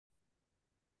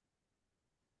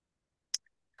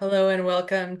Hello and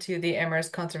welcome to the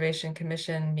Amherst Conservation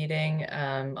Commission meeting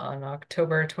on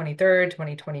October 23rd,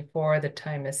 2024. The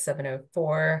time is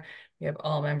 7:04. We have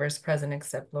all members present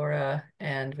except Laura,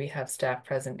 and we have staff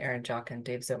present, Aaron Jock and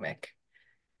Dave Zomick.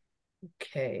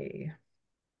 Okay.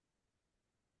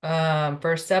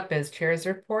 First up is Chair's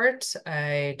report.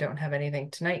 I don't have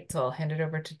anything tonight, so I'll hand it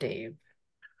over to Dave.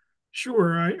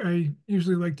 Sure. I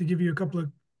usually like to give you a couple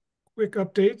of quick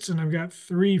updates, and I've got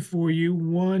three for you.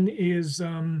 One is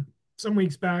some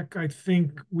weeks back, I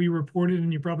think we reported,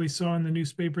 and you probably saw in the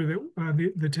newspaper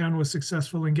that the town was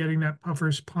successful in getting that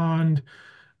Puffers Pond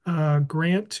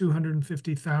grant,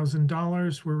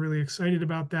 $250,000. We're really excited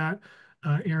about that.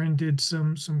 Aaron did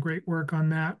some great work on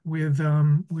that with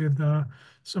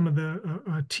some of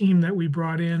the team that we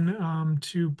brought in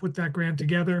to put that grant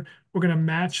together. We're going to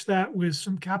match that with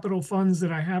some capital funds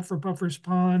that I have for Puffers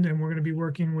Pond, and we're going to be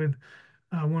working with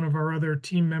one of our other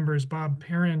team members, Bob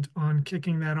Parent, on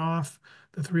kicking that off.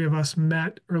 The three of us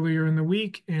met earlier in the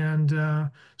week, and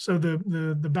so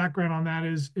the background on that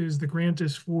is the grant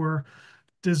is for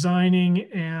designing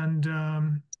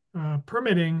and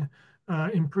permitting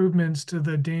improvements to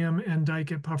the dam and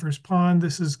dike at Puffers Pond.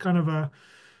 This is kind of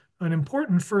an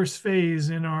important first phase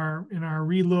in our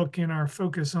relook, in our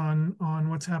focus on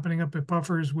what's happening up at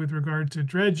Puffers with regard to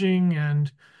dredging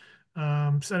and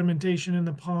sedimentation in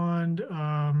the pond,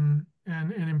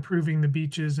 and improving the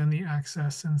beaches and the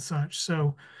access and such.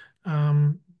 So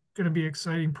going to be an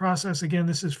exciting process. Again,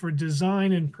 this is for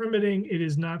design and permitting. It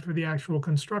is not for the actual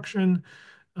construction.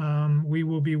 We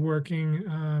will be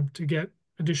working to get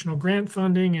additional grant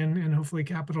funding and hopefully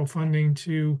capital funding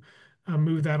to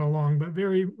move that along, but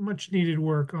very much needed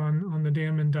work on the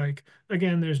dam and dike.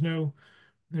 Again, there's no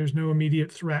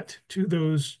immediate threat to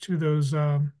those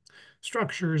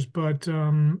structures, but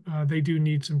they do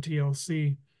need some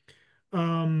TLC.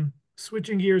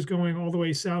 Switching gears, going all the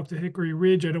way south to Hickory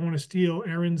Ridge. I don't want to steal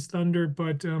Aaron's thunder,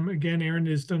 but again, Aaron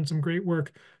has done some great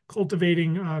work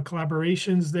cultivating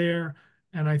collaborations there.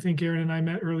 And I think Aaron and I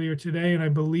met earlier today, and I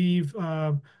believe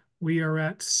we are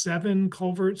at 7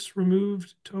 culverts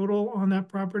removed total on that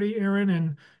property, Aaron.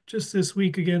 And just this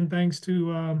week, again, thanks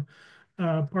to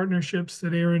partnerships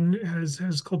that Aaron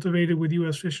has cultivated with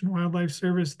U.S. Fish and Wildlife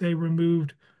Service, they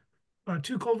removed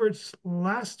 2 culverts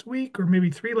last week, or maybe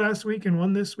 3 last week and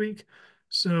 1 this week.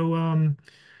 So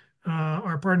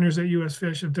our partners at U.S.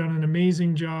 Fish have done an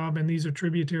amazing job, and these are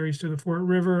tributaries to the Fort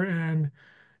River. And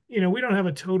we don't have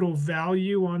a total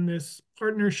value on this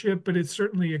partnership, but it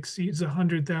certainly exceeds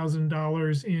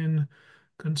 $100,000 in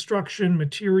construction,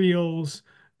 materials,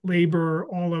 labor,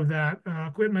 all of that,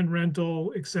 equipment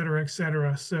rental, et cetera, et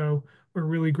cetera. So we're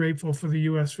really grateful for the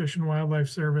U.S. Fish and Wildlife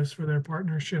Service for their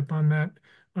partnership on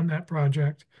that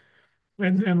project.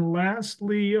 And then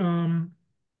lastly,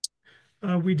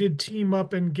 we did team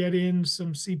up and get in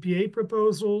some CPA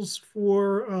proposals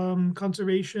for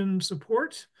conservation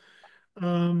support.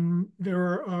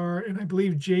 There are, and I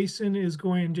believe Jason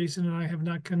and I have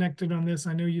not connected on this.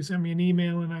 I know you sent me an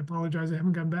email, and I apologize, I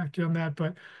haven't gotten back to you on that,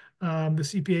 but the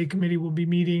CPA committee will be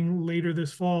meeting later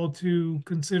this fall to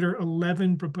consider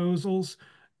 11 proposals.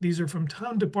 These are from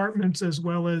town departments as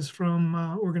well as from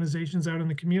organizations out in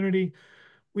the community.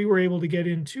 We were able to get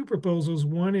in 2 proposals.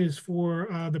 One is for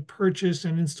the purchase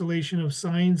and installation of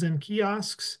signs and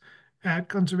kiosks at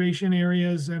conservation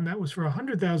areas, and that was for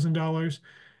 $100,000.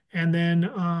 And then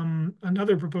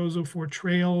another proposal for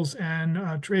trails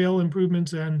and trail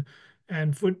improvements and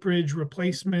footbridge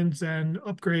replacements and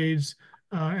upgrades,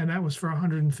 and that was for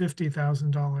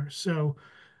 $150,000. So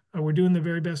we're doing the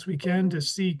very best we can to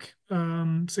seek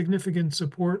significant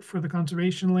support for the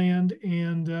conservation land.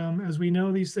 And as we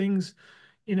know, these things,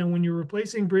 when you're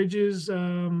replacing bridges,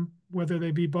 whether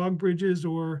they be bog bridges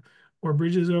or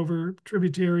bridges over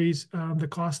tributaries, the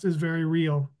cost is very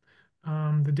real.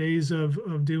 The days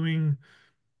of doing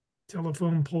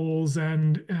telephone poles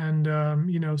and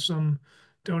some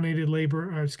donated labor,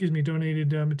 or excuse me,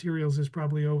 donated materials is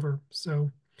probably over.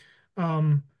 So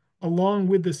um, along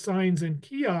with the signs and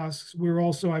kiosks,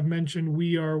 I've mentioned,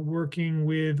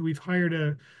 we've hired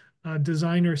a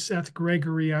designer, Seth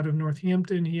Gregory, out of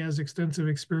Northampton. He has extensive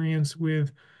experience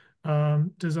with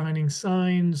designing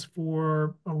signs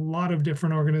for a lot of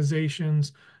different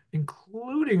organizations,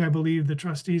 including, I believe, the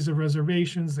trustees of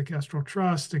reservations, the Kestrel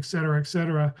Trust, et cetera, et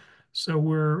cetera. So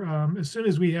as soon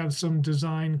as we have some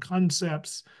design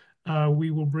concepts,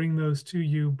 we will bring those to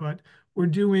you. But we're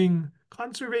doing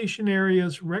conservation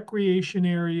areas, recreation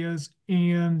areas,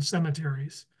 and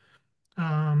cemeteries.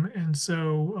 And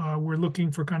so we're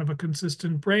looking for kind of a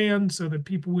consistent brand so that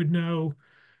people would know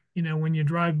when you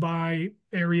drive by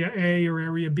area A or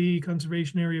area B,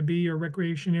 conservation area B or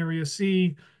recreation area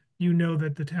C, you know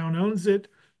that the town owns it,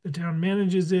 the town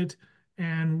manages it.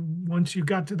 And once you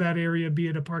got to that area, be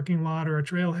it a parking lot or a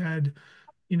trailhead,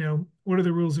 what are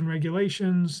the rules and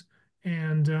regulations,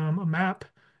 and a map,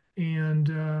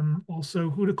 and also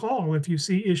who to call if you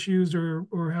see issues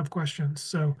or have questions.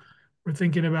 So we're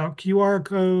thinking about QR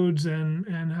codes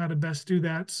and how to best do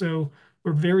that. So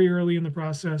we're very early in the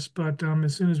process, but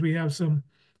as soon as we have some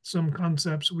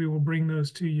concepts, we will bring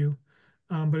those to you.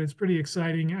 But it's pretty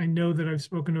exciting. I know that I've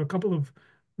spoken to a couple of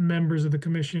members of the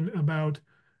commission about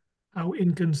how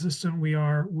inconsistent we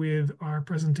are with our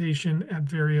presentation at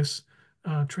various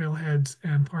trailheads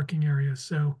and parking areas.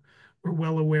 So we're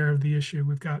well aware of the issue.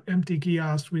 We've got empty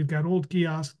kiosks, we've got old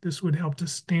kiosks. This would help to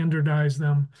standardize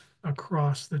them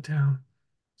across the town.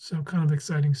 So kind of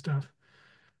exciting stuff.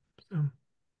 So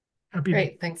happy to,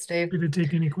 Great, thanks, Dave. happy to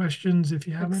take any questions if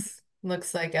you have any.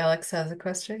 Looks like Alex has a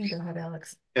question. Go ahead,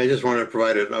 Alex. I just want to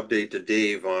provide an update to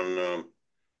Dave on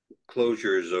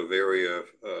closures of area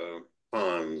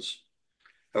ponds.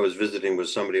 I was visiting with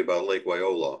somebody about Lake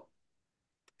Wyola,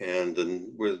 and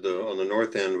then on the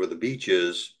north end where the beach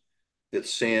is,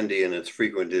 it's sandy and it's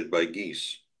frequented by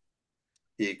geese.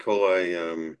 The E.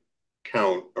 coli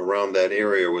count around that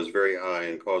area was very high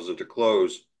and caused it to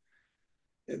close.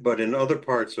 But in other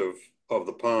parts of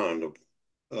the pond,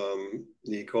 the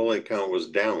E. coli count was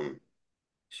down.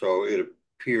 So it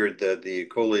appeared that the E.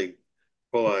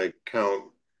 coli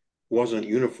count wasn't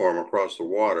uniform across the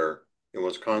water and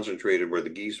was concentrated where the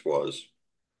geese was.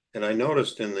 And I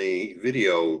noticed in the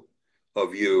video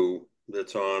of you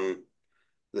that's on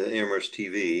the Amherst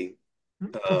TV, A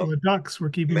couple of ducks were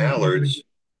keeping me company. mallards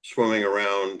swimming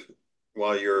around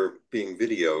while you're being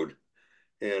videoed.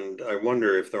 And I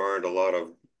wonder if there aren't a lot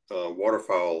of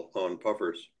waterfowl on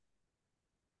puffers.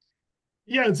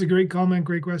 Yeah, it's a great comment,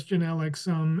 great question, Alex.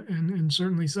 And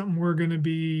certainly something we're going to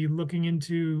be looking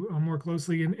into more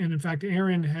closely. And in fact,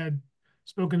 Erin had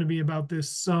spoken to me about this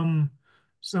some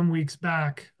weeks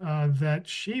back, that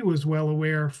she was well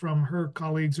aware from her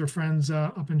colleagues or friends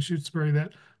up in Shutesbury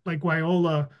that Lake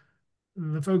Wyola,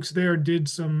 the folks there did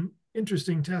some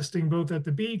interesting testing both at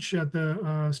the beach, at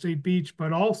the state beach,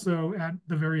 but also at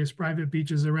the various private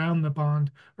beaches around the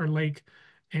pond or lake,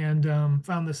 and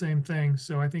found the same thing.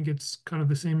 So I think it's kind of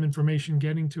the same information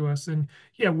getting to us. And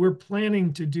yeah, we're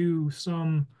planning to do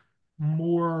some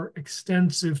more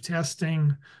extensive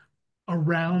testing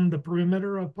around the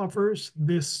perimeter of puffers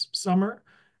this summer.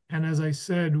 And as I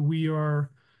said, we are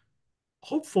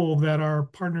hopeful that our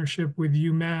partnership with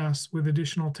UMass with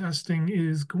additional testing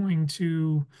is going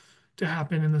to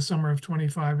happen in the summer of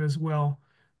 25 as well.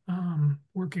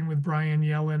 Working with Brian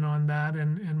Yellen on that,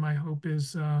 and my hope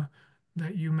is that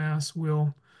UMass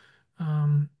will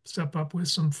step up with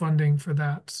some funding for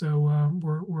that. So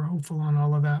we're hopeful on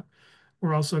all of that.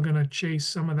 We're also going to chase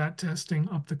some of that testing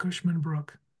up the Cushman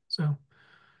Brook. So.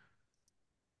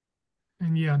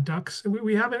 And yeah, ducks.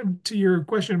 We haven't, to your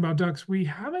question about ducks, we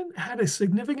haven't had a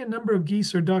significant number of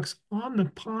geese or ducks on the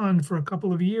pond for a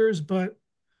couple of years, but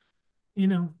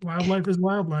wildlife is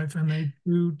wildlife, and they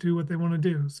do what they want to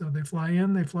do. So they fly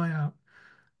in, they fly out.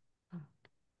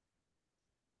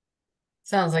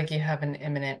 Sounds like you have an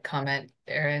imminent comment,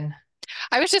 Erin.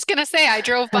 I was just gonna say I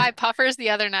drove by Puffers the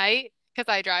other night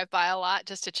because I drive by a lot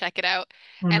just to check it out,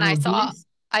 Oh and no, geese.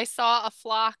 I saw a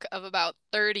flock of about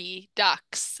 30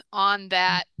 ducks on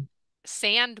that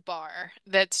sandbar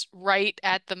that's right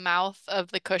at the mouth of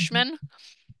the Cushman.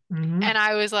 Mm-hmm. And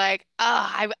I was like,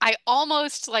 I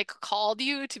almost like called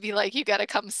you to be like, you got to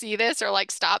come see this or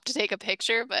like stop to take a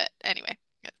picture. But anyway,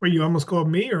 Well, you almost called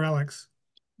me or Alex.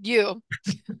 you.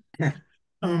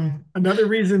 Another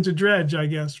reason to dredge, I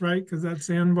guess, right? Because that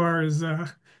sandbar is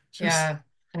just Yeah,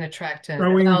 an attractant.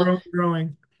 growing, Well,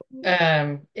 growing.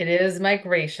 it is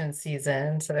migration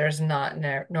season, so there's not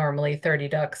normally 30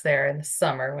 ducks there in the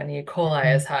summer when the E.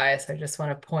 coli is high. So I just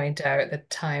want to point out the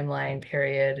timeline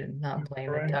period and not blame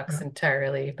the Right, ducks yeah.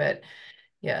 entirely, but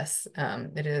yes,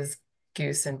 it is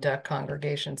goose and duck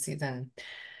congregation season.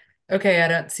 Okay, I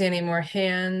don't see any more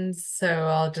hands, so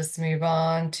I'll just move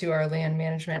on to our land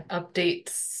management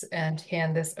updates and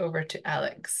hand this over to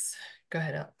Alex. Go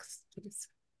ahead, Alex, please.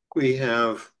 We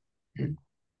have,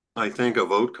 I think, a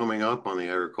vote coming up on the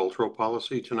agricultural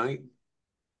policy tonight,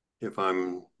 if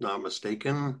I'm not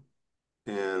mistaken,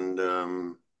 and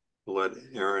we'll let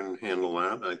Erin handle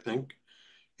that, I think.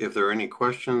 If there are any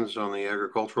questions on the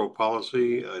agricultural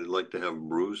policy, I'd like to have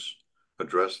Bruce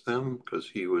address them because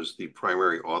he was the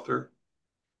primary author.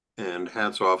 And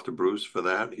hats off to Bruce for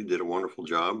that. He did a wonderful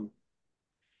job.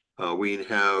 We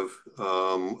have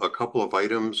a couple of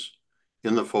items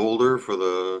in the folder for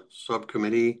the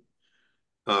subcommittee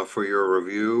for your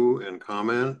review and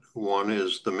comment. One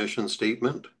is the mission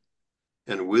statement,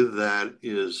 and with that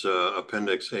is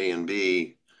Appendix A and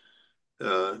B.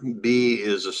 B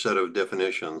is a set of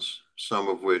definitions, some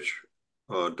of which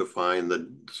define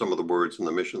some of the words in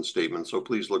the mission statement, so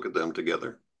please look at them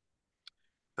together.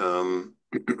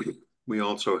 We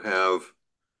also have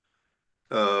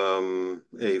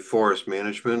a forest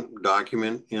management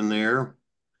document in there,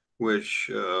 which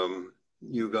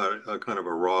you got a kind of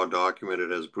a raw document.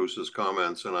 It has Bruce's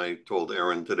comments, and I told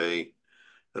Aaron today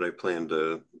that I plan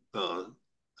to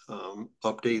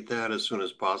update that as soon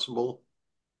as possible.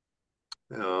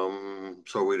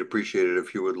 So we'd appreciate it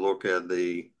if you would look at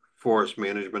the forest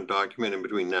management document in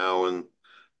between now and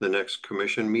the next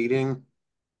commission meeting.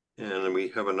 And we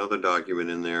have another document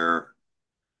in there,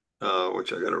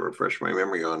 which I got to refresh my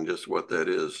memory on just what that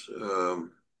is. The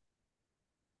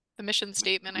mission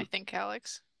statement, I think,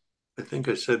 Alex. I think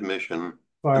I said mission.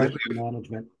 Forestry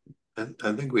management.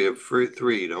 I think we have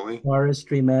three, don't we?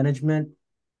 Forestry management,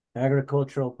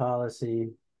 agricultural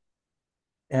policy,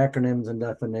 acronyms and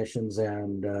definitions,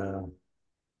 and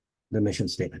the mission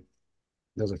statement.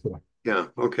 Those are 4. Yeah,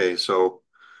 okay, so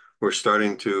we're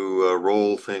starting to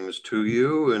roll things to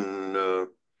you, and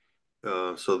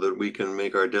so that we can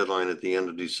make our deadline at the end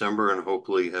of December and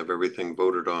hopefully have everything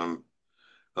voted on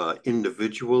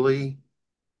individually.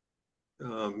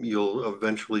 You'll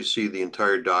eventually see the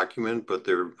entire document, but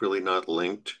they're really not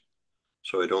linked.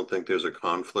 So I don't think there's a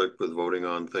conflict with voting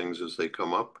on things as they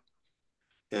come up.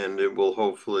 And it will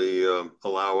hopefully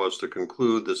allow us to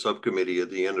conclude the subcommittee at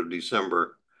the end of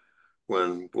December,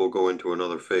 when we'll go into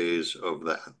another phase of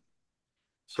that.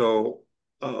 So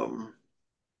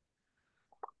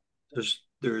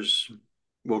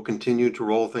we'll continue to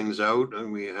roll things out,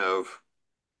 and we have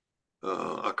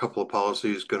a couple of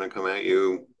policies going to come at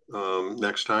you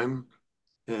next time,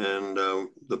 and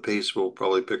the pace will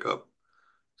probably pick up.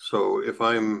 So if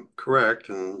I'm correct,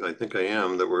 and I think I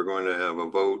am, that we're going to have a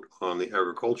vote on the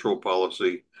agricultural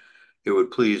policy, it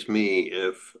would please me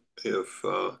if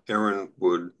Aaron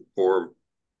would or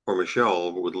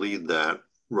Michelle would lead that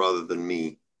rather than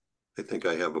me. I think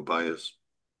I have a bias.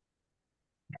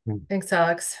 Thanks,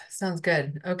 Alex. Sounds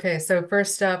good. Okay, so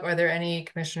first up, are there any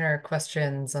commissioner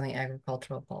questions on the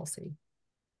agricultural policy?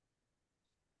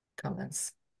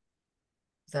 Comments?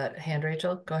 Is that hand,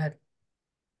 Rachel? Go ahead.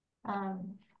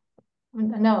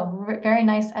 No, very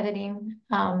nice editing.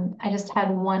 I just had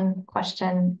one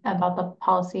question about the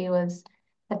policy. Was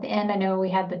at the end, I know we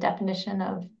had the definition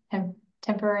of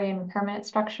temporary and permanent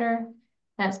structure,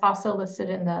 and it's also listed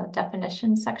in the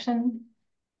definition section.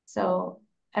 So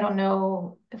I don't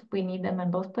know if we need them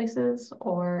in both places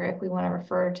or if we want to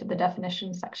refer to the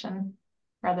definition section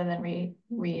rather than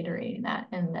reiterating that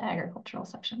in the agricultural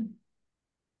section.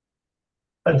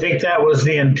 I think that was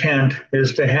the intent,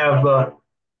 is to have the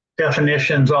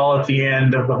definitions all at the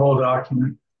end of the whole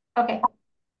document. Okay.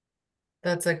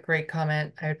 That's a great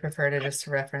comment. I would prefer to just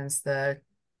reference the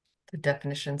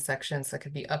definition sections that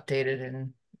could be updated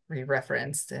and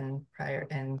re-referenced in prior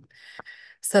and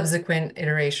subsequent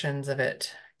iterations of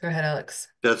it. Go ahead, Alex.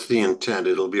 That's the intent.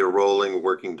 It'll be a rolling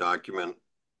working document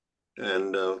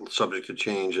and subject to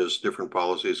change as different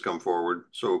policies come forward.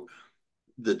 So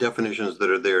the definitions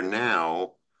that are there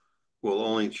now will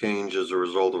only change as a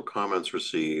result of comments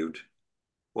received.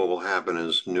 What will happen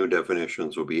is new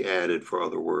definitions will be added for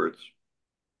other words.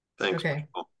 Thanks. Okay.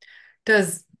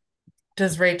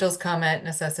 Does Rachel's comment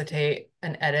necessitate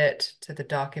an edit to the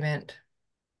document,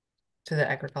 to the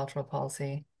agricultural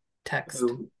policy text?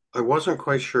 I wasn't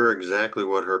quite sure exactly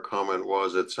what her comment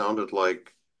was. It sounded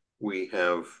like we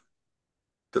have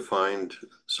defined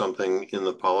something in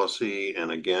the policy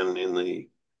and again in the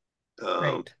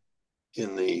Right.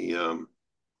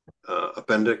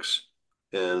 Appendix,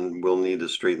 and we'll need to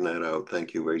straighten that out.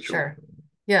 Thank you, Rachel. Sure.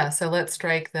 Yeah, so let's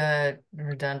strike the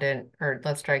redundant, or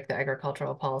let's strike the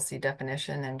agricultural policy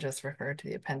definition and just refer to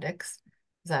the appendix.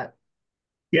 Is that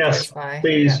Yes, satisfy?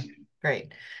 please. Yeah,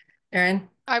 great. Aaron?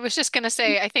 I was just going to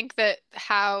say, I think that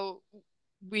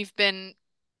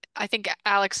I think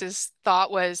Alex's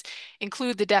thought was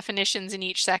include the definitions in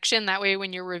each section. That way,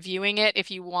 when you're reviewing it,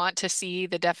 if you want to see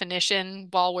the definition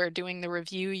while we're doing the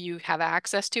review, you have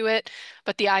access to it.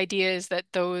 But the idea is that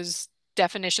those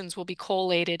definitions will be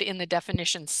collated in the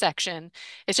definitions section.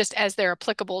 It's just as they're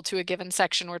applicable to a given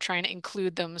section, we're trying to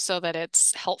include them so that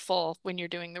it's helpful when you're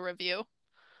doing the review.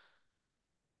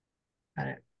 Got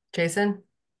it. Jason?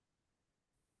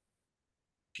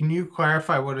 Can you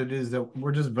clarify what it is that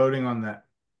we're just voting on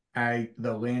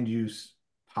the land use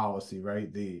policy, right?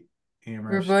 We're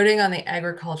Amherst voting on the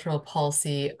agricultural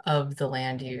policy of the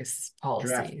land use draft,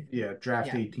 policy. draft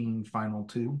Yeah. 18, final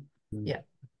 2? Yeah.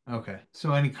 Okay,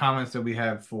 so any comments that we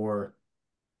have for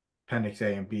Appendix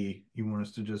A and B, you want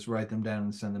us to just write them down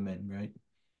and send them in, right?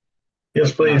 Yes,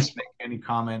 Not please. make any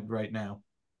comment right now.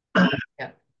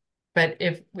 Yeah. But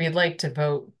if we'd like to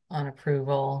vote on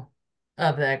approval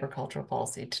of the agricultural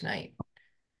policy tonight.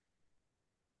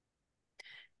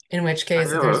 In which I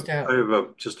case, if there's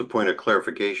have just a point of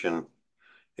clarification.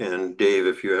 And Dave,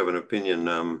 if you have an opinion,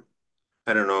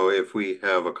 I don't know if we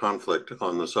have a conflict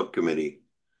on the subcommittee.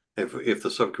 If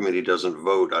the subcommittee doesn't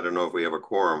vote, I don't know if we have a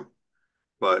quorum.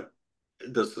 But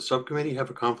does the subcommittee have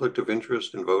a conflict of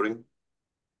interest in voting?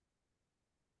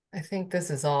 I think this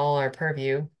is all our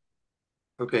purview.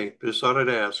 Okay, just thought I'd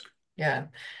ask. Yeah.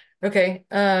 Okay.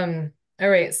 All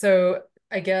right. So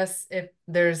I guess if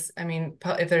there's,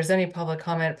 if there's any public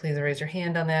comment, please raise your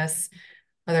hand on this.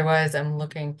 Otherwise, I'm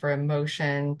looking for a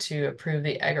motion to approve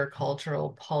the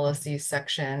agricultural policy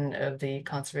section of the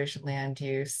conservation land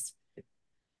use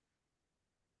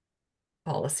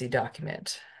policy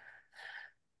document.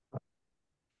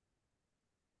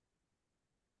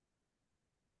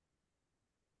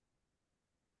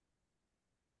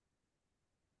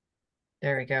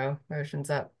 There we go.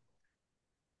 Motion's up.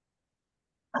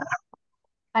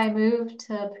 I move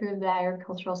to approve the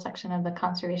agricultural section of the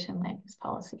conservation land use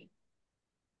policy.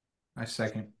 I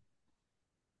second.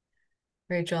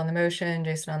 Rachel on the motion,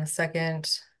 Jason on the second.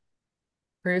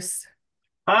 Bruce,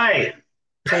 Hi.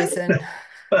 Jason,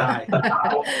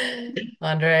 Aye.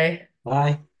 Andre,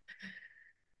 Aye.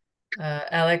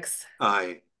 Alex,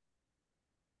 Aye.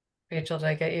 Rachel, did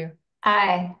I get you?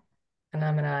 Aye. And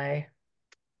I'm an aye.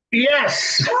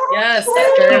 Yes. Yes,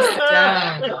 first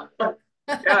down.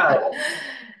 Yeah.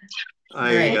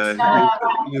 Great.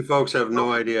 You folks have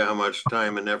no idea how much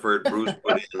time and effort Bruce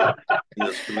put in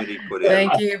this committee put in.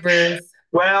 Thank you, Bruce.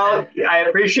 Well, I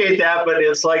appreciate that, but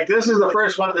it's like, this is the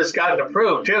first one that's gotten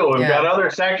approved too. We've got Yeah. other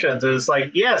sections. It's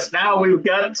like, yes, now we've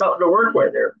got something to work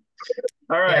with here.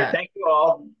 All right, Yeah. thank you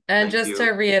all. And Thank just you.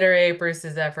 to reiterate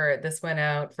Bruce's effort, this went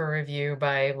out for review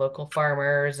by local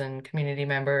farmers and community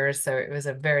members. So it was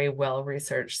a very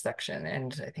well-researched section,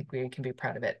 and I think we can be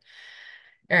proud of it.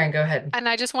 Erin, go ahead. And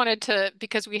I just wanted to,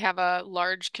 because we have a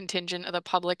large contingent of the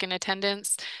public in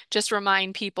attendance, just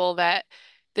remind people that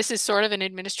this is sort of an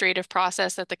administrative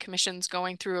process that the commission's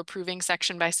going through, approving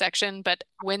section by section. But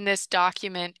when this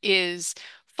document is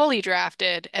fully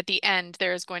drafted, at the end,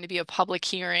 there is going to be a public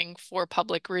hearing for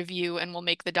public review, and we'll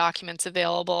make the documents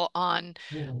available on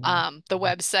the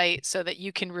website so that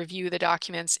you can review the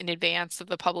documents in advance of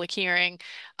the public hearing,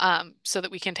 so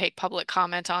that we can take public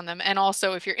comment on them. And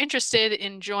also, if you're interested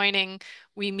in joining,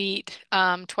 we meet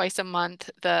twice a month,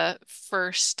 the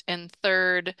first and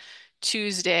third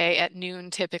Tuesday at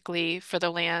noon, typically, for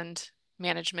the land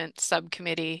management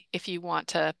subcommittee, if you want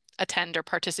to attend or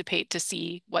participate to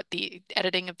see what the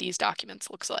editing of these documents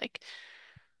looks like.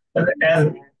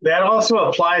 And that also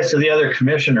applies to the other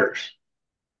commissioners.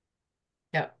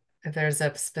 Yep. If there's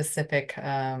a specific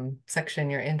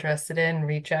section you're interested in,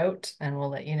 reach out and we'll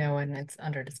let you know when it's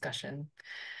under discussion.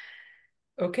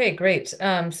 Okay, great.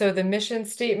 So the mission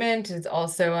statement is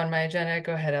also on my agenda.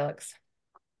 Go ahead, Alex.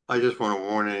 I just want to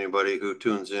warn anybody who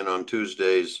tunes in on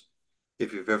Tuesdays,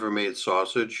 if you've ever made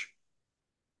sausage,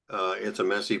 it's a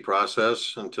messy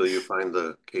process until you find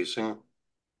the casing.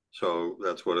 So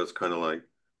that's what it's kind of like,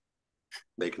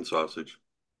 making sausage.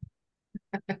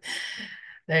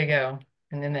 There you go.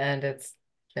 And in the end, it's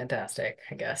fantastic,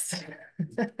 I guess.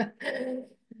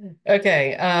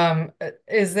 Okay,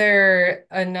 is there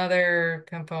another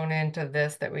component of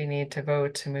this that we need to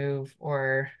vote to move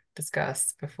or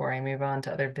discuss before I move on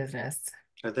to other business?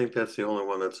 I think that's the only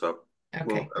one that's up. Okay,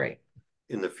 Well, great.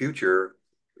 In the future,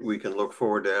 we can look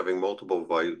forward to having multiple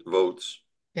votes.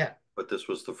 Yeah. But this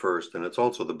was the first, and it's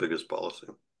also the biggest policy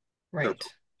Right. in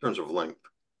terms of length.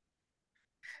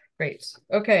 Great.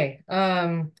 Okay.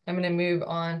 I'm going to move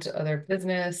on to other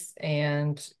business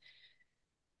and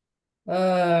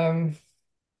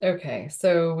okay,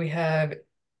 so we have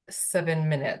 7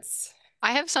 minutes.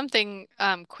 I have something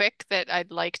quick that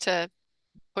I'd like to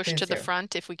push Please to the do.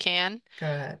 front if we can. Go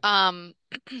ahead.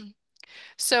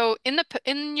 So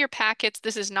in your packets,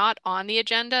 this is not on the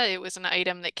agenda. It was an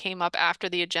item that came up after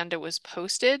the agenda was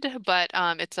posted, but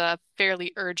it's a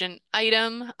fairly urgent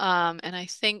item. And I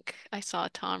think I saw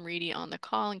Tom Reedy on the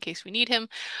call in case we need him.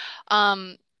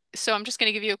 So I'm just going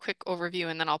to give you a quick overview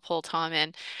and then I'll pull Tom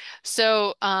in.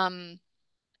 So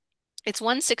it's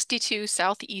 162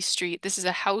 Southeast Street. This is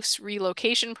a house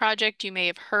relocation project. You may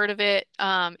have heard of it.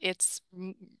 It's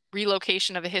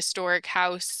relocation of a historic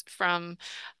house from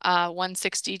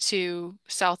 162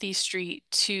 Southeast Street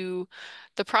to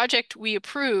the project we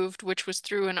approved, which was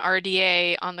through an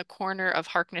RDA on the corner of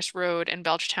Harkness Road and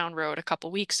Belchtown Road a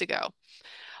couple weeks ago.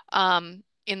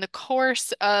 In the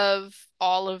course of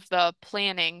all of the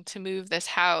planning to move this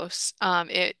house,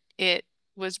 it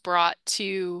was brought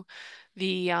to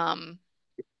the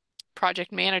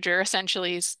project manager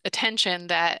essentially's attention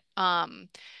that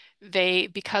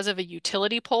because of a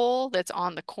utility pole that's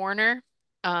on the corner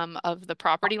of the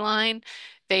property line,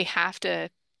 they have to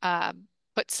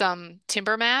put some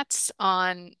timber mats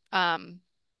on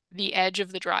the edge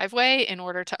of the driveway in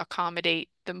order to accommodate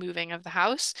the moving of the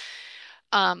house.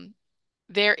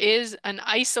 There is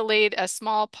a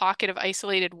small pocket of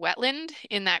isolated wetland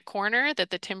in that corner that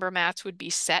the timber mats would be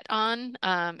set on,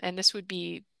 and this would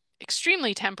be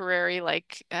extremely temporary,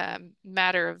 like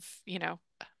matter of,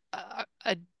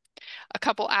 a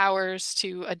couple hours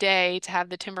to a day to have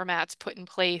the timber mats put in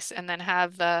place, and then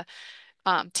have the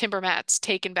timber mats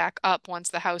taken back up once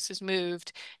the house is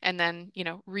moved, and then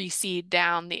reseed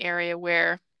down the area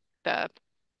where the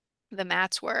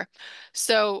mats were.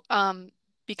 So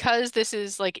because this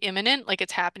is like imminent, like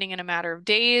it's happening in a matter of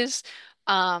days,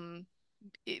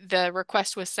 the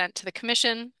request was sent to the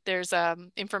commission. There's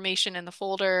information in the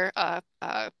folder,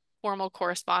 formal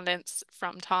correspondence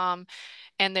from Tom,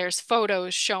 and there's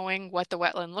photos showing what the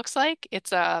wetland looks like.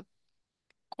 It's a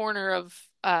corner of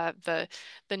the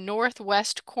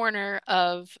northwest corner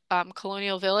of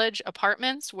Colonial Village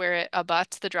Apartments, where it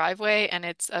abuts the driveway, and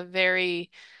it's a very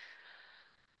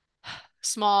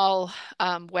small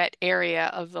wet area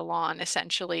of the lawn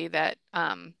essentially that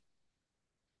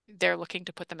they're looking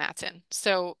to put the mats in.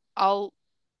 So I'll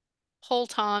pull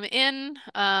Tom in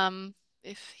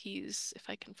if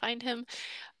I can find him,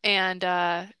 and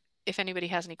if anybody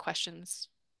has any questions.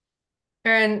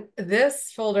 Erin,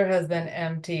 this folder has been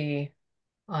empty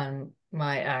on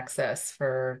my access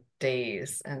for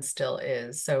days and still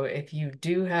is. So if you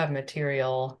do have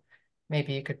material,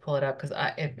 maybe you could pull it up, because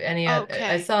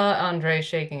I saw Andre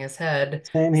shaking his head.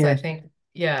 Same So here. I think,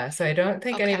 yeah, so I don't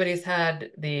think Okay. anybody's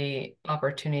had the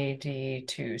opportunity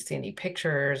to see any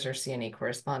pictures or see any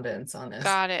correspondence on this.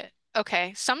 Got it.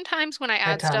 Okay. Sometimes when I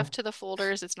add Tom. stuff to the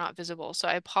folders, it's not visible. So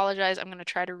I apologize. I'm going to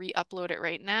try to re-upload it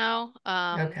right now.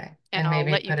 Okay. And I'll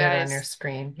maybe let you put it on guys. your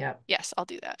screen. Yep. Yes, I'll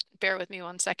do that. Bear with me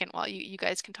one second while you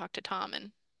guys can talk to Tom,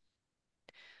 and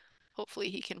hopefully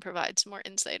he can provide some more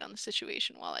insight on the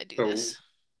situation while I do So- this.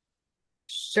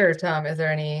 Sure, Tom. Is there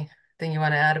anything you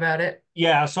want to add about it?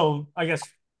 Yeah, so I guess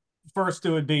first it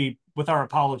would be with our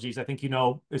apologies. I think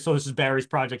so this is Barry's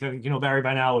project. I think Barry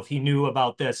by now. If he knew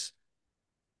about this,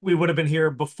 we would have been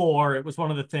here before. It was one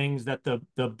of the things that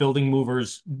the building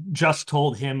movers just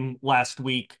told him last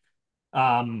week.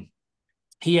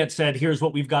 He had said, here's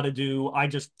what we've got to do. I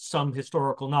just, some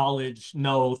historical knowledge,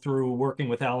 know through working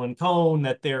with Alan Cohn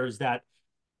that there's that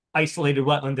isolated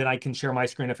wetland, and I can share my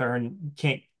screen if Erin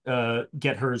can't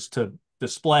get hers to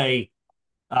display.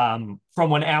 From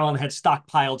when Alan had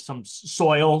stockpiled some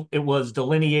soil, it was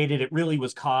delineated. It really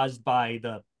was caused by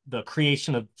the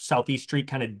creation of Southeast Street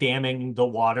kind of damming the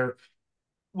water.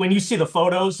 When you see the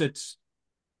photos,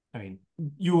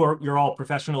 you're all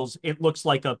professionals. It looks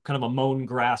like a kind of a mown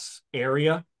grass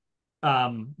area.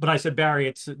 But I said,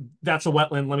 Barry, that's a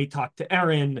wetland. Let me talk to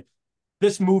Erin.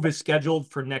 This move is scheduled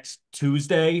for next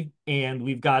Tuesday, and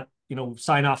we've got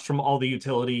sign-offs from all the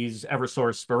utilities,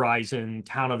 Eversource, Verizon,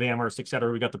 Town of Amherst, et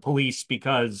cetera. We got the police,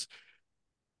 because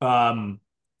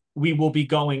we will be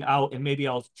going out, and maybe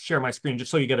I'll share my screen just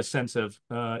so you get a sense of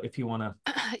if you want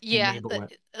to. Yeah,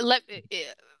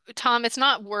 Tom, it's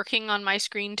not working on my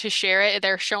screen to share it.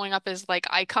 They're showing up as like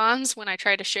icons when I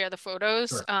try to share the photos.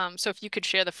 Sure. So if you could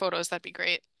share the photos, that'd be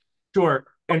great. Sure.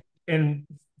 And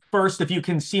first, if you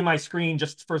can see my screen,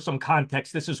 just for some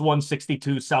context, this is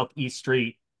 162 Southeast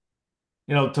Street.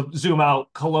 To zoom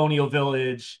out, Colonial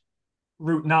Village,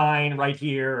 Route 9 right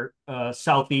here,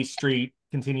 Southeast Street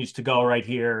continues to go right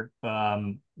here,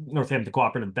 Northampton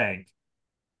Cooperative Bank.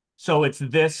 So it's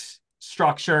this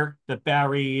structure that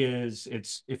Barry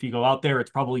if you go out there, it's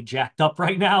probably jacked up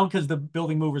right now because the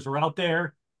building movers are out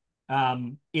there.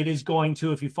 It is going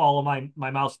to, if you follow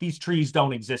my mouse, these trees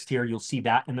don't exist here. You'll see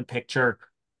that in the picture.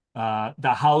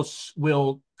 The house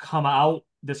will come out.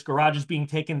 This garage is being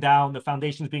taken down. The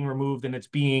foundation is being removed, and it's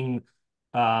being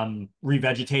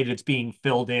revegetated. It's being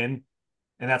filled in.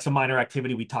 And that's a minor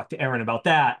activity. We talked to Erin about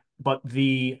that. But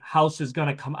the house is going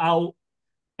to come out.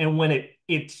 And when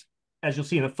it's, as you'll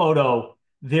see in the photo,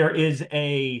 there is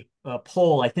a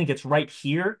pole. I think it's right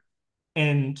here.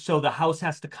 And so the house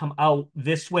has to come out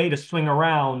this way to swing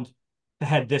around. to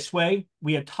head this way.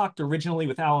 We had talked originally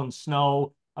with Alan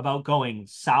Snow about going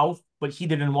south, but he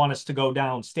didn't want us to go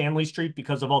down Stanley Street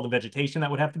because of all the vegetation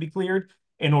that would have to be cleared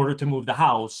in order to move the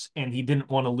house. And he didn't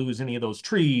want to lose any of those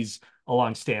trees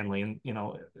along Stanley. And, you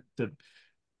know, to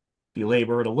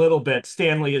belabor it a little bit,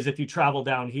 Stanley is if you travel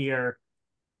down here,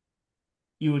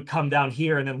 you would come down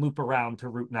here and then loop around to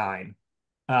Route 9.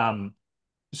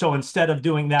 So instead of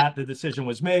doing that, the decision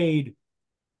was made,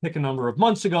 pick a number of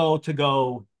months ago, to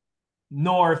go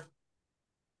north,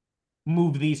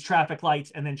 move these traffic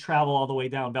lights, and then travel all the way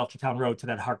down Belchertown Road to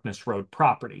that Harkness Road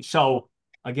property. So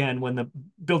again, when the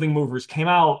building movers came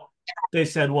out, they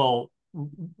said, well,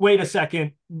 wait a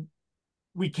second,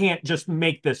 we can't just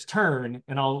make this turn.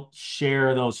 And I'll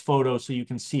share those photos so you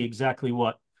can see exactly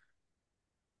what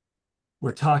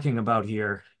we're talking about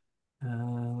here.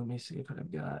 Let me see if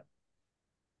I've got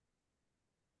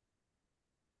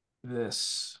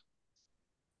this.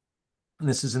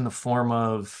 This is in the form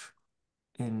of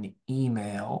an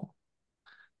email,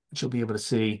 which you'll be able to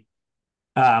see.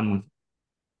 So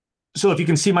if you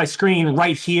can see my screen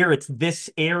right here, it's this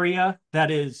area that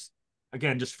is,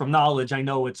 again, just from knowledge, I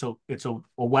know it's a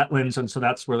wetlands, and so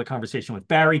that's where the conversation with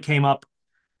Barry came up.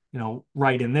 You know,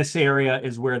 right in this area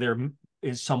is where there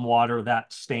is some water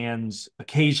that stands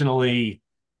occasionally.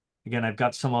 Again, I've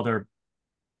got some other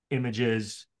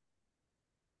images.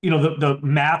 You know, the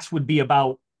mats would be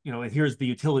about, you know, here's the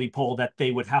utility pole that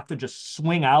they would have to just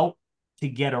swing out to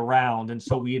get around. And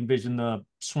so we envision the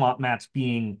swamp mats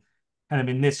being kind of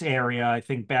in this area. I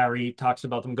think Barry talks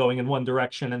about them going in one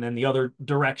direction and then the other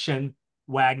direction.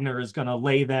 Wagner is going to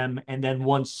lay them. And then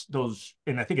once those,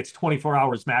 and I think it's 24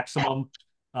 hours maximum,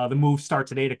 the move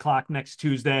starts at 8 o'clock next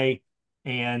Tuesday.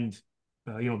 And,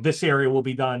 you know, this area will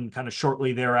be done kind of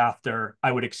shortly thereafter.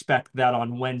 I would expect that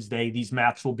on Wednesday, these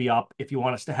mats will be up. If you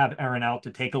want us to have Aaron out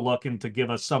to take a look and to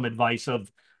give us some advice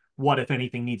of what, if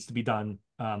anything, needs to be done,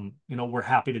 you know, we're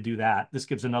happy to do that. This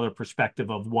gives another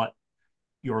perspective of what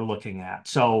you're looking at.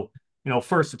 So, you know,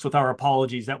 first, it's with our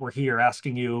apologies that we're here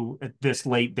asking you at this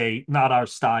late date, not our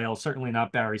style, certainly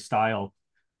not Barry's style,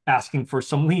 asking for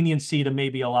some leniency to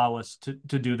maybe allow us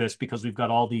to do this because we've got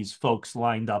all these folks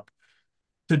lined up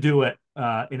to do it.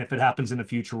 And if it happens in the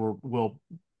future, we'll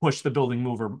push the building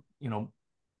mover, you know,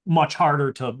 much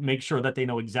harder to make sure that they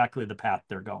know exactly the path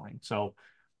they're going. So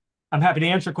I'm happy to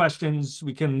answer questions.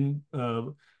 We can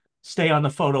stay on the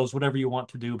photos, whatever you want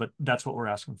to do, but that's what we're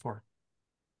asking for.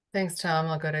 Thanks, Tom.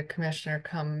 I'll go to commissioner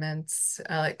comments.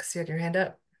 Alex, you had your hand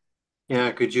up. Yeah,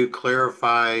 could you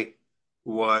clarify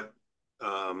what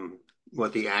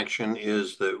the action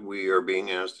is that we are being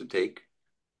asked to take,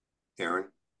 Aaron?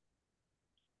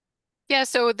 Yeah,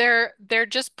 so they're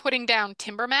just putting down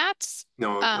timber mats.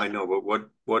 No, I know, but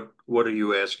what are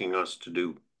you asking us to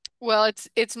do? Well,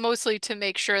 it's mostly to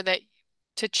make sure that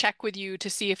to check with you to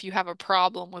see if you have a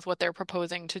problem with what they're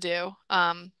proposing to do.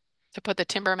 To put the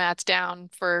timber mats down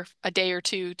for a day or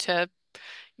two to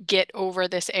get over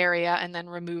this area and then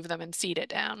remove them and seed it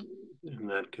down. And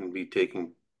that can be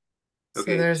taken.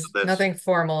 Okay, so there's nothing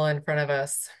formal in front of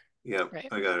us. Yeah, right.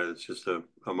 I got it. It's just a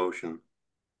motion.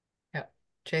 Yep.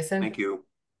 Jason? Thank you.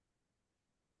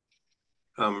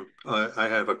 I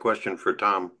have a question for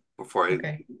Tom before I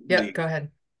Okay. Yeah, go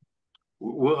ahead.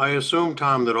 Well, I assume,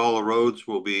 Tom, that all the roads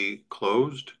will be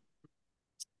closed?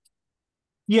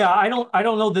 Yeah, I don't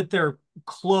know that they're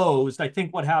closed. I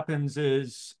think what happens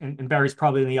is, and Barry's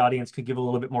probably in the audience, could give a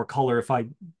little bit more color if I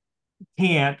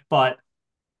can't, but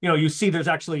you know, you see there's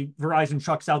actually Verizon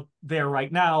trucks out there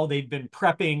right now. They've been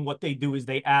prepping. What they do is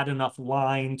they add enough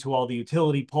line to all the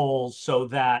utility poles so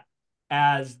that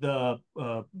as the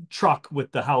truck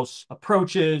with the house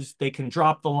approaches, they can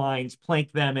drop the lines,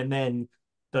 plank them, and then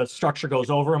the structure goes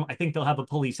over them. I think they'll have a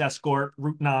police escort.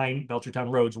 Route 9, Belchertown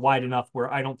Road's wide enough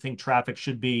where I don't think traffic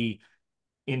should be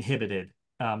inhibited.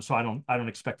 So I don't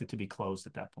expect it to be closed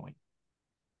at that point.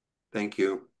 Thank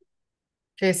you.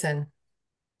 Jason.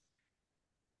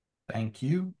 Thank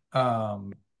you.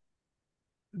 Tom,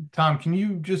 can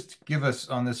you just give us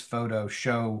on this photo,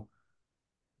 show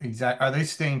exact, are they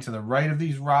staying to the right of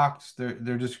these rocks?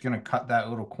 They're just going to cut that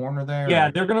little corner there?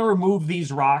 Yeah, they're going to remove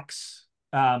these rocks.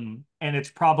 And it's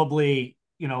probably,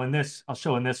 you know, in this, I'll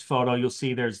show in this photo, you'll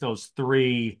see there's those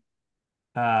three,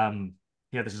 yeah,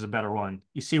 this is a better one.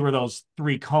 You see where those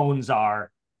three cones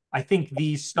are. I think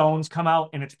these stones come out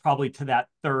and it's probably to that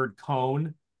third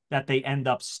cone that they end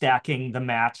up stacking the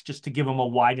mats just to give them a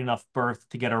wide enough berth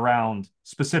to get around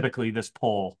specifically this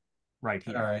pole right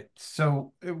here. All right.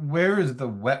 So where is the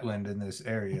wetland in this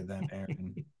area then,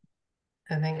 Aaron?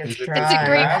 I think it's dry. It's a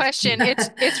great question.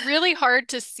 It's really hard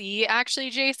to see actually,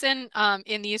 Jason,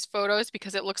 in these photos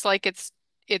because it looks like it's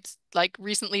it's like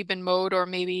recently been mowed, or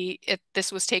maybe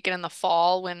this was taken in the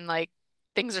fall when like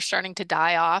things are starting to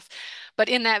die off. But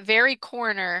in that very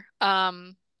corner,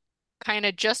 kind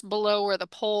of just below where the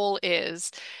pole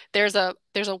is, there's a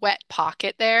wet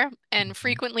pocket there. And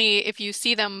frequently, if you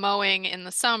see them mowing in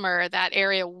the summer, that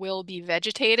area will be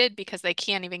vegetated because they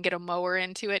can't even get a mower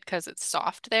into it because it's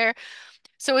soft there.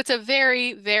 So it's a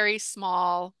very, very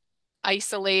small,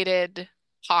 isolated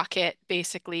pocket,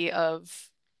 basically, of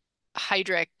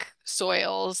hydric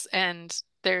soils, and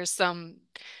there's some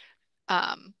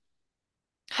um,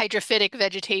 hydrophytic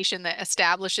vegetation that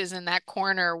establishes in that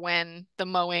corner when the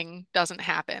mowing doesn't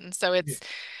happen. So it's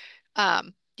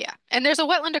yeah, and there's a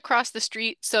wetland across the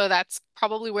street, so that's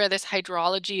probably where this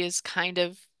hydrology is kind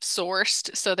of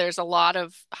sourced. So there's a lot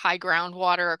of high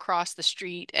groundwater across the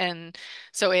street, and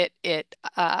so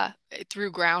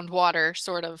through groundwater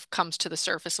sort of comes to the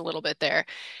surface a little bit there.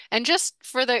 And just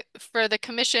for the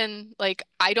commission, like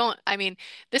I mean,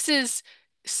 this is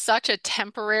such a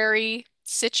temporary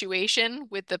situation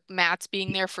with the mats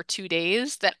being there for 2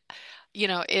 days that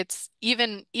it's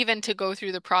even to go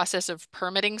through the process of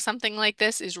permitting something like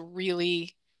this is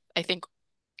really, I think,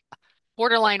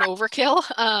 borderline overkill.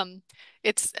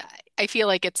 It's I feel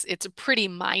like it's a pretty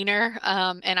minor,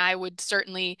 and I would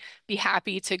certainly be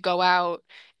happy to go out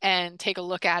and take a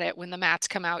look at it when the mats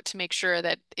come out to make sure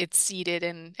that it's seeded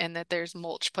and that there's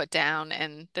mulch put down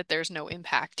and that there's no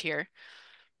impact here.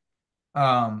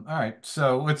 All right.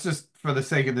 So let's just, for the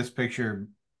sake of this picture,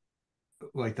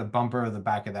 like the bumper of the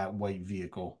back of that white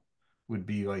vehicle would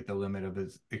be like the limit of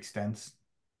its extents.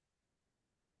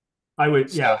 I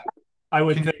would, yeah, I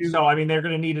would Can think you- so. I mean, they're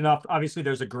going to need enough. Obviously,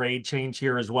 there's a grade change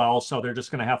here as well, so they're just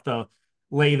going to have to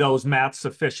lay those mats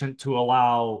sufficient to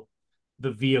allow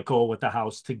the vehicle with the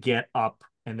house to get up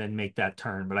and then make that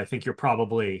turn. But I think you're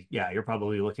probably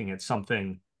looking at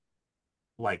something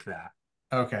like that.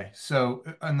 Okay. So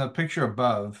on the picture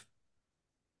above,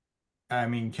 I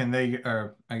mean, can they,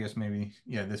 or I guess maybe,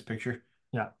 yeah, this picture.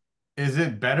 Yeah. Is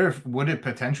it better? Would it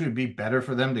potentially be better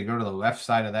for them to go to the left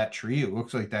side of that tree? It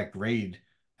looks like that grade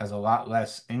has a lot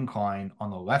less incline on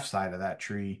the left side of that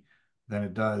tree than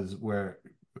it does where,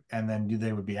 and then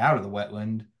they would be out of the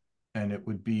wetland and it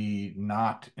would be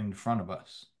not in front of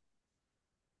us,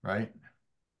 right?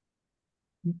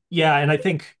 Yeah, and I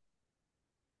think,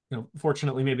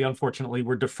 fortunately, maybe unfortunately,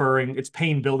 we're deferring. It's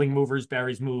Payne Building Movers.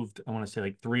 Barry's moved, I want to say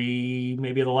like three,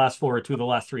 maybe of the last four or two of the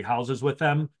last three houses with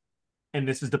them. And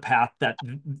this is the path that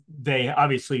they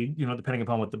obviously, depending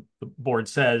upon what the board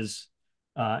says,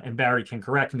 and Barry can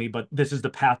correct me, but this is the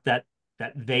path that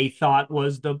they thought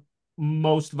was the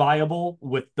most viable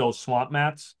with those swamp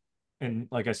mats. And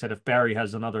like I said, if Barry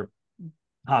has another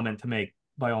comment to make,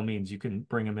 by all means, you can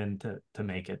bring him in to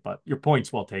make it. But your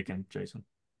point's well taken, Jason.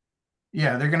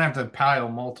 Yeah, they're gonna have to pile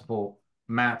multiple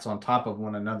mats on top of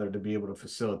one another to be able to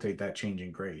facilitate that change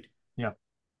in grade. Yeah.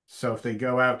 So if they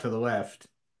go out to the left,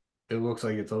 it looks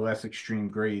like it's a less extreme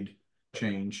grade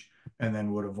change and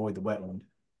then would avoid the wetland.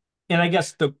 And I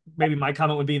guess maybe my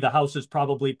comment would be the house is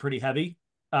probably pretty heavy.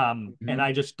 And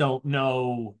I just don't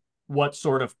know what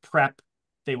sort of prep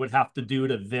they would have to do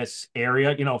to this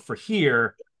area. For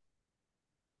here,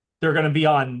 they're going to be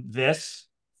on this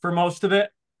for most of it.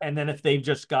 And then if they've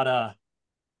just got to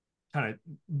kind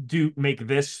of make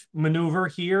this maneuver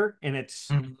here and it's,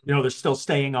 they're still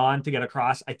staying on to get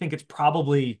across, I think it's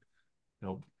probably,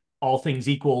 all things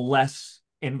equal, less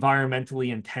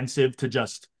environmentally intensive to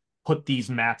just put these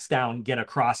mats down, get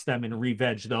across them and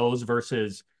re-veg those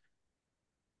versus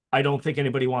I don't think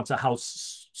anybody wants a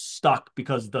house stuck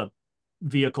because the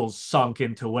vehicle's sunk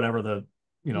into whatever the,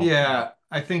 Yeah,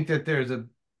 I think that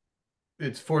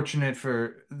it's fortunate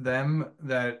for them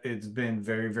that it's been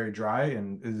very, very dry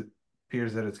and it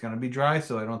appears that it's going to be dry.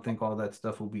 So I don't think all that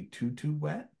stuff will be too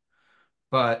wet.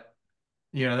 But,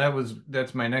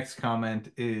 that's my next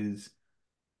comment is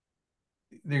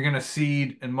they're going to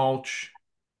seed and mulch.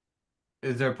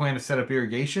 Is there a plan to set up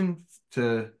irrigation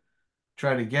to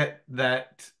try to get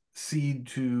that seed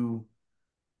to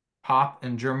pop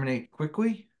and germinate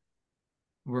quickly?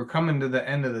 We're coming to the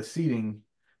end of the seeding.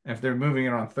 If they're moving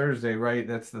it on Thursday, right?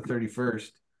 That's the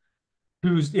 31st.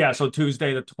 So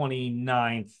Tuesday the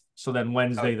 29th. So then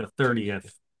Wednesday the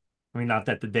 30th. I mean, not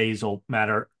that the days will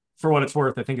matter. For what it's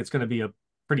worth, I think it's going to be a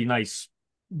pretty nice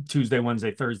Tuesday,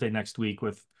 Wednesday, Thursday next week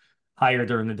with higher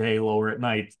during the day, lower at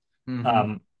night.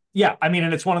 Yeah, I mean,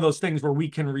 and it's one of those things where we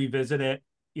can revisit it,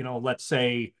 let's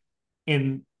say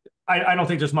I don't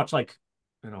think there's much like,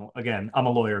 again, I'm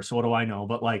a lawyer, so what do I know?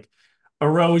 But like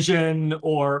erosion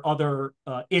or other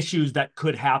issues that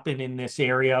could happen in this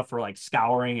area for like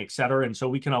scouring, et cetera. And so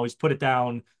we can always put it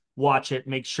down, watch it,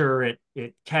 make sure it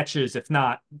catches. If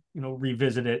not,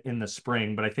 revisit it in the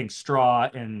spring. But I think straw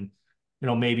and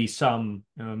maybe some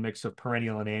mix of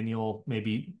perennial and annual,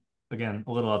 maybe again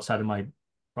a little outside of my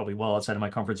probably well outside of my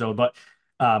comfort zone, but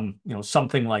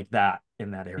something like that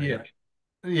in that area.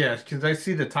 Yeah, because I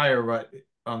see the tire rut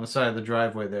on the side of the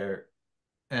driveway there,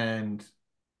 and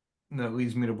that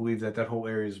leads me to believe that that whole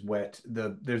area is wet.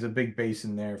 There's a big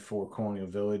basin there for Colonial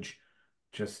Village,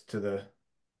 just to the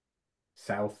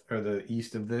south or the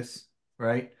east of this,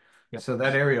 right? Yep. So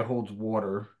that area holds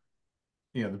water.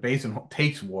 The basin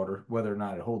takes water, whether or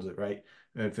not it holds it, right?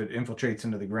 If it infiltrates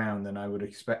into the ground, then I would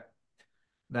expect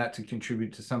that to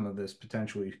contribute to some of this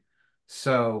potentially.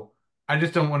 So I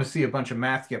just don't want to see a bunch of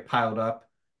mats get piled up.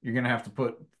 You're going to have to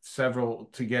put several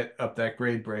to get up that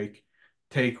grade break,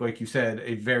 take, like you said,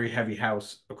 a very heavy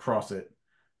house across it,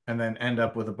 and then end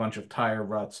up with a bunch of tire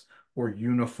ruts or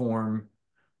uniform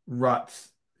ruts,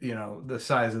 the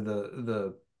size of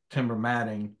the timber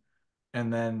matting,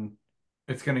 and then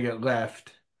it's going to get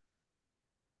left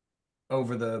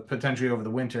potentially over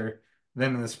the winter.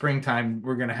 Then in the springtime,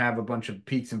 we're going to have a bunch of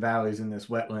peaks and valleys in this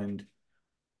wetland.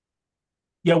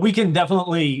 Yeah, we can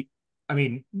definitely, I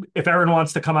mean, if Erin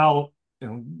wants to come out,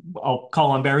 I'll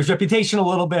call on Barry's reputation a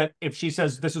little bit. If she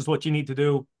says this is what you need to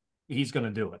do, he's going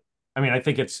to do it. I mean, I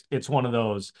think it's one of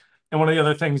those. And one of the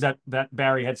other things that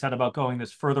Barry had said about going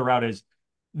this further out is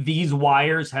these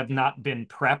wires have not been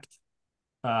prepped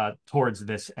towards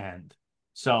this end.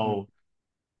 So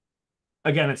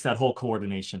again, it's that whole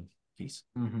coordination piece.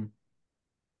 Mm-hmm.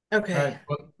 Okay. All right.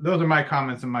 Well, those are my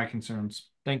comments and my concerns.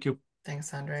 Thank you.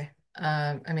 Thanks, Andre.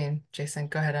 Jason,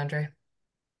 go ahead, Andre.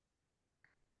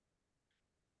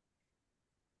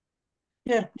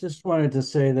 Yeah, just wanted to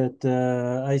say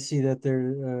that I see that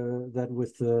that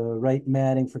with the right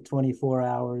matting for 24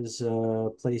 hours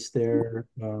placed there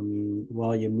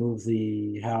while you move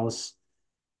the house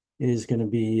is going to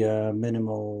be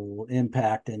minimal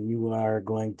impact, and you are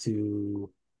going to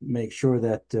make sure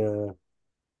that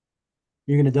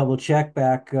you're going to double check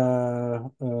back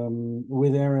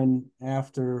with Erin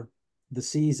after the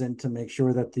season to make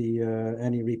sure that the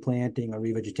any replanting or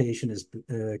revegetation is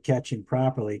catching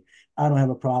properly. I don't have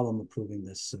a problem approving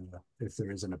this if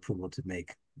there is an approval to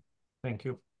make. Thank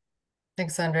you.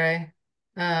 Thanks, Andre.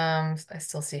 I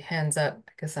still see hands up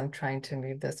because I'm trying to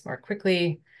move this more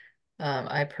quickly.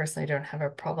 I personally don't have a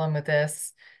problem with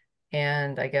this.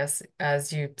 And I guess,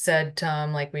 as you said,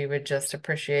 Tom, like we would just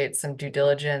appreciate some due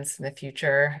diligence in the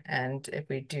future. And if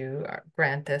we do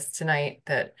grant this tonight,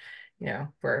 that,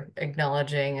 we're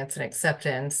acknowledging it's an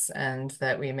acceptance and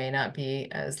that we may not be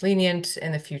as lenient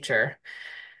in the future.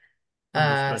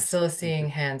 Still seeing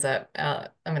hands up. I'm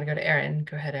going to go to Erin.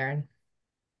 Go ahead, Erin.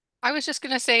 I was just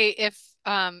going to say if,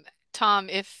 Tom,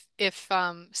 if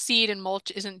seed and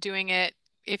mulch isn't doing it,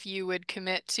 if you would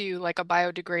commit to like a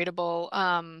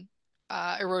biodegradable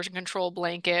erosion control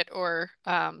blanket or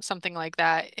something like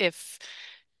that. If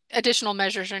additional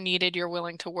measures are needed, you're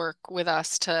willing to work with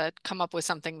us to come up with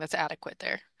something that's adequate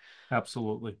there.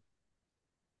 Absolutely.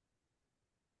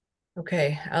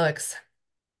 Okay, Alex.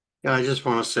 Yeah, I just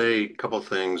want to say a couple of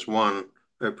things. One,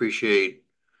 I appreciate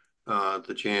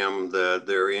the jam that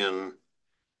they're in,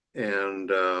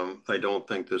 and I don't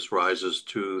think this rises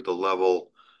to the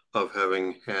level of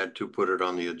having had to put it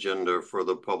on the agenda for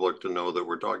the public to know that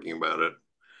we're talking about it.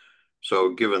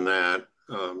 So given that,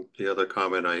 the other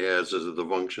comment I have is that the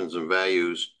functions and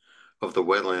values of the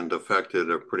wetland affected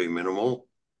are pretty minimal.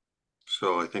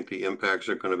 So I think the impacts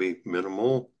are going to be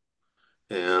minimal.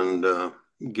 And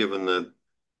given that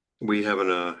we have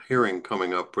a hearing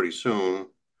coming up pretty soon,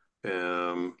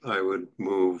 I would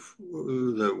move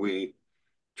that we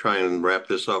try and wrap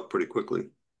this up pretty quickly.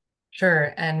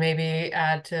 Sure, and maybe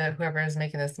add to whoever is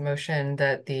making this motion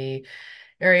that the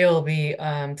area will be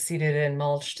seeded and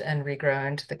mulched and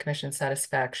regrown to the commission's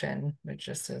satisfaction, which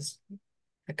just is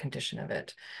a condition of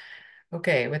it.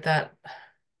 Okay, with that,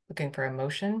 looking for a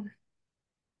motion.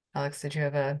 Alex, did you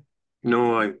have a?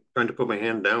 No, I'm trying to put my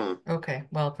hand down. Okay,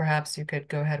 well, perhaps you could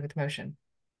go ahead with the motion.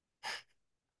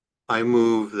 I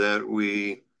move that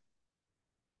we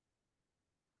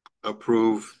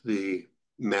approve the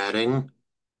matting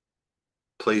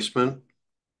placement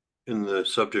in the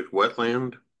subject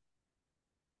wetland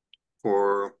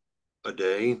for a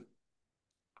day,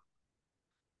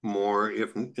 more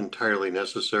if entirely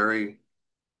necessary,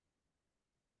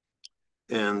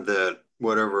 and that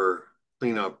whatever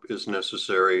cleanup is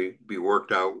necessary be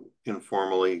worked out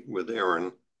informally with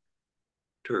Erin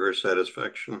to her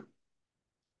satisfaction.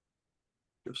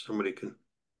 If somebody can.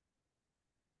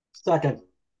 Second.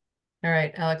 All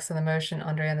right, Alex on the motion,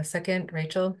 Andre on the second,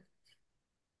 Rachel.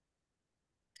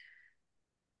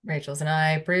 Rachel's an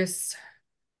aye. Bruce?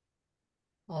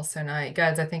 Also an aye.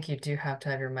 Guys, I think you do have to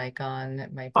have your mic on.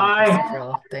 It might be Aye.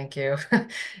 procedural. Thank you.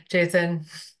 Jason?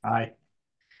 Aye.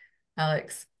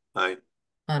 Alex? Aye.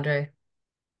 Andre?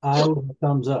 I would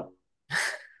thumbs up.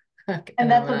 Okay,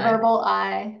 And I'm that's an a aye. verbal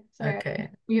aye. Sorry. Okay,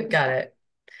 You- got it.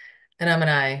 And I'm an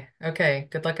aye. Okay,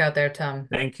 good luck out there, Tom.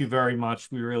 Thank you very much.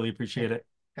 We really appreciate it.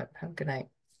 Have a good night.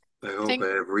 I hope Thank- I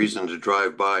have reason to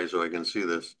drive by so I can see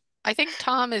this. I think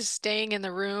Tom is staying in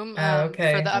the room Oh, for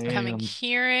okay. the upcoming Hang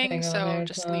hearing, on so there,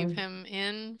 just leave Tom. him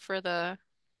in for the.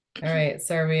 All right,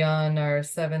 so are we on our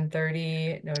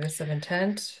 7:30 notice of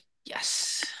intent?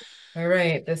 Yes. All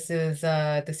right, this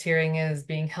hearing is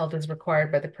being held as required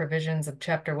by the provisions of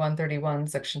Chapter 131,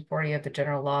 Section 40 of the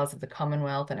General Laws of the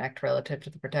Commonwealth and Act relative to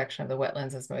the protection of the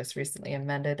wetlands as most recently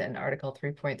amended, and Article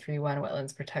 3.31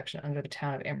 Wetlands Protection under the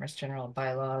Town of Amherst General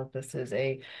Bylaws. This is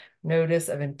a notice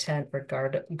of intent for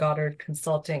Goddard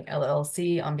Consulting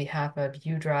LLC on behalf of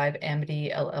U Drive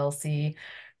Amity LLC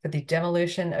for the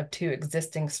demolition of 2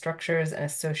 existing structures and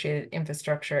associated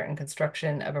infrastructure and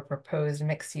construction of a proposed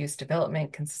mixed-use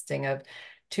development consisting of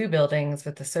 2 buildings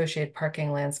with associated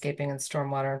parking, landscaping, and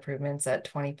stormwater improvements at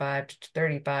 25 to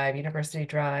 35 University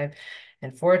Drive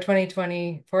and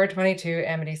 422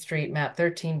 Amity Street, map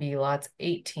 13B, lots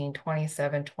 18,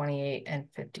 27, 28, and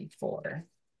 54.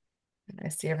 And I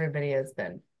see everybody has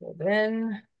been pulled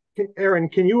in. Aaron,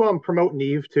 can you promote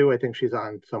Neve too? I think she's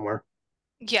on somewhere.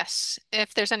 Yes.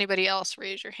 If there's anybody else,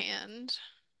 raise your hand.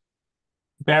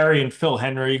 Barry and Phil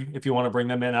Henry, if you want to bring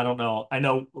them in. I don't know. I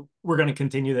know we're going to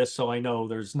continue this, so I know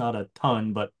there's not a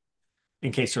ton, but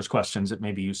in case there's questions, it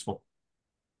may be useful.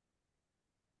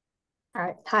 All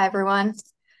right. Hi, everyone.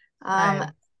 Hi.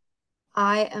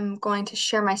 I am going to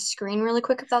share my screen really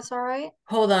quick, if that's all right.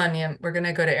 Hold on, yeah. We're going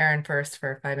to go to Aaron first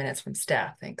for 5 minutes from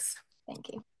staff. Thanks. Thank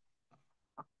you.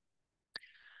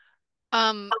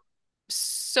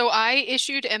 So I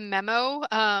issued a memo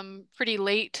pretty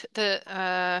late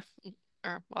or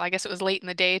well, I guess it was late in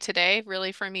the day today,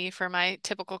 really for me, for my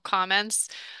typical comments.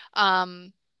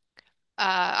 I'm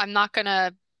not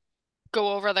gonna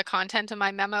go over the content of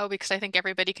my memo because I think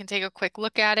everybody can take a quick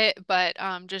look at it, but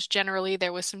just generally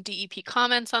there was some DEP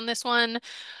comments on this one.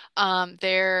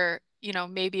 There,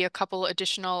 maybe a couple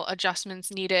additional adjustments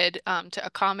needed to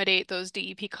accommodate those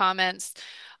DEP comments.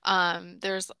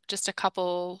 There's just a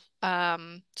couple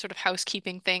sort of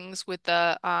housekeeping things with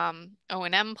the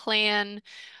O&M plan.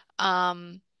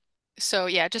 So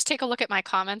yeah, just take a look at my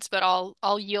comments, but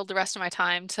I'll yield the rest of my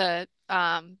time to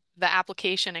the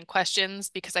application and questions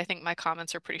because I think my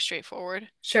comments are pretty straightforward.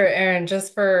 Sure, Aaron,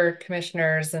 just for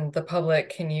commissioners and the public,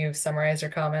 can you summarize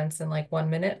your comments in like 1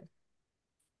 minute?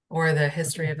 Or the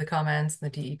history of the comments, the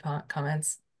DEP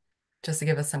comments, just to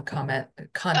give us some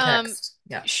context.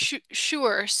 Yeah.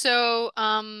 Sure. So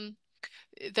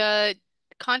the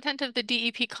content of the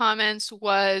DEP comments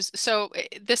was, so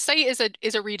the site is a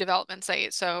redevelopment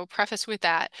site. So preface with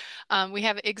that, we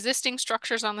have existing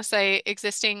structures on the site,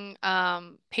 existing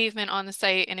pavement on the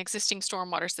site, and existing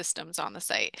stormwater systems on the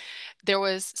site. There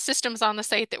was systems on the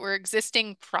site that were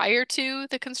existing prior to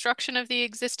the construction of the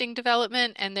existing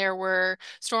development, and there were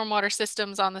stormwater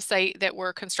systems on the site that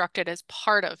were constructed as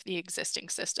part of the existing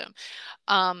system.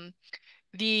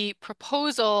 The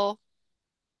proposal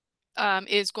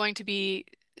is going to be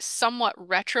somewhat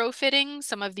retrofitting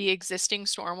some of the existing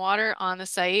stormwater on the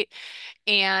site.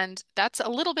 And that's a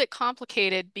little bit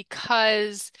complicated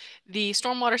because the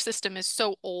stormwater system is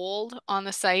so old on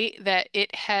the site that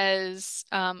it has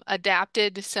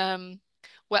adapted some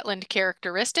wetland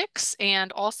characteristics,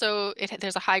 and also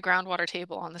there's a high groundwater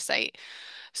table on the site.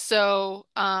 So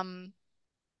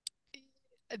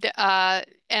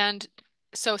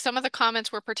so some of the comments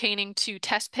were pertaining to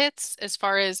test pits as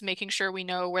far as making sure we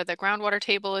know where the groundwater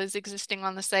table is existing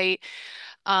on the site.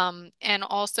 And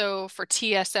also for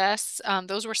TSS,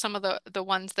 those were some of the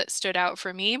ones that stood out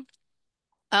for me,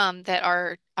 that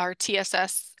our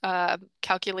TSS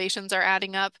calculations are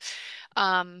adding up.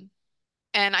 And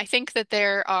I think that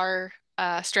there are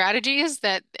strategies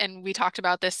that, and we talked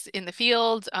about this in the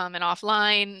field and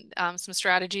offline, some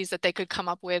strategies that they could come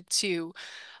up with to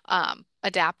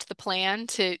adapt the plan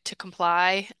to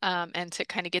comply and to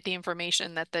kind of get the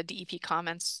information that the DEP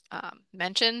comments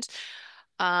mentioned.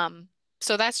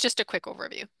 So that's just a quick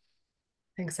overview.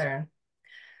 Thanks, Aaron.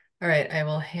 All right, I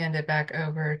will hand it back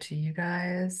over to you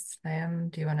guys. Sam,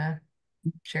 do you want to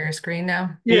share your screen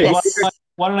now? Yeah.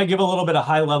 Why don't I give a little bit of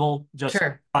high level just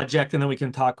Sure. project, and then we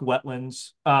can talk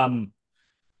wetlands.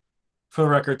 For the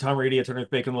record, Tom Reedy, attorney with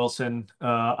Bacon Wilson,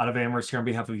 out of Amherst here on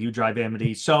behalf of U Drive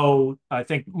Amity. So I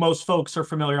think most folks are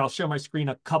familiar. I'll share my screen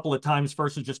a couple of times.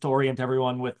 First is just to orient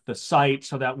everyone with the site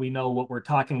so that we know what we're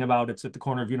talking about. It's at the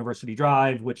corner of University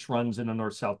Drive, which runs in a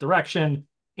north-south direction.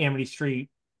 Amity Street,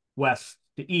 west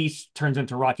to east, turns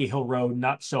into Rocky Hill Road,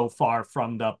 not so far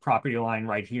from the property line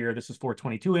right here. This is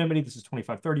 422 Amity. This is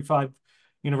 2535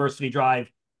 University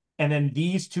Drive. And then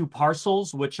these two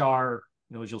parcels, which are,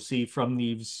 as you'll see from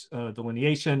these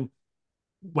delineation,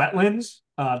 wetlands,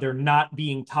 they're not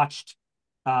being touched.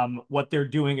 What they're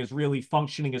doing is really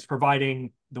functioning as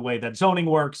providing, the way that zoning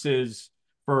works is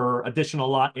for additional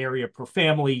lot area per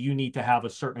family, you need to have a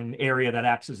certain area that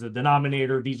acts as the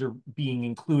denominator. These are being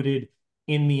included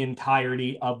in the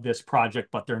entirety of this project,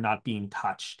 but they're not being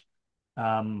touched.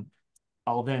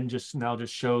 I'll then just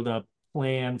show the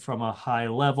plan from a high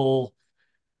level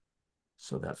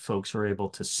so that folks are able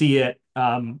to see it.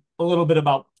 A little bit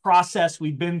about process.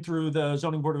 We've been through the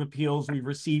Zoning Board of Appeals. We've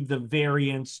received the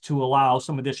variance to allow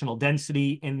some additional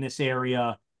density in this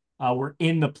area. We're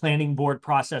in the planning board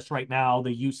process right now.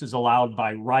 The use is allowed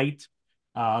by right.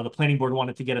 The planning board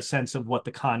wanted to get a sense of what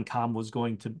the Concom was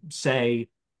going to say.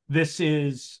 This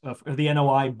is for the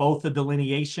NOI, both the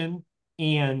delineation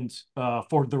and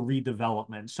for the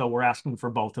redevelopment. So we're asking for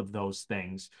both of those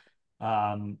things.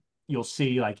 You'll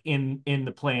see like in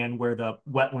the plan where the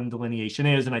wetland delineation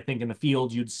is. And I think in the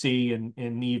field you'd see,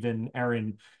 and even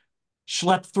Aaron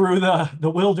schlepped through the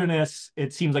wilderness,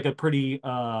 it seems like a pretty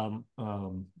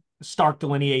stark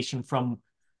delineation from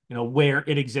where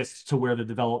it exists to where the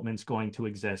development's going to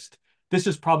exist. This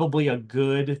is probably a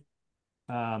good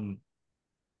photo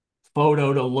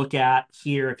to look at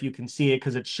here if you can see it,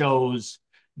 because it shows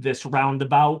this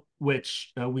roundabout,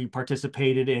 which we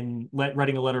participated in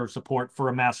writing a letter of support for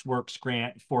a Mass Works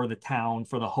grant for the town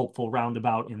for the Hopeful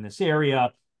roundabout in this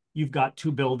area. You've got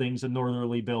two buildings, a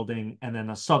northerly building and then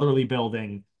a southerly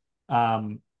building.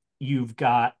 You've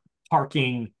got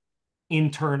parking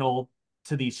internal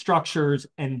to these structures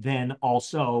and then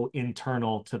also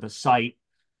internal to the site.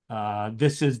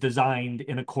 This is designed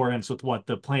in accordance with what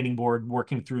the planning board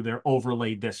working through their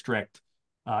overlay district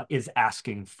is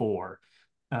asking for.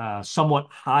 Somewhat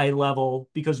high level,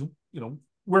 because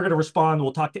we're going to respond.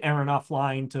 We'll talk to Erin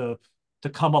offline to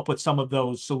come up with some of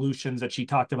those solutions that she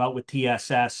talked about with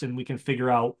TSS, and we can figure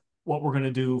out what we're going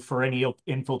to do for any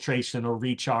infiltration or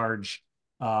recharge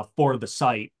for the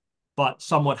site. But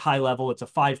somewhat high level, it's a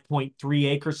 5.3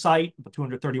 acre site,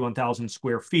 231,000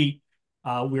 square feet.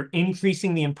 We're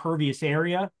increasing the impervious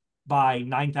area by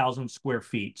 9,000 square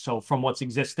feet. So from what's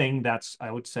existing, that's,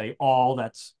 I would say, all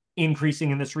that's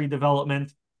increasing in this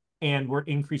redevelopment. And we're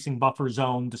increasing buffer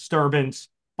zone disturbance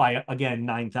by, again,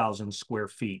 9,000 square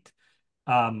feet.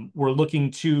 We're looking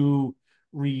to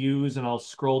reuse, and I'll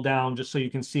scroll down just so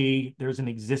you can see there's an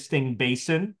existing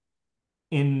basin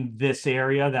in this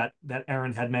area that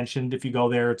Aaron had mentioned. If you go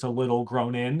there, it's a little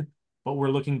grown in, but we're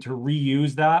looking to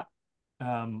reuse that.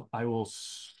 I will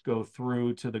go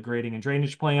through to the grading and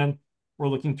drainage plan. We're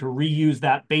looking to reuse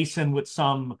that basin with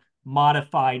some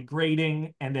modified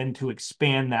grading and then to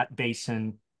expand that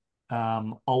basin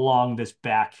along this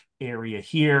back area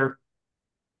here.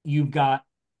 You've got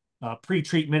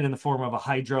pre-treatment in the form of a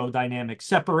hydrodynamic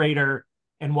separator.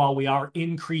 And while we are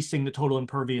increasing the total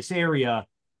impervious area,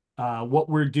 what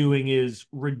we're doing is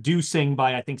reducing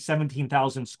by, I think,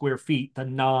 17,000 square feet the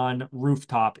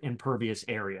non-rooftop impervious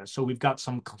area. So we've got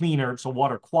some cleaner, so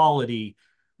water quality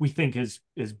we think is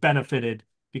benefited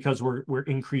because we're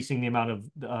increasing the amount of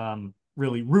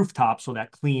really rooftop, so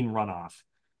that clean runoff.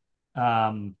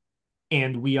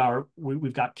 And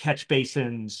we've got catch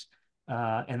basins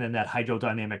and then that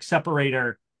hydrodynamic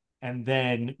separator. And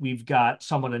then we've got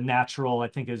somewhat a natural, I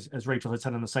think as Rachel had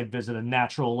said on the site visit, a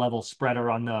natural level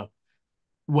spreader on the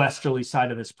westerly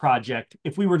side of this project.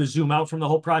 If we were to zoom out from the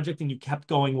whole project and you kept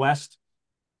going west,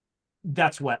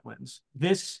 that's wetlands.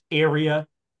 This area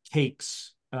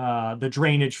takes the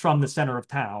drainage from the center of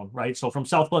town, right? So from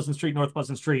South Pleasant Street, North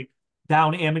Pleasant Street,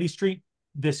 down Amity Street,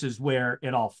 this is where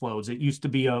it all flows. It used to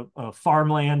be a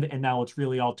farmland, and now it's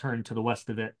really all turned to the west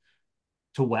of it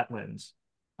to wetlands.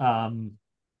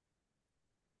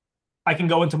 I can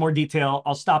go into more detail.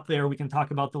 I'll stop there. We can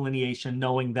talk about delineation,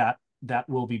 knowing that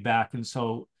will be back. And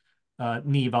so,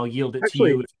 Neve, I'll yield it to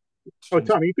you. Oh,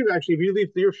 Tom, you can actually, if you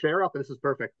leave your share up, this is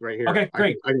perfect right here. Okay,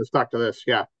 great. I can just talk to this.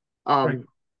 Yeah. I don't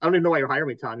even know why you hire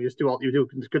me, Tom. You do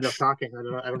good enough talking.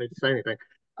 I don't need to say anything.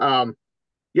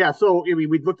 Yeah. So we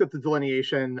looked at the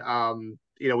delineation.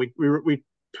 We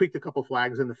tweaked a couple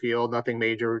flags in the field, nothing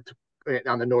major.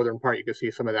 On the northern part, you can see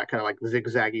some of that kind of like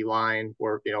zigzaggy line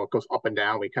where, it goes up and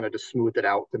down. We kind of just smoothed it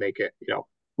out to make it,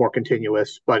 more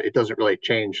continuous, but it doesn't really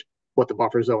change what the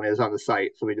buffer zone is on the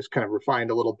site. So we just kind of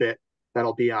refined a little bit.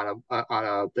 That'll be on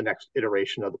the next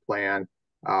iteration of the plan.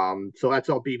 So that's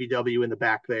all BBW in the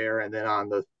back there, and then on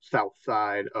the south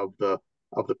side of the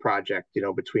project,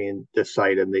 between this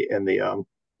site and the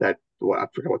that, well, I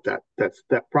forget what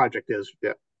that project is.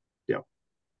 Yeah,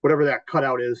 whatever that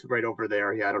cutout is right over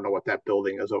there. Yeah, I don't know what that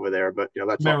building is over there, but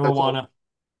that's marijuana.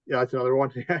 That's another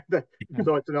one.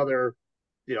 So it's another,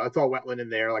 it's all wetland in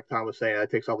there, like Tom was saying. It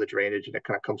takes all the drainage and it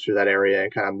kind of comes through that area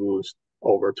and kind of moves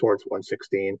over towards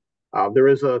 116. There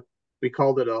is we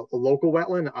called it a local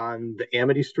wetland on the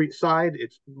Amity Street side.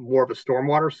 It's more of a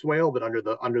stormwater swale, but under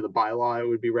the bylaw, it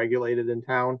would be regulated in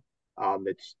town.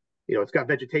 It's got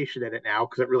vegetation in it now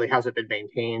because it really hasn't been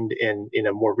maintained in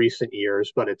more recent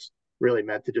years, but it's really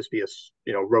meant to just be a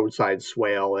roadside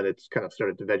swale, and it's kind of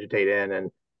started to vegetate in,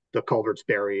 and the culvert's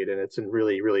buried, and it's in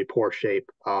really, really poor shape.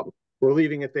 We're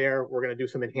leaving it there. We're going to do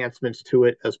some enhancements to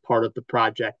it as part of the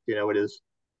project. It is,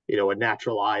 a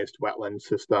naturalized wetland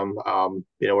system.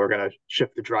 We're going to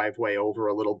shift the driveway over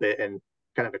a little bit and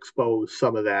kind of expose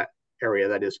some of that area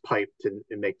that is piped and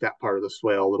make that part of the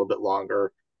swale a little bit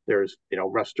longer. There's,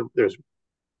 there's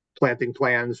planting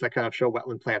plans that kind of show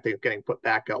wetland planting getting put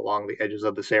back along the edges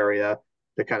of this area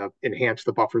to kind of enhance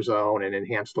the buffer zone and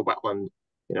enhance the wetland,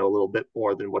 a little bit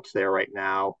more than what's there right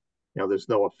now. There's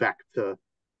no effect to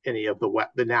any of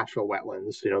the natural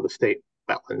wetlands, the state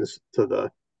wetlands to the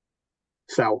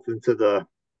south and to the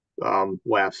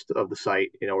west of the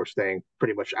site. We're staying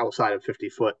pretty much outside of 50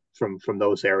 foot from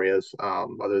those areas,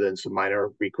 other than some minor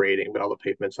regrading, but all the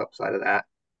pavement's outside of that.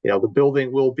 The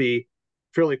building will be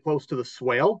fairly close to the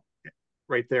swale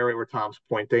right there where Tom's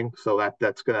pointing. So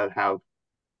that's going to have,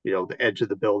 the edge of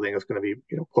the building is going to be,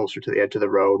 closer to the edge of the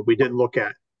road. We did look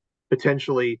at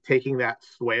potentially taking that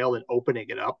swale and opening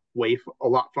it up a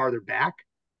lot farther back,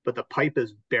 but the pipe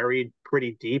is buried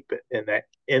pretty deep in that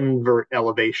invert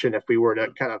elevation. If we were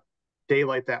to kind of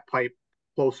daylight that pipe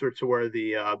closer to where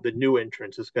the new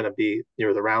entrance is going to be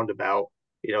near the roundabout,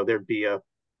 there'd be a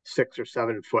 6 or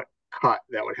 7 foot cut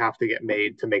that would have to get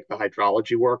made to make the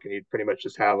hydrology work, and you'd pretty much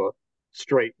just have a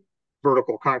straight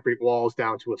vertical concrete walls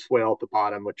down to a swale at the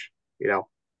bottom, which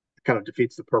kind of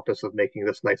defeats the purpose of making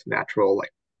this nice natural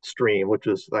stream, which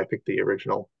is, I think, the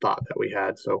original thought that we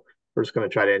had. So we're just going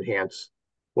to try to enhance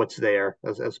what's there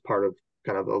as part of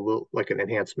kind of a little an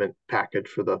enhancement package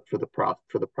for the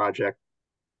project.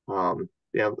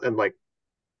 And like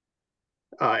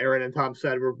Aaron and Tom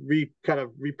said, we're kind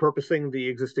of repurposing the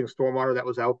existing stormwater that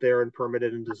was out there and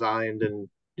permitted and designed, and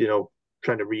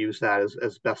trying to reuse that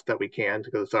as best that we can,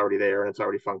 because it's already there and it's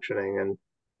already functioning, and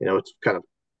it's kind of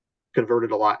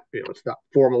converted a lot. It's not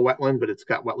formal wetland, but it's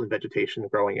got wetland vegetation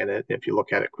growing in it. If you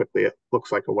look at it quickly, it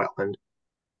looks like a wetland.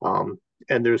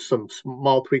 And there's some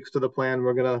small tweaks to the plan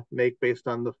we're going to make based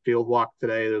on the field walk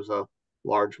today. There's a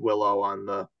large willow on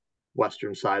the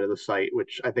western side of the site,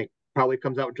 which I think probably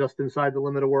comes out just inside the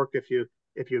limit of work if you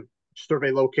survey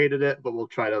located it, but we'll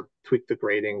try to tweak the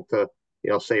grading to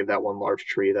save that one large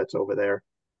tree that's over there.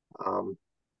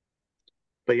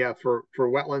 But yeah, for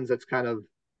wetlands, that's kind of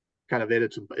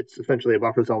it. It's essentially a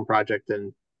buffer zone project,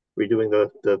 and redoing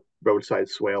the roadside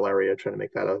swale area, trying to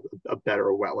make that a better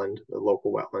wetland, a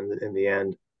local wetland in the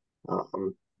end.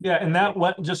 Yeah, and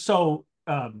that just so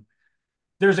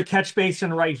there's a catch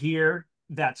basin right here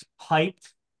that's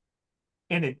piped,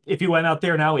 and if you went out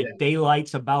there now, it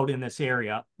daylights about in this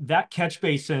area. That catch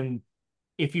basin,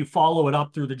 if you follow it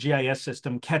up through the GIS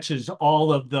system, catches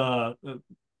all of the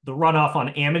runoff on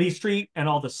Amity Street and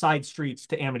all the side streets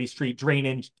to Amity Street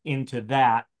drain into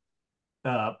that,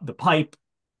 the pipe,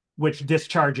 which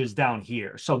discharges down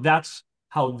here. So that's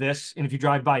how this, and if you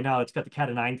drive by now, it's got the cat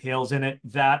o' nine tails in it.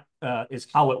 That is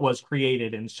how it was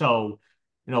created. And so,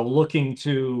 looking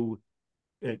to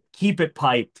keep it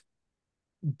piped,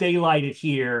 daylight it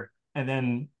here, and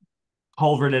then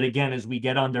culvert it again as we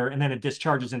get under, and then it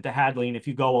discharges into Hadley. And if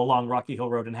you go along Rocky Hill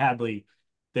Road in Hadley,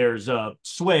 there's a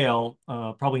swale,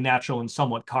 probably natural and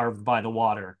somewhat carved by the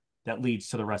water, that leads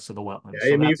to the rest of the wetlands.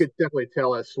 Yeah, so you could definitely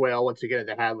tell a swale, once you get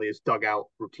into Hadley, is dug out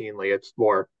routinely. It's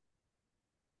more,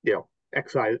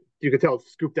 excised. You could tell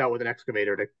it's scooped out with an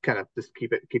excavator to kind of just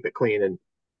keep it clean and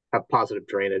have positive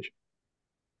drainage.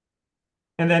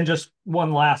 And then just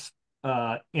one last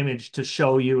image to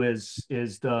show you is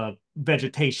the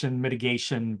vegetation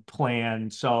mitigation plan.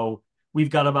 So we've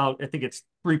got about, I think it's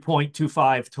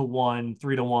 3.25 to 1,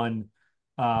 3 to 1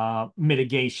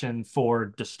 mitigation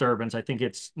for disturbance. I think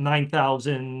it's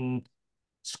 9,000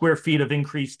 square feet of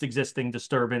increased existing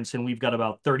disturbance, and we've got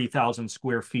about 30,000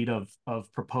 square feet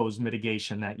of proposed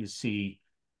mitigation that you see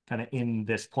kind of in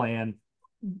this plan.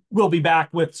 we'll be back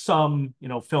with some,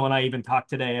 Phil and I even talked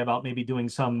today about maybe doing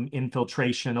some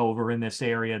infiltration over in this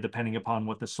area, depending upon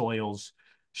what the soils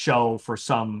show for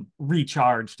some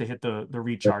recharge to hit the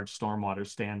recharge stormwater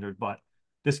standard. But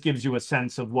this gives you a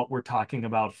sense of what we're talking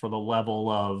about for the level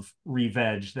of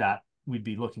re-veg that we'd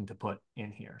be looking to put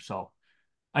in here. So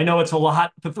I know it's a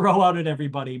lot to throw out at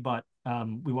everybody, but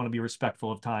we want to be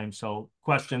respectful of time. So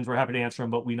questions, we're happy to answer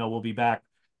them, but we know we'll be back.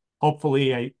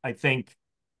 Hopefully, I think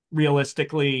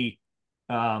realistically,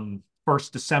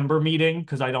 first December meeting,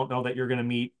 because I don't know that you're going to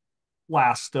meet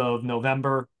last of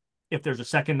November. If there's a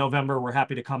second November, we're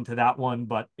happy to come to that one,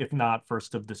 but if not,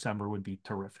 1st of December would be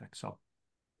terrific. So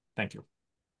thank you.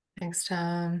 Thanks,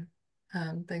 Tom.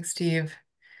 Thanks, Steve.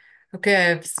 Okay, I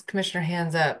have Commissioner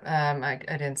hands up. I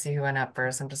didn't see who went up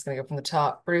first. I'm just going to go from the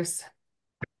top. Bruce.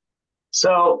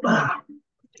 So I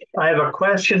have a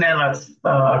question and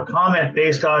a comment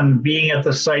based on being at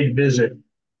the site visit.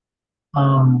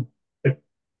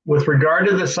 With regard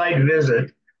to the site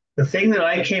visit, the thing that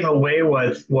I came away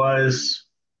with was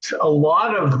a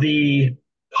lot of the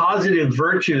positive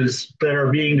virtues that are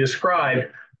being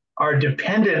described are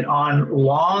dependent on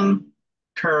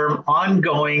long-term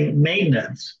ongoing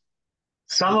maintenance.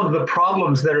 Some of the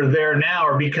problems that are there now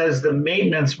are because the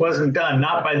maintenance wasn't done,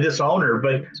 not by this owner,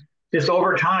 but just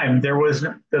over time,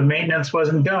 the maintenance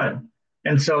wasn't done.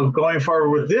 And so going forward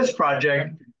with this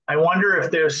project, I wonder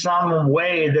if there's some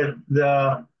way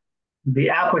that the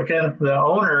applicant, the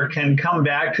owner, can come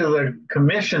back to the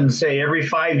commission, say every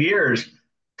 5 years,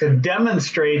 to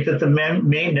demonstrate that the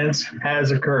maintenance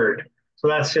has occurred. So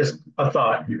that's just a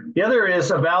thought. The other is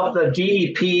about the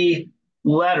DEP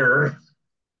letter,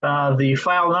 the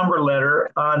file number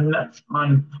letter on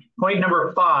point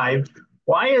number 5.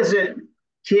 Why is it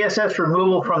TSS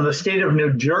removal from the state of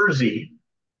New Jersey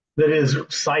that is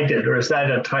cited, or is that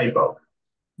a typo?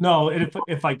 No,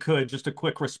 if I could, just a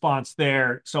quick response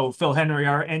there. So Phil Henry,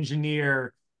 our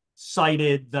engineer,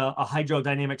 cited a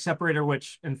hydrodynamic separator,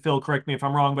 which, and Phil, correct me if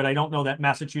I'm wrong, but I don't know that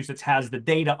Massachusetts has the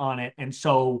data on it. And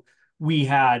so he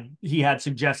had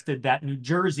suggested that New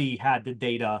Jersey had the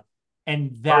data,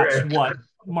 and that's what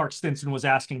Mark Stinson was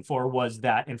asking for, was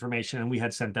that information, and we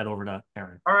had sent that over to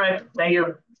Aaron. All right, thank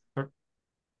you.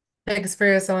 Thanks,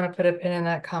 Bruce. I want to put a pin in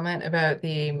that comment about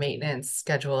the maintenance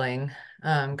scheduling.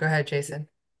 Go ahead, Jason.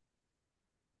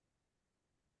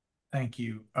 Thank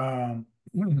you. Tom,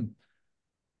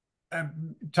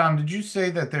 did you say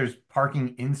that there's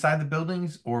parking inside the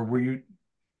buildings, or were you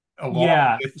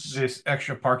along with this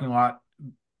extra parking lot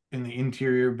in the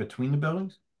interior between the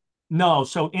buildings? No,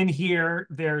 so in here,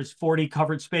 there's 40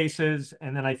 covered spaces,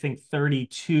 and then I think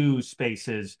 32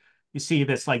 spaces. You see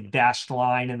this like dashed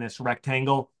line in this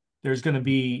rectangle. There's going to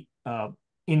be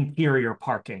interior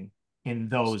parking in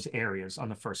those areas on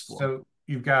the first floor. So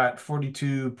you've got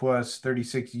 42 plus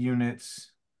 36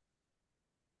 units,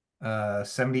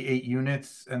 78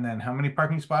 units, and then how many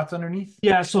parking spots underneath?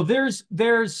 Yeah, so there's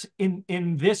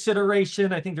in this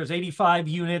iteration, I think there's 85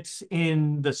 units.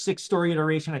 In the 6-story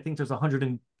iteration, I think there's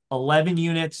 111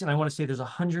 units, and I want to say there's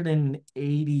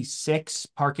 186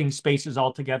 parking spaces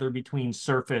altogether between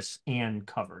surface and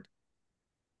covered.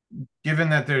 Given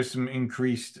that there's some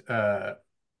increased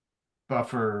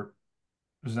buffer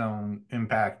zone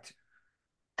impact,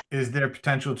 is there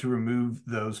potential to remove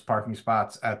those parking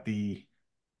spots at the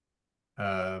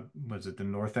was it the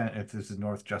north end? If this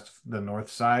is just the north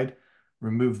side,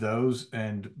 remove those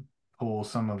and pull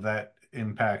some of that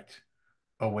impact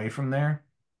away from there?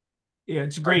 Yeah,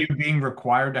 it's great. Are you being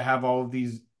required to have all of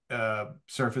these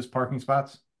surface parking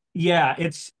spots? Yeah,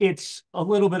 it's a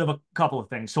little bit of a couple of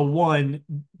things. So one,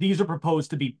 these are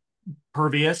proposed to be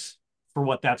pervious for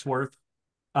what that's worth.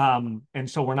 And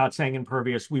so we're not saying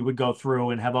impervious. We would go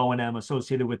through and have O&M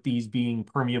associated with these being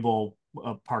permeable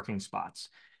parking spots.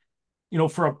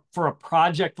 For a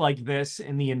project like this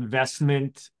and the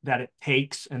investment that it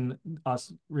takes and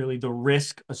us really the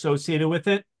risk associated with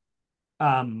it,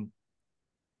 having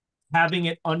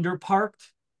it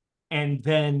underparked and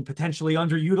then potentially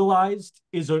underutilized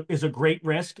is a great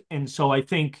risk. And so I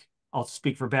think, I'll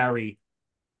speak for Barry,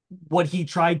 what he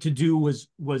tried to do was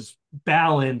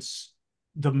balance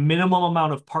the minimum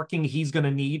amount of parking he's going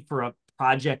to need for a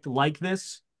project like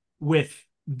this with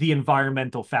the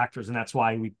environmental factors. And that's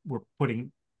why we were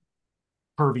putting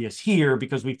pervious here,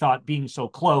 because we thought being so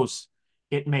close,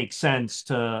 it makes sense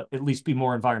to at least be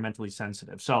more environmentally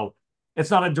sensitive. So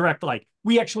it's not a direct, like,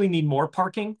 we actually need more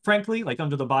parking, frankly. Like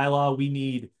under the bylaw, we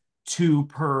need 2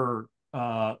 per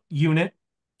unit,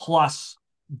 plus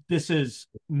this is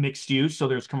mixed use. So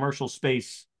there's commercial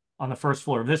space on the first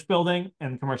floor of this building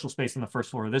and commercial space on the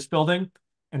first floor of this building.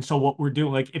 And so what we're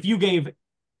doing, like if you gave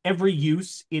every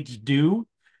use its due,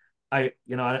 I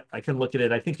can look at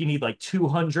it. I think you need like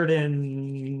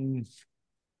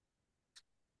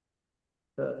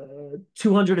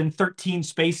 213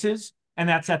 spaces, and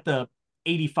that's at the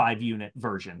 85 unit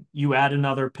version. You add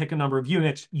pick a number of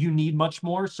units, you need much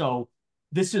more. So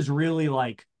this is really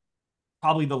like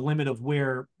probably the limit of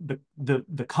where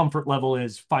the comfort level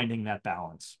is finding that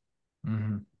balance.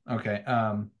 Okay.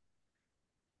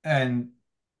 And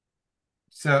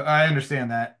so I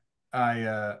understand that.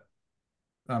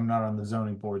 I'm not on the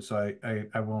zoning board, so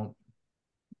I won't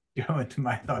go into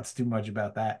my thoughts too much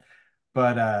about that.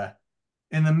 But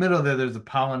in the middle there's a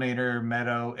pollinator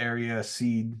meadow area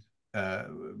seed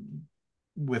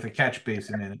with a catch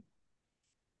basin in it.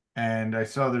 And I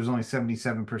saw there's only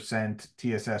 77%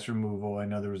 TSS removal. I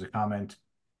know there was a comment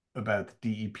about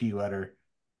the DEP letter.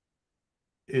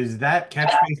 Is that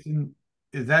catch basin,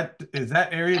 is that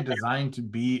area designed to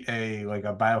be like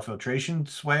a biofiltration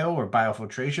swale or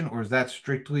biofiltration, or is that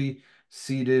strictly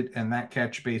seeded and that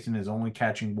catch basin is only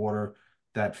catching water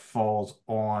that falls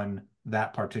on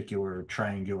that particular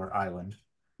triangular island?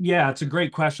 Yeah, it's a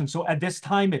great question. So at this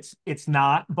time, it's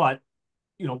not, but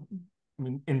I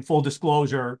mean, in full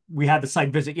disclosure, we had the site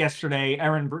visit yesterday.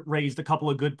 Erin raised a couple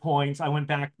of good points. I went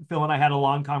back, Phil and I had a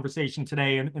long conversation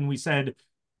today, and we said,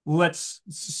 let's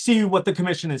see what the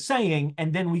commission is saying,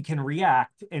 and then we can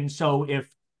react. And so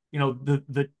if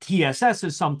the TSS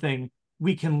is something,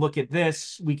 we can look at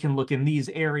this, we can look in these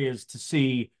areas to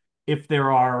see if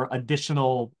there are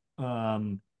additional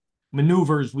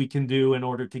maneuvers we can do in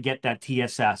order to get that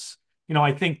TSS.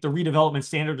 I think the redevelopment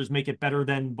standards make it better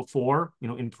than before,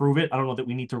 improve it. I don't know that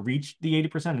we need to reach the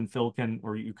 80%, and Phil can,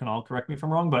 or you can all correct me if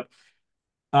I'm wrong, but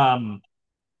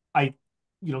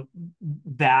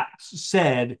that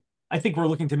said, I think we're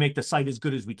looking to make the site as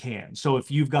good as we can. So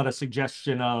if you've got a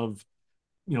suggestion of,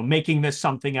 making this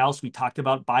something else, we talked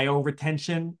about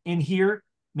bioretention in here,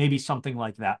 maybe something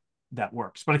like that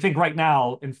works. But I think right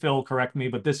now, and Phil, correct me,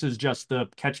 but this is just the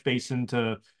catch basin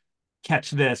to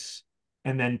catch this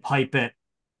and then pipe it,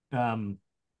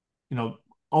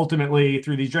 ultimately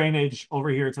through the drainage over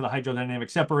here to the hydrodynamic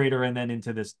separator and then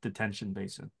into this detention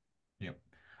basin. Yep.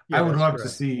 Yeah, I would love correct.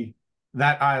 to see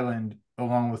that island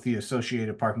along with the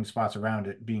associated parking spots around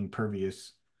it being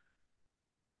pervious.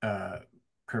 That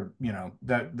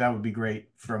would be great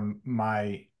from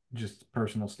my just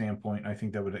personal standpoint. I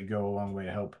think that would go a long way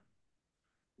to help,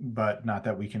 but not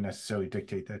that we can necessarily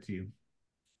dictate that to you.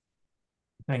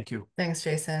 Thank you. Thanks,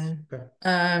 Jason. Okay.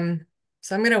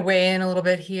 So I'm going to weigh in a little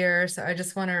bit here. So I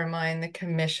just want to remind the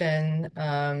commission,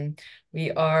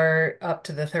 we are up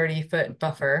to the 30-foot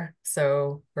buffer.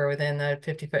 So we're within the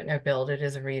 50-foot no build. It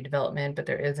is a redevelopment, but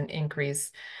there is an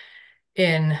increase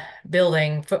in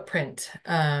building footprint.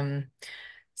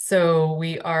 So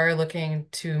we are looking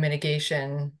to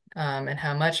mitigation, and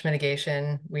how much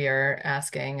mitigation we are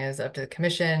asking is up to the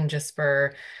commission. Just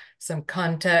for some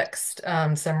context,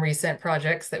 some recent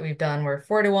projects that we've done were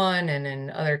 4-to-1, and in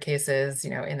other cases,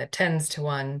 in the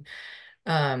 10s-to-1.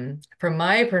 From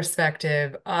my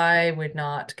perspective, I would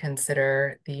not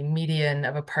consider the median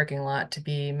of a parking lot to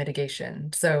be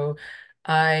mitigation. So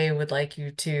I would like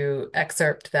you to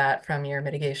excerpt that from your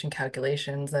mitigation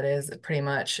calculations. That is pretty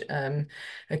much a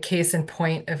case in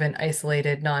point of an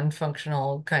isolated,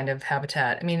 non-functional kind of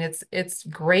habitat. I mean, it's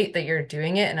great that you're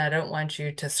doing it, and I don't want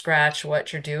you to scratch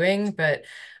what you're doing, but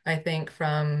I think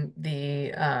from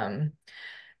the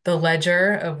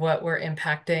ledger of what we're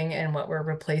impacting and what we're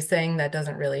replacing, that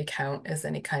doesn't really count as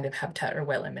any kind of habitat or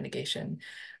wetland mitigation.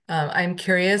 I'm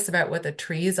curious about what the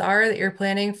trees are that you're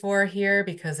planning for here,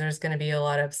 because there's going to be a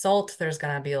lot of salt, there's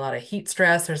going to be a lot of heat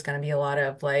stress, there's going to be a lot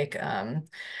of like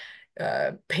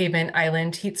pavement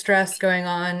island heat stress going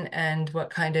on, and what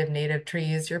kind of native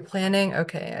trees you're planning.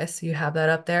 Okay, I see you have that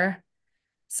up there.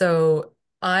 So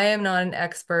I am not an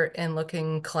expert in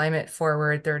looking climate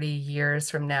forward 30 years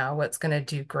from now, what's going to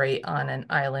do great on an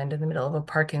island in the middle of a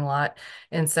parking lot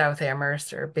in South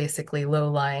Amherst, or basically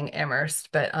low-lying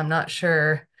Amherst, but I'm not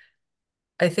sure.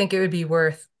 I think it would be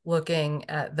worth looking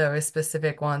at those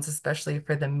specific ones, especially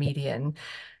for the median.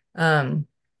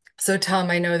 So Tom,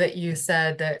 I know that you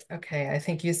said that, okay, I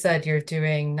think you said you're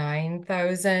doing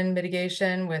 9,000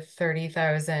 mitigation with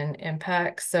 30,000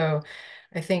 impacts. So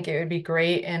I think it would be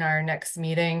great in our next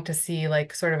meeting to see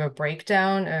like sort of a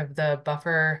breakdown of the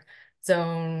buffer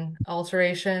zone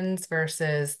alterations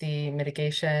versus the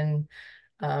mitigation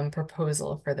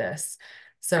proposal for this.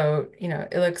 So,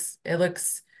 it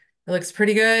looks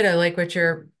pretty good. I like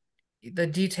the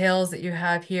details that you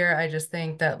have here. I just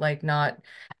think that like not,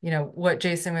 what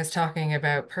Jason was talking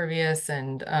about, pervious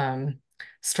and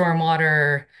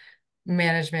stormwater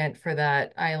management for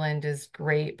that island is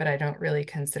great, but I don't really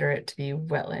consider it to be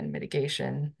wetland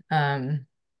mitigation.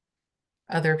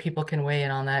 Other people can weigh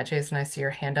in on that. Jason, I see your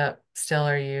hand up still.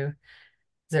 Is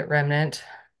it remnant?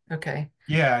 Okay.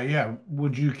 Yeah.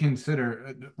 Would you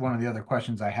consider, one of the other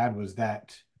questions I had was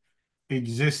that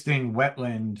existing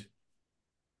wetland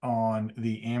on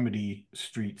the Amity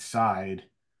Street side,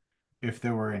 if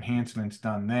there were enhancements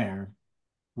done there,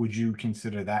 would you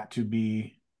consider that to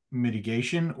be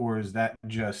mitigation, or is that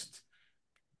just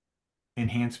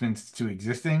enhancements to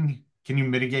existing? Can you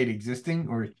mitigate existing,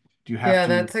 or do you have Yeah, to?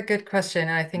 that's a good question.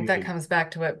 And I think that create- comes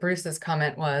back to what Bruce's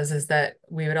comment was, is that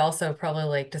we would also probably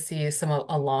like to see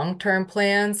a long-term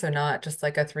plan. So not just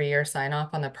like a 3-year sign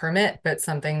off on the permit, but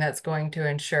something that's going to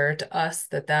ensure to us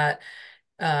that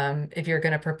if you're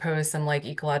going to propose some like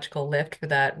ecological lift for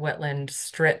that wetland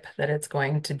strip, that it's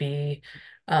going to be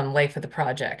life of the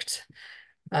project.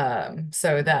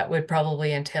 So that would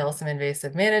probably entail some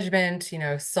invasive management,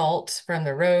 salt from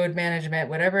the road management,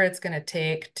 whatever it's going to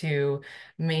take to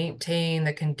maintain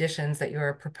the conditions that you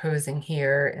are proposing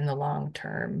here in the long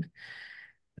term.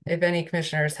 If any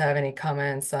commissioners have any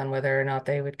comments on whether or not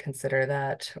they would consider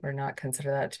that or not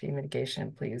consider that to be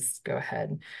mitigation, please go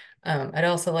ahead. I'd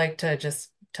also like to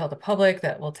just tell the public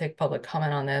that we'll take public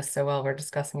comment on this. So while we're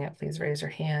discussing it, please raise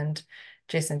your hand.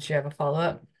 Jason, do you have a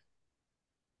follow-up?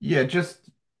 Yeah,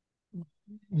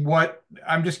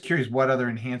 I'm just curious what other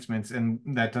enhancements, and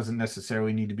that doesn't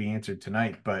necessarily need to be answered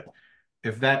tonight, but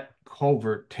if that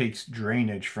culvert takes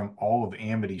drainage from all of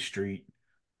Amity Street,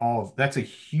 that's a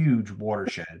huge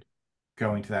watershed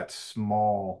going to that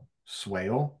small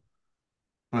swale.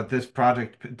 But this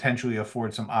project potentially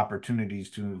affords some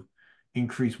opportunities to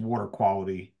increase water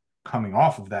quality coming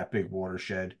off of that big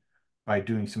watershed by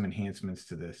doing some enhancements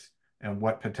to this, and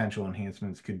what potential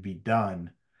enhancements could be done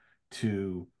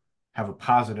to have a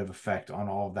positive effect on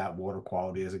all of that water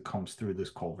quality as it comes through this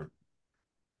culvert.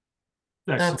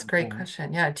 That's a Excellent great point.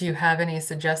 question. Yeah. Do you have any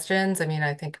suggestions? I mean,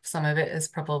 I think some of it is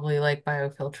probably like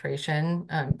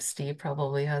biofiltration. Steve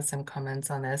probably has some comments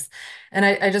on this. And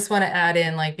I just want to add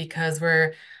in, like, because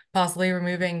we're possibly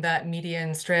removing that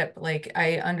median strip, like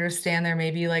I understand there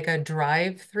may be like a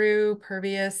drive-through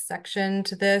pervious section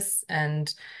to this,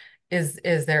 and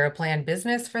is there a planned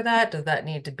business for that? Does that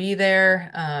need to be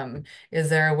there? Is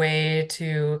there a way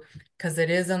to, because it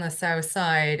is on the south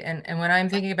side, and when I'm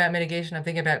thinking about mitigation, I'm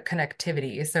thinking about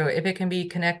connectivity. So if it can be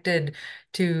connected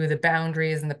to the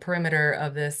boundaries and the perimeter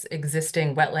of this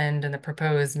existing wetland and the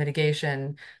proposed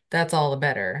mitigation, that's all the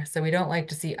better. So we don't like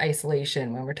to see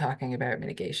isolation when we're talking about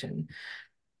mitigation.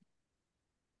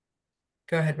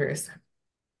 Go ahead, Bruce.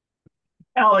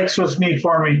 Alex was me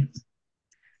for me.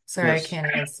 Sorry, Yes. I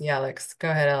can't even see Alex. Go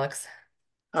ahead, Alex.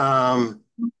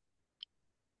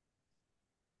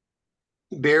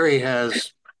 Barry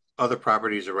has other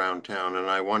properties around town, and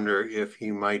I wonder if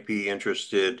he might be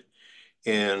interested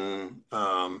in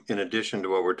addition to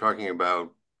what we're talking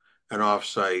about, an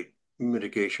off-site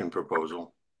mitigation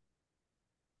proposal.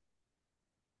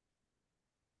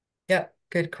 Yep,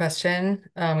 good question.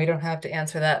 We don't have to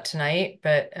answer that tonight,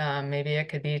 but maybe it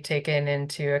could be taken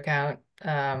into account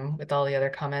with all the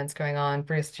other comments going on.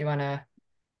 Bruce, do you want to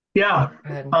Yeah, go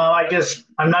ahead?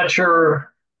 I'm not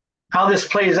sure how this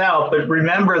plays out, but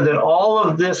remember that all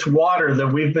of this water that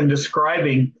we've been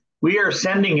describing, we are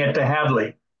sending it to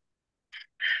Hadley.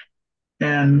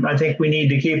 And I think we need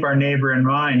to keep our neighbor in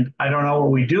mind. I don't know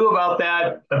what we do about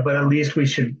that, but at least we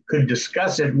could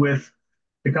discuss it with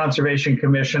the Conservation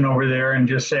Commission over there and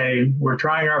just say, we're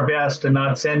trying our best to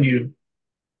not send you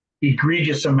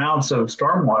egregious amounts of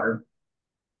stormwater.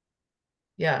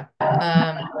 Yeah.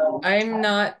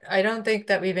 I don't think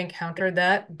that we've encountered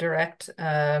that direct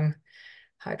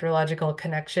hydrological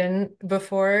connection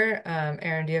before.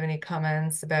 Aaron, do you have any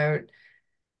comments about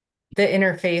the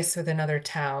interface with another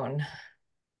town?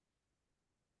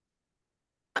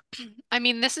 I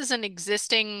mean, this is an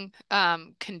existing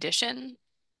condition.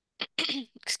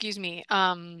 Excuse me.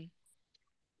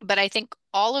 But I think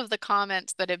all of the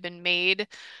comments that have been made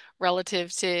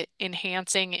relative to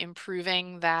enhancing,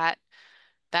 improving that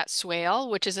swale,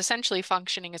 which is essentially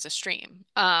functioning as a stream.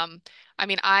 I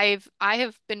mean, I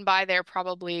have been by there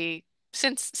probably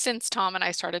since Tom and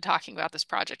I started talking about this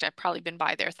project. I've probably been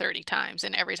by there 30 times,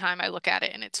 and every time I look at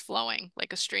it and it's flowing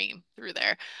like a stream through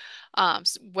there.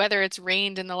 Whether it's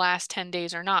rained in the last 10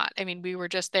 days or not. I mean, we were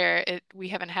just there. We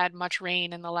haven't had much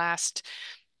rain in the last,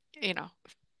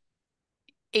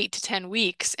 8 to 10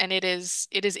 weeks, and it is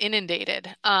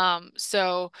inundated.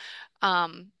 So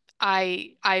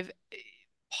I've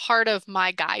part of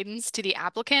my guidance to the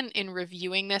applicant in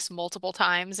reviewing this multiple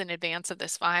times in advance of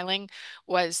this filing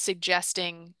was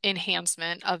suggesting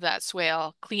enhancement of that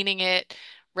swale, cleaning it,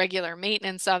 regular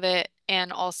maintenance of it,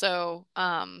 and also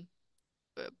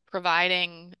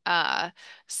providing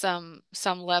some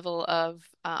level of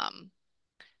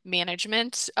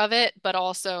management of it, but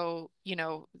also, you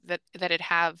know, that it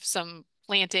have some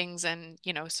plantings and,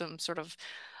 you know, some sort of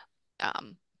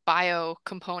bio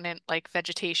component like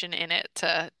vegetation in it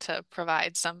to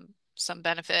provide some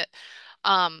benefit.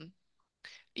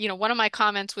 You know, one of my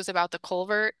comments was about the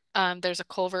culvert. There's a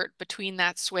culvert between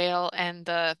that swale and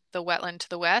the wetland to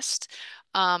the west.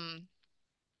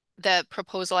 The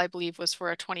proposal, I believe, was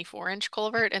for a 24-inch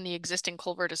culvert, and the existing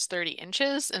culvert is 30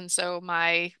 inches. And so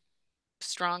my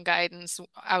strong guidance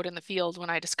out in the field when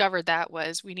I discovered that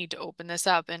was we need to open this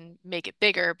up and make it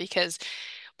bigger, because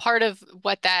part of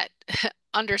what that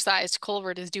undersized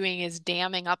culvert is doing is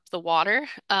damming up the water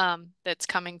that's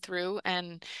coming through,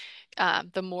 and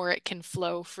the more it can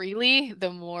flow freely, the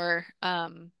more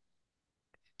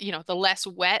you know, the less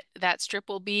wet that strip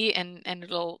will be, and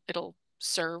it'll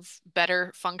serve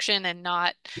better function and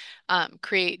not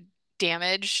create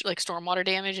damage, like stormwater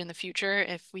damage in the future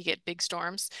if we get big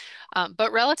storms.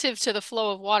 But relative to the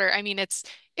flow of water, I mean, it's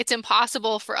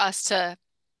impossible for us to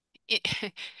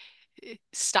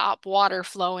stop water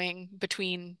flowing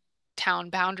between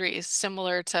town boundaries.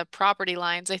 Similar to property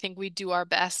lines, I think we do our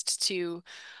best to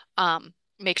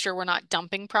make sure we're not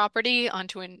dumping property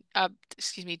onto an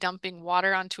dumping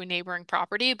water onto a neighboring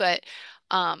property, but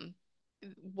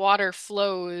water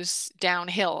flows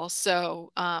downhill.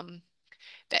 So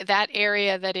that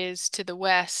area that is to the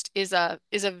west is a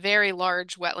very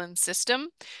large wetland system.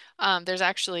 There's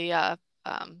actually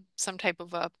some type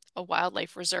of a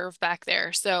wildlife reserve back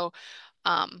there. So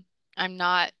I'm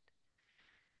not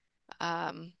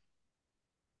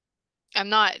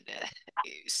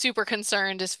super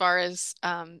concerned as far as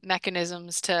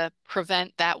mechanisms to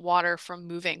prevent that water from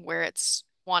moving where it's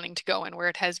wanting to go and where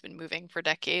it has been moving for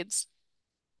decades.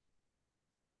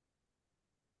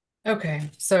 Okay,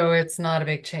 so it's not a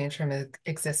big change from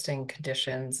existing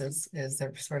conditions is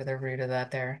the sort of the root of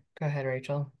that there. Go ahead,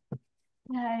 Rachel.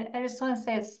 Yeah, I just want to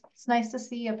say it's nice to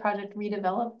see a project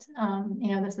redeveloped.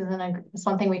 You know, this isn't it's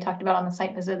one thing we talked about on the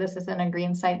site visit. This isn't a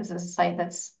green site. This is a site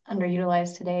that's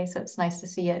underutilized today. So it's nice to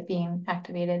see it being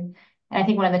activated. And I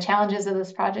think one of the challenges of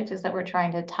this project is that we're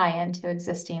trying to tie into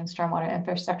existing stormwater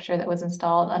infrastructure that was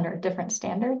installed under different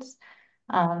standards.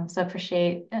 So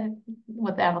appreciate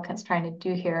what the applicant's trying to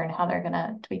do here and how they're going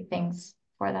to tweak things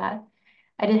for that.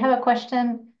 I did have a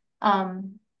question.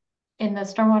 In the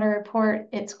stormwater report,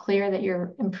 it's clear that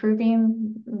you're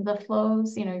improving the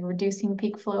flows, you know, you're reducing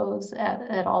peak flows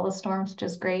at all the storms, which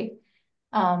is great.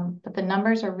 But the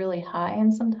numbers are really high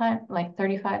in some time, like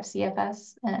 35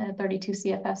 CFS, 32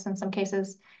 CFS in some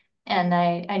cases. And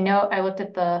I know I looked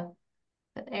at the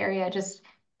area, just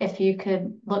if you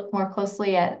could look more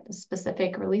closely at the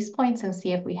specific release points and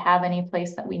see if we have any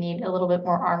place that we need a little bit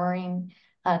more armoring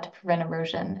to prevent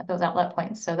erosion at those outlet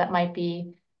points. So that might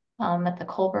be at the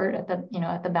culvert, at the, you know,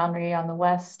 at the boundary on the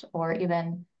west, or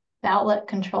even the outlet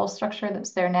control structure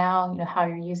that's there now, you know, how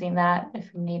you're using that,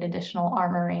 if we need additional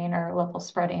armoring or level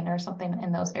spreading or something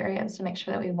in those areas to make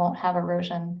sure that we won't have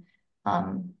erosion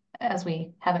as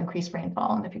we have increased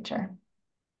rainfall in the future.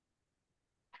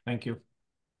 Thank you.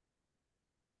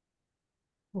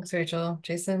 Thanks, Rachel.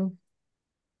 Jason?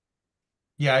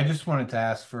 Yeah, I just wanted to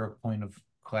ask for a point of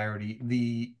clarity.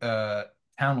 The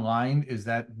town line, is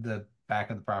that the back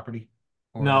of the property?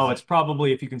 Or No, it's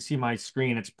probably, if you can see my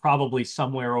screen, it's probably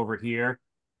somewhere over here.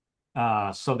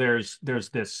 So there's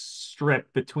this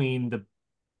strip between the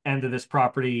end of this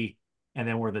property and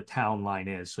then where the town line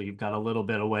is. So you've got a little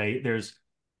bit away.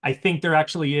 I think there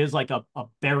actually is like a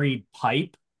buried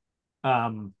pipe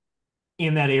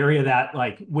in that area that,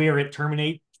 like, where it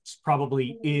terminates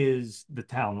probably is the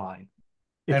town line.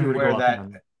 And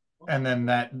where and then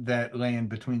that land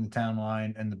between the town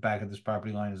line and the back of this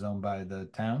property line is owned by the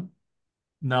town?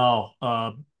 No,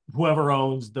 whoever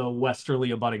owns the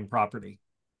westerly abutting property.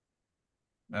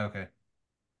 Okay.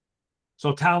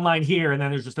 So town line here, and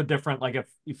then there's just a different, like, if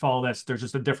you follow this, there's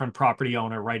just a different property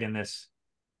owner right in this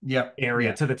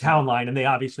area to the town line, and they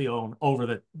obviously own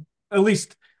over at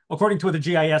least according to what the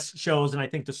GIS shows, and I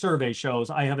think the survey shows.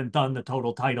 I haven't done the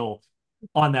total title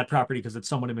on that property because it's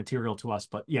somewhat immaterial to us,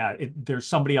 but yeah, there's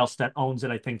somebody else that owns it,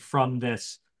 I think, from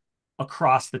this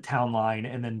across the town line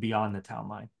and then beyond the town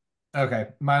line. Okay,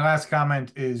 my last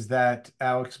comment is that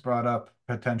Alex brought up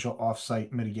potential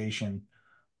offsite mitigation.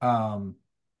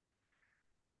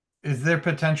 Is there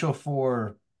potential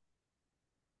for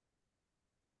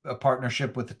a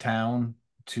partnership with the town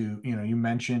to, you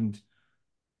mentioned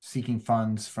seeking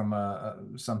funds from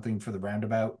something for the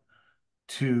roundabout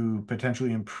to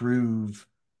potentially improve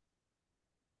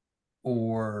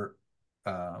or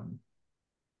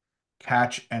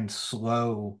catch and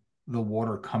slow the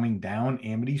water coming down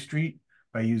Amity Street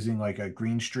by using like a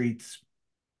green streets,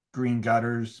 green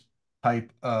gutters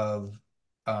type of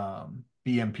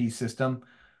BMP system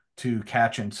to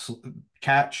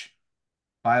catch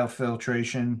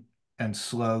biofiltration and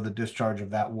slow the discharge of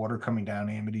that water coming down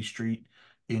Amity Street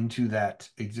into that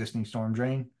existing storm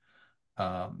drain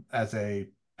as a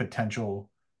potential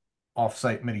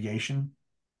offsite mitigation.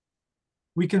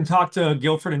 We can talk to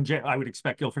Guilford and I would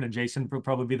expect Guilford and Jason will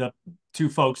probably be the two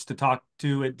folks to talk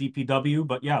to at DPW,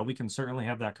 but yeah, we can certainly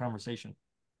have that conversation.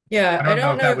 Yeah, I don't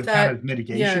know if that would count as yeah,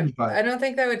 mitigation, but I don't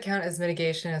think that would count as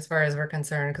mitigation as far as we're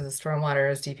concerned, because the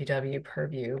stormwater is DPW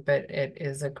purview, but it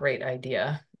is a great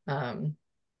idea.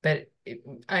 But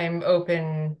I'm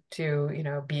open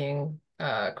to, being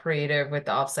creative with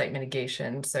the offsite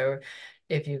mitigation. So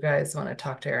if you guys want to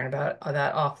talk to Aaron about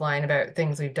that offline, about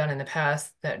things we've done in the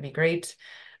past, that'd be great.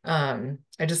 I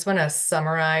just want to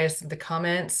summarize the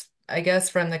comments, I guess,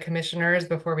 from the commissioners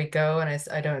before we go, and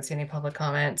I don't see any public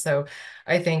comment. So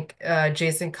I think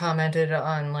Jason commented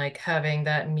on like having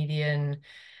that median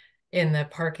in the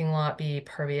parking lot be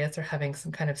pervious or having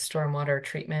some kind of stormwater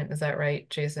treatment. Is that right,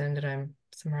 Jason? Did I'm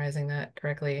summarizing that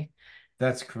correctly?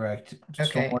 that's correct.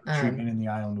 Okay, Stormwater treatment in the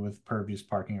island with pervious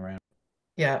parking around.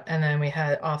 Yeah, and then we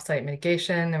had offsite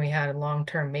mitigation, then we had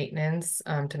long-term maintenance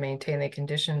to maintain the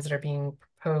conditions that are being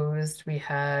proposed. We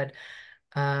had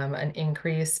an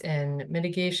increase in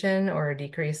mitigation or a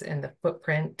decrease in the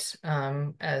footprint,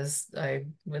 as I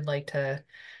would like to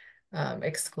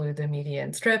exclude the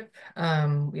median strip.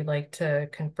 We'd like to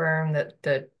confirm that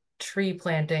the tree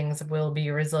plantings will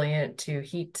be resilient to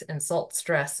heat and salt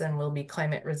stress and will be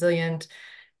climate resilient.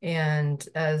 And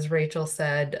as Rachel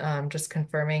said, just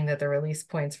confirming that the release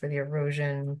points for the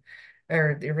erosion,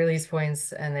 or the release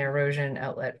points and the erosion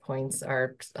outlet points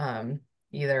are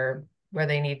either where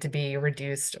they need to be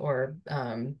reduced or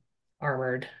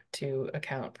armored to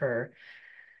account for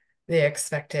the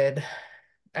expected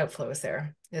outflows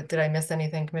there. Did I miss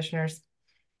anything, commissioners?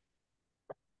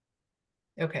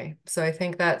 Okay, so I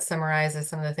think that summarizes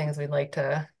some of the things we'd like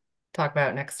to talk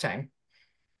about next time.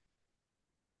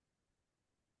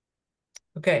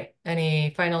 Okay,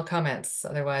 any final comments?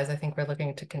 Otherwise, I think we're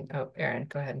looking to oh, Erin,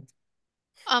 go ahead.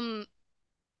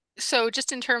 So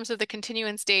just in terms of the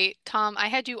continuance date, Tom, I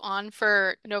had you on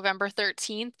for November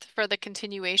 13th for the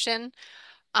continuation.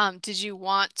 Did you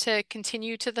want to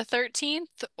continue to the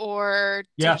 13th, or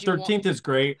Yeah, did you 13th is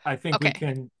great. I think we Okay.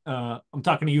 can I'm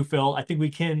talking to you, Phil. I think we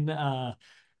can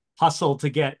hustle to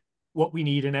get what we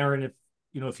need. And Aaron,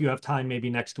 if you have time, maybe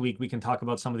next week we can talk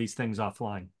about some of these things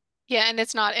offline. Yeah, and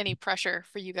it's not any pressure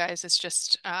for you guys. It's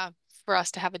just for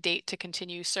us to have a date to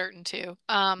continue certain to.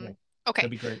 Yeah, Okay.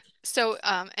 that'd be great. So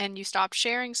and you stopped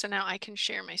sharing, so now I can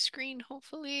share my screen,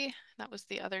 hopefully. That was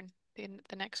the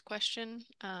next question.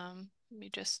 Let me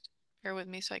just bear with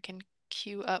me so I can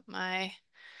queue up my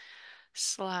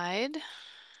slide.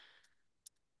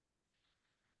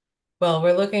 Well,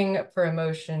 we're looking for a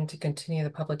motion to continue the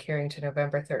public hearing to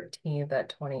November 13th at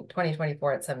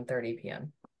 2024 at 7:30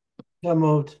 p.m. So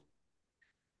moved.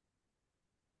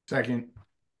 Second.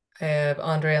 I have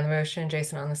Andre on the motion,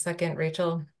 Jason on the second,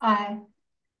 Rachel, Aye.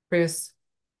 Bruce.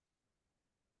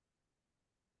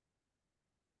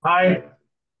 Aye.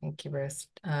 Thank you, Bruce.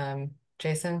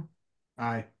 Jason,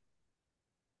 Aye.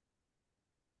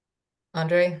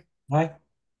 Andre, Aye.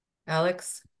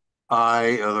 Alex.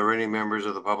 Aye. Are there any members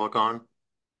of the public on?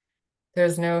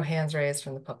 There's no hands raised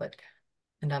from the public,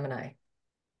 and I'm an aye.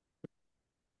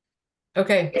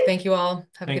 Okay, thank you all.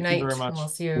 Have a good Thank you night, very and much. we'll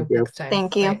see you Thank you. next time.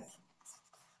 Thank you. Bye.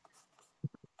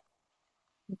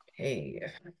 Okay.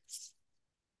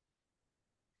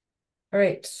 All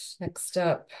right, next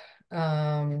up.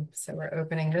 So we're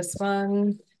opening this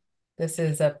one. This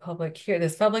is a public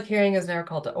this public hearing is now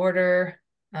called to order.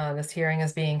 This hearing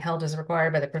is being held as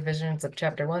required by the provisions of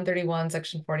Chapter 131,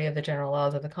 Section 40 of the General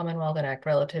Laws of the Commonwealth and Act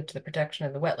relative to the protection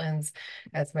of the wetlands,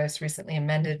 as most recently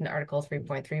amended in Article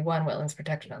 3.31, Wetlands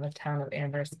Protection on the Town of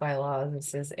Amherst bylaws.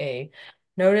 This is a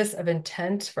notice of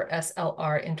intent for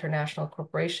SLR International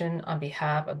Corporation on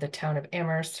behalf of the town of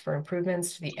Amherst for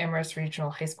improvements to the Amherst Regional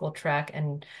High School track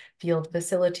and field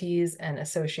facilities and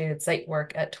associated site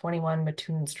work at 21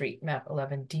 Mattoon Street, map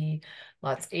 11D,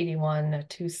 lots 81,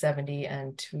 270,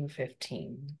 and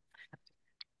 215.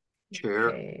 Chair.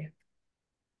 Okay.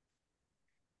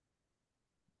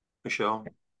 Michelle,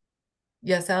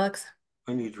 Yes, Alex?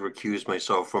 I need to recuse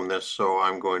myself from this, so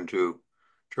I'm going to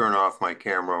turn off my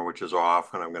camera, which is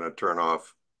off, and I'm going to turn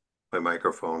off my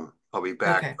microphone. I'll be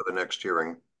back Okay. for the next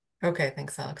hearing. Okay,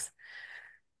 thanks, Alex.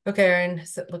 Okay, Aaron,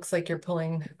 so it looks like you're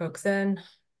pulling folks in.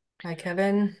 Hi,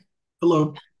 Kevin.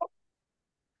 Hello.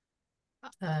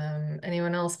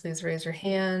 Anyone else, please raise your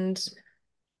hand.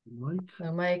 Mike.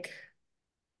 No, Mike.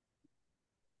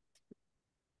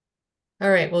 All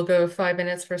right, we'll go 5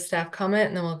 minutes for staff comment,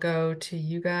 and then we'll go to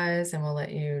you guys and we'll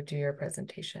let you do your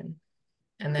presentation.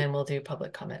 And then we'll do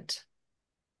public comment.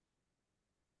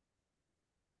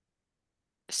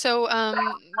 So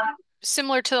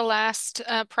similar to the last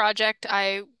project,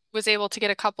 I was able to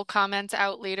get a couple comments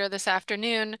out later this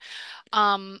afternoon.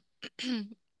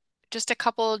 Just a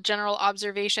couple general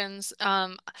observations.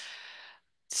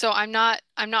 So I'm not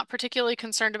particularly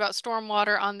concerned about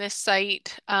stormwater on this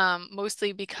site,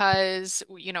 mostly because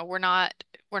we're not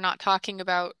talking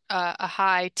about a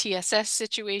high TSS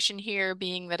situation here,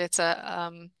 being that it's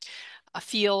a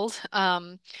field.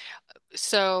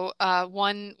 So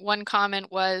one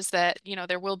comment was that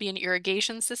there will be an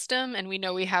irrigation system, and we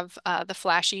know we have the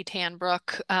flashy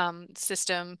Tanbrook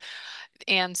system.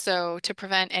 And so to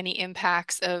prevent any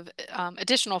impacts of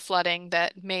additional flooding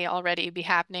that may already be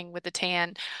happening with the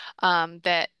TAN,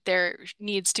 that there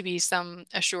needs to be some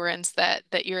assurance that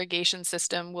the irrigation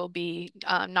system will be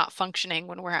not functioning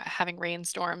when we're having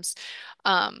rainstorms.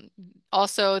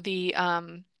 Also,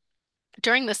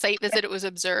 during the site visit, it was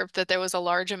observed that there was a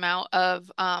large amount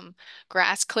of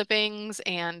grass clippings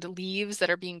and leaves that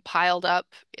are being piled up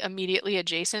immediately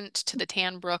adjacent to the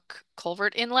Tanbrook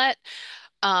culvert inlet.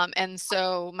 And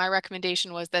so my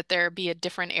recommendation was that there be a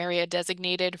different area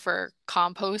designated for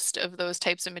compost of those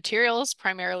types of materials,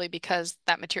 primarily because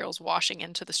that material is washing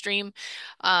into the stream.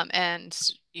 And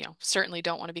certainly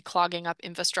don't want to be clogging up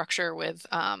infrastructure with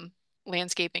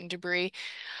landscaping debris.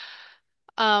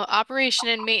 Operation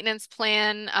and maintenance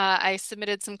plan, I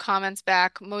submitted some comments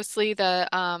back. Mostly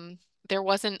there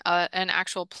wasn't an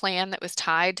actual plan that was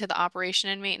tied to the operation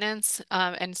and maintenance.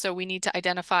 And so we need to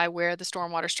identify where the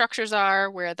stormwater structures are,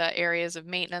 where the areas of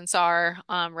maintenance are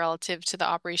relative to the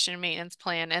operation and maintenance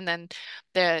plan. And then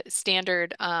the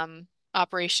standard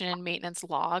operation and maintenance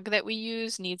log that we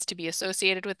use needs to be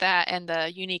associated with that, and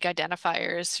the unique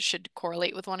identifiers should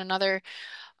correlate with one another.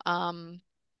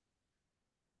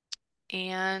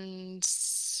 And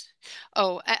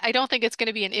I don't think it's going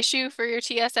to be an issue for your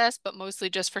TSS, but mostly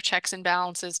just for checks and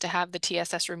balances to have the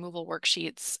TSS removal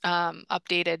worksheets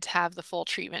updated to have the full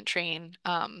treatment train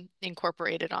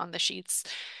incorporated on the sheets.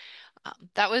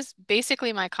 That was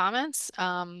basically my comments.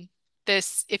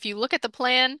 If you look at the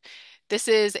plan, this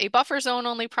is a buffer zone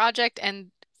only project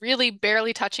and really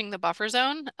barely touching the buffer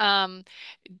zone.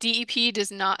 DEP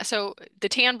does not, so the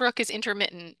Tanbrook is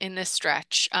intermittent in this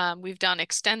stretch. We've done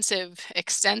extensive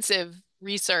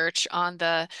research on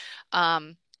the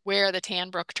where the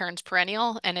Tanbrook turns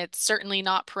perennial, and it's certainly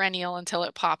not perennial until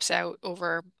it pops out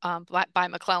over by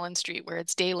McClellan Street where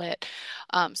it's daylit.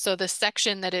 So the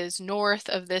section that is north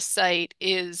of this site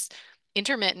is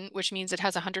intermittent, which means it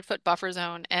has a 100-foot buffer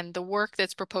zone, and the work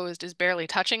that's proposed is barely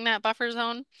touching that buffer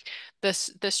zone.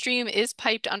 The stream is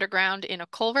piped underground in a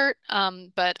culvert,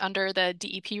 but under the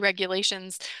DEP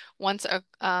regulations, once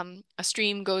a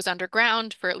stream goes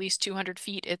underground for at least 200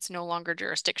 feet, it's no longer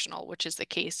jurisdictional, which is the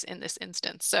case in this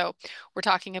instance. So we're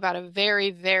talking about a very,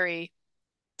 very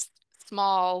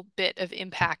small bit of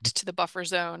impact to the buffer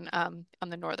zone on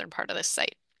the northern part of this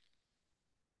site.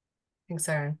 Thanks,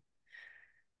 Aaron.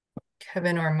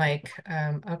 Kevin or Mike?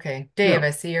 Okay, Dave, Yeah.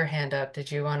 I see your hand up.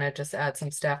 Did you want to just add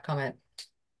some staff comment?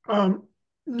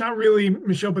 Not really,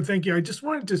 Michelle, but thank you. I just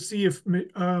wanted to see if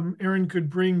Aaron could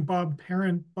bring Bob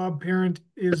Parent. Bob Parent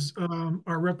is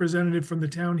our representative from the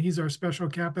town. He's our special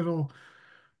capital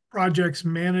projects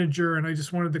manager, and I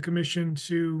just wanted the commission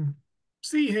to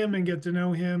see him and get to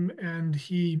know him. And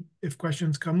if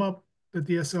questions come up that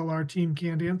the SLR team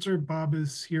can't answer, Bob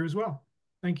is here as well.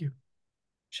 Thank you.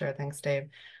 Sure, thanks, Dave.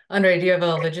 Andre, do you have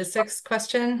a logistics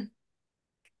question?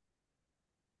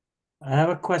 I have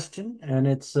a question, and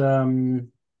it's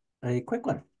a quick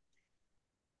one.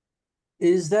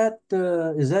 Is that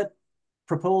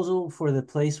proposal for the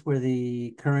place where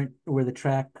the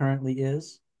track currently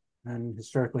is and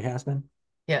historically has been?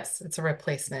 Yes, it's a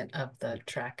replacement of the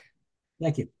track.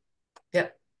 Thank you.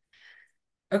 Yep.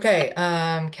 Okay,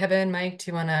 Kevin, Mike,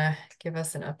 do you want to give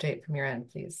us an update from your end,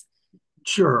 please?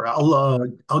 Sure.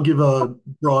 I'll give a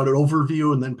broad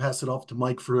overview and then pass it off to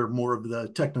Mike for more of the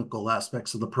technical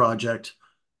aspects of the project.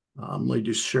 Let me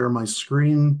just share my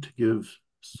screen to give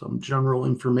some general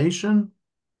information.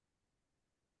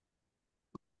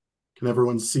 Can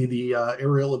everyone see the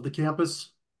aerial of the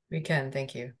campus? We can,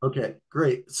 thank you. Okay,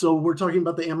 great. So we're talking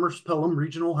about the Amherst Pelham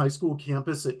Regional High School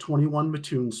campus at 21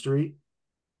 Mattoon Street.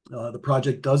 The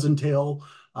project does entail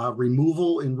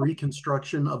removal and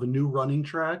reconstruction of a new running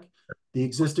track. The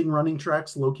existing running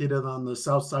track's located on the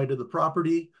south side of the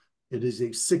property. It is a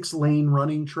 6-lane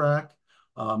running track,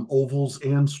 ovals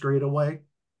and straightaway.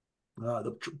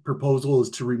 The proposal is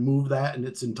to remove that in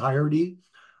its entirety.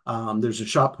 There's a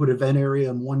shot put event area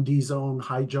in one D zone,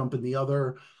 high jump in the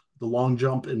other. The long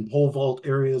jump and pole vault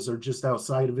areas are just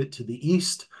outside of it to the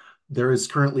east. There is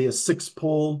currently a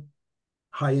 6-pole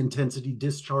high intensity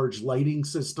discharge lighting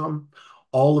system.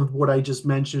 All of what I just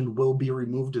mentioned will be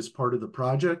removed as part of the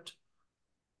project.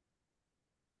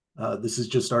 This is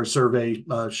just our survey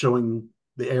showing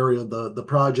the area of the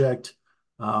project.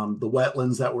 The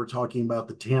wetlands that we're talking about,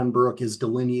 the Tan Brook is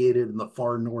delineated in the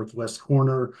far northwest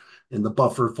corner, and the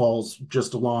buffer falls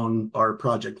just along our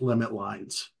project limit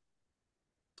lines.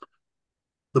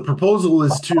 The proposal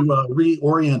is to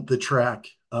reorient the track,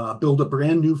 build a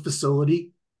brand new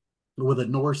facility with a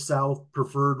north-south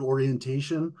preferred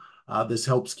orientation. This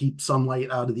helps keep sunlight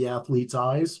out of the athlete's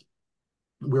eyes.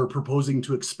 We're proposing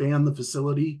to expand the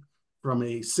facility from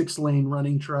a 6-lane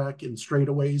running track and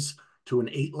straightaways to an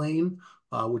 8-lane,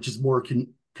 which is more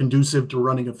conducive to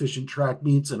running efficient track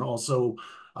meets. And also,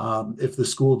 if the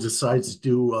school decides to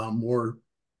do more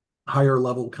higher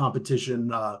level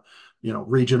competition,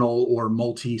 regional or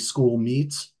multi-school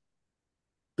meets.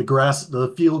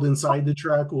 The field inside the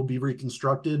track will be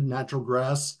reconstructed, natural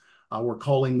grass. We're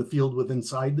calling the field with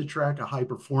inside the track a high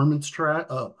performance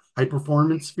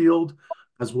field,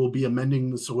 as we'll be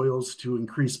amending the soils to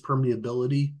increase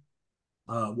permeability,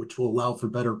 which will allow for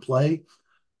better play.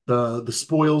 The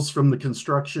spoils from the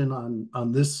construction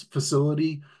on this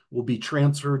facility will be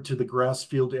transferred to the grass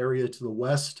field area to the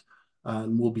west,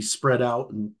 and will be spread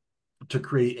out to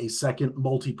create a second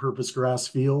multi-purpose grass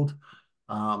field.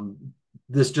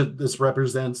 This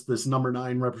number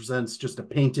 9 represents just a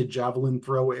painted javelin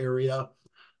throw area.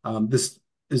 This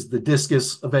is the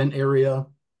discus event area,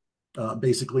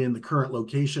 basically in the current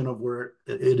location of where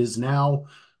it is now.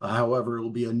 However, it will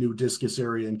be a new discus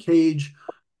area and cage.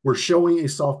 We're showing a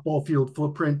softball field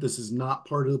footprint. This is not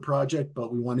part of the project,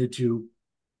 but we wanted to,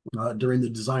 during the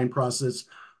design process,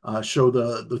 show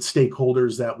the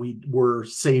stakeholders that we were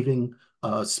saving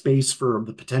space for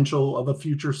the potential of a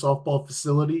future softball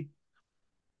facility.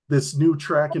 This new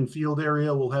track and field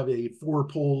area will have a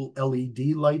 4-pole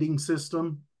LED lighting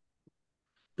system.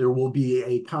 There will be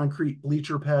a concrete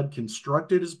bleacher pad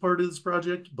constructed as part of this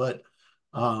project, but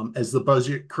as the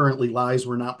budget currently lies,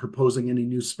 we're not proposing any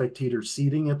new spectator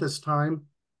seating at this time.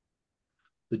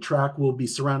 The track will be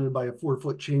surrounded by a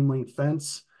 4-foot chain link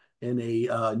fence and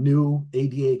a new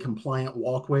ADA compliant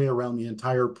walkway around the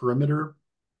entire perimeter.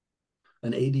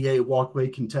 An ADA walkway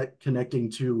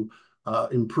connecting to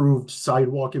improved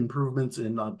sidewalk improvements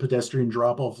and pedestrian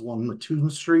drop-off along Mattoon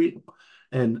Street,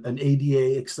 and an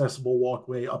ADA accessible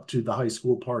walkway up to the high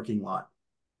school parking lot.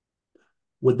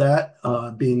 With that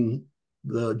being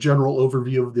the general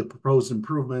overview of the proposed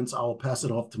improvements, I'll pass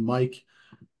it off to Mike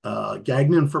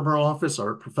Gagnon from our office,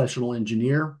 our professional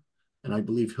engineer, and I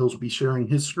believe he'll be sharing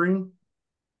his screen.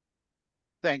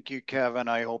 Thank you, Kevin.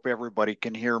 I hope everybody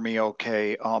can hear me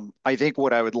okay. I think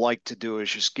what I would like to do is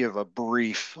just give a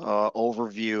brief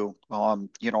overview,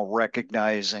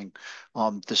 recognizing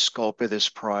the scope of this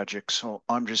project. So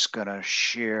I'm just going to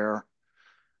share.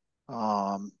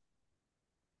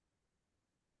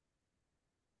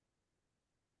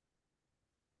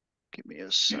 Give me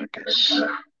a second. If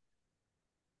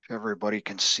everybody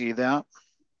can see that.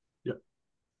 Yep.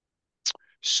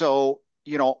 So,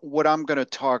 what I'm going to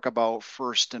talk about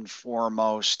first and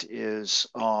foremost is,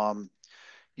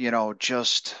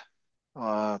 just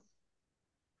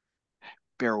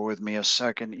bear with me a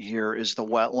second here, is the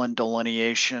wetland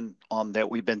delineation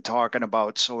that we've been talking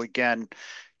about. So again,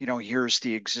 here's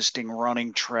the existing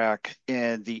running track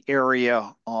and the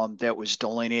area that was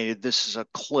delineated. This is a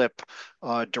clip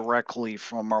directly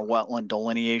from our wetland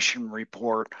delineation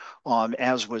report.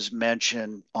 As was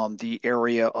mentioned, the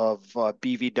area of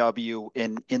BVW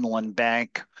in Inland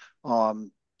Bank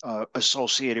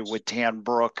associated with Tan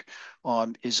Brook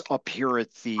is up here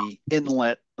at the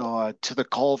inlet to the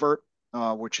culvert,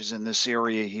 which is in this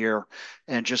area here.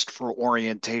 And just for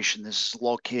orientation, this is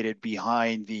located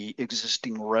behind the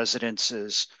existing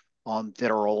residences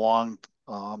that are along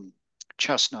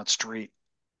Chestnut Street.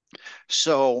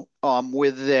 So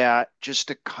with that, just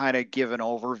to kind of give an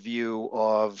overview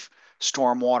of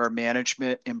stormwater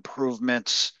management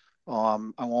improvements, I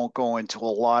won't go into a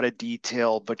lot of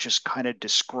detail, but just kind of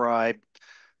describe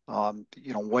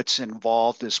what's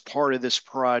involved as part of this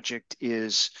project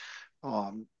is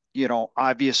You know,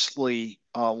 obviously,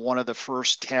 one of the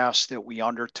first tasks that we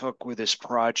undertook with this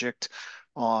project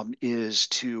is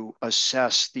to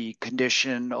assess the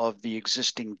condition of the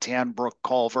existing Tanbrook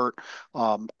culvert.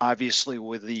 Obviously,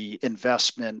 with the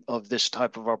investment of this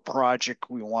type of a project,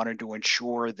 we wanted to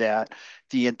ensure that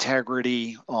the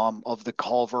integrity of the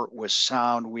culvert was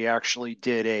sound. We actually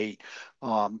did a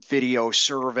video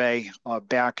survey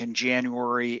back in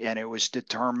January, and it was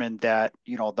determined that,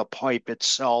 you know, the pipe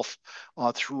itself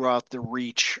throughout the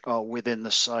reach within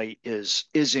the site is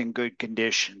in good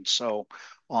condition. So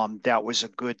that was a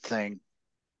good thing.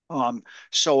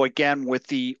 So again, with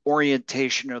the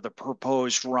orientation of the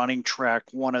proposed running track,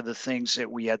 one of the things that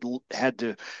we had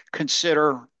to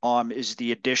consider is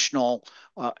the additional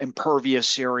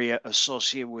impervious area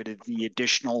associated with the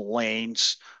additional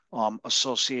lanes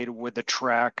associated with the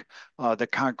track, the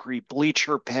concrete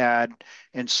bleacher pad,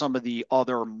 and some of the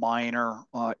other minor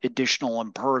additional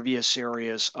impervious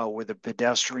areas with the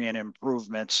pedestrian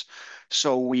improvements.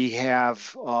 So we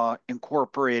have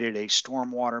incorporated a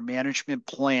stormwater management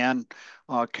plan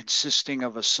consisting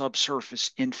of a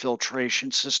subsurface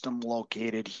infiltration system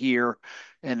located here.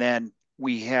 And then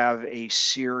we have a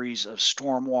series of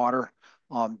stormwater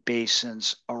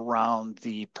basins around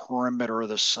the perimeter of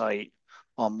the site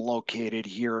located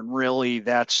here. And really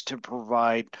that's to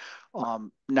provide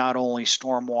not only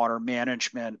stormwater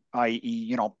management, i.e.,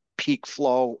 you know, peak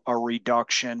flow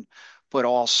reduction, but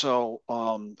also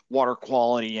water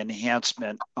quality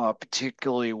enhancement,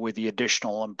 particularly with the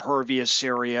additional impervious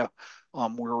area.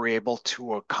 We were able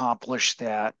to accomplish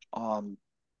that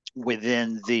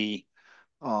within the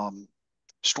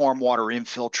stormwater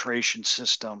infiltration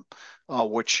system,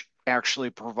 which actually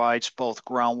provides both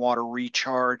groundwater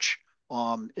recharge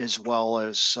as well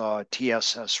as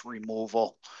TSS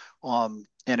removal. And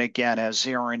again, as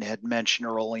Aaron had mentioned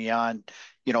early on,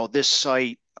 you know, this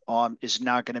site is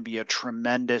not going to be a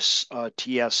tremendous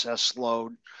TSS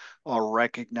load,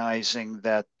 recognizing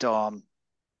that,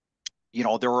 you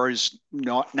know, there is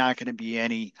not going to be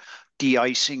any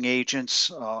de-icing agents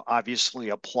obviously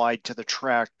applied to the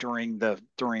track during the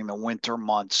winter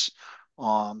months.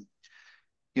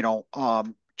 You know,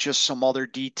 just some other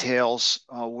details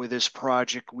with this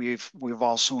project. We've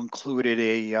also included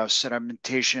a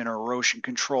sedimentation erosion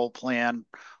control plan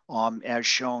as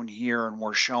shown here, and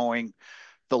we're showing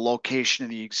the location of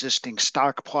the existing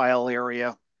stockpile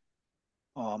area.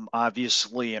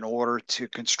 Obviously, in order to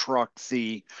construct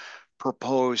the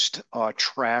proposed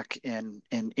track and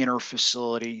inner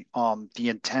facility, the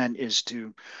intent is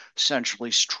to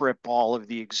essentially strip all of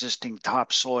the existing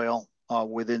topsoil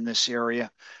within this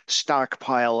area,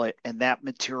 stockpile it, and that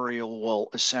material will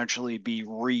essentially be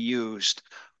reused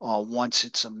once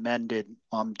it's amended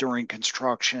during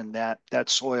construction. That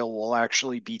soil will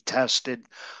actually be tested,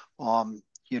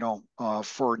 you know,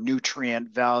 for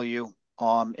nutrient value,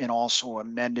 and also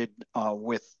amended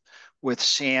with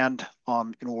sand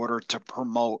in order to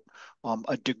promote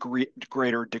a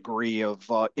greater degree of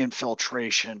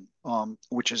infiltration,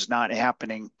 which is not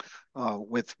happening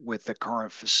with the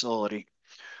current facility.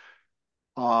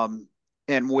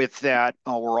 And with that,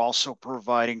 we're also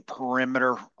providing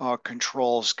perimeter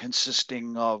controls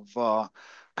consisting of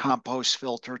compost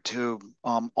filter tube,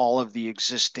 all of the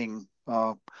existing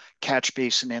catch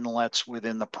basin inlets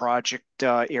within the project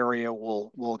area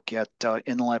will get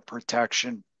inlet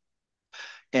protection.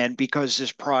 And because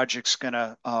this project's going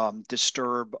to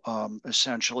disturb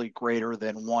essentially greater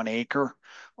than 1 acre,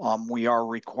 we are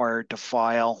required to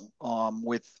file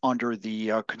under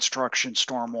the construction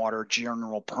stormwater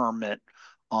general permit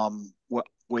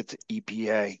with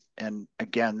EPA. And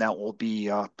again, that will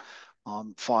be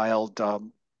filed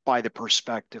by the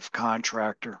prospective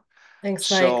contractor. Thanks,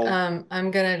 Mike.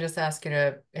 I'm gonna just ask you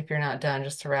to, if you're not done,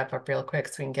 just to wrap up real quick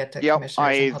so we can get to commissioners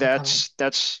and public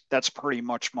comment. That's pretty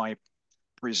much my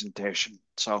presentation.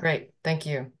 So great, thank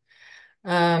you.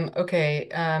 Okay,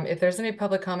 if there's any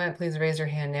public comment, please raise your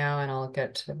hand now and I'll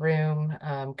get to the room.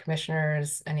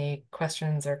 Commissioners, any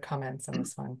questions or comments on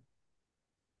this one?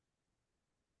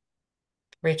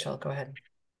 Rachel, go ahead.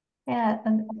 Yeah,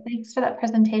 and thanks for that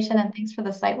presentation and thanks for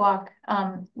the site walk.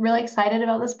 Really excited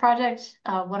about this project.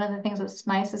 One of the things that's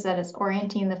nice is that it's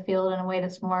orienting the field in a way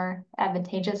that's more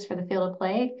advantageous for the field of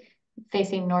play.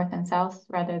 Facing north and south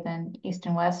rather than east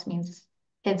and west means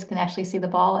kids can actually see the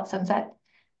ball at sunset.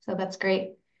 So that's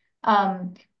great.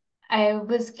 I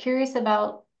was curious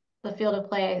about the field of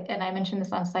play, and I mentioned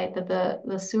this on site, that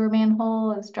the sewer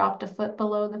manhole is dropped a foot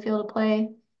below the field of play,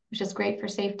 which is great for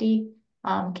safety.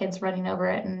 Kids running over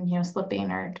it and, you know,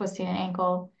 slipping or twisting an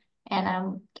ankle. And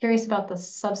I'm curious about the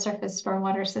subsurface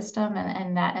stormwater system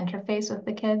and that interface with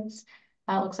the kids.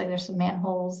 It looks like there's some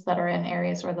manholes that are in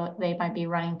areas where they might be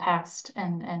running past,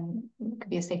 and it could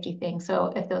be a safety thing.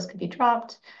 So if those could be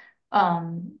dropped,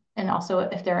 and also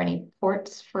if there are any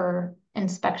ports for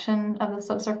inspection of the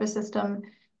subsurface system,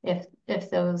 if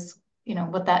those, you know,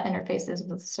 what that interface is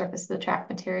with the surface of the track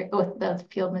material, with the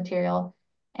field material.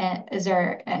 And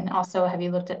and also have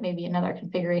you looked at maybe another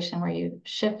configuration where you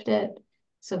shift it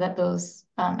so that those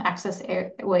access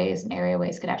ways and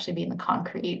areaways could actually be in the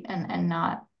concrete and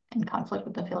not in conflict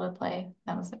with the field of play?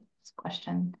 That was a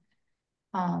question.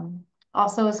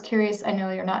 Also was curious, I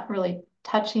know you're not really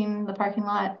touching the parking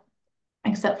lot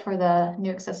except for the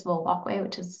new accessible walkway,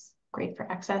 which is great for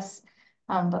access.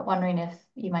 But wondering if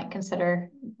you might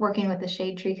consider working with the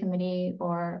shade tree committee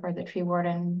or the tree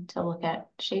warden to look at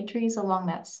shade trees along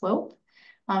that slope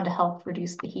to help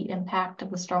reduce the heat impact of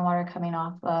the stormwater coming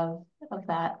off of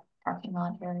that parking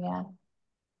lot area.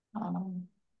 And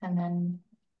then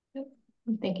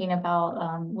thinking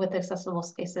about with accessible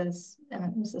spaces,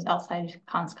 and this is outside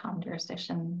CONSCOM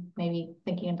jurisdiction, maybe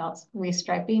thinking about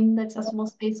restriping the accessible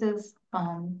spaces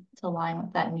to align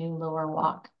with that new lower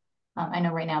walk. I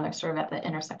know right now they're sort of at the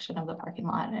intersection of the parking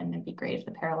lot, and it'd be great if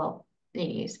the parallel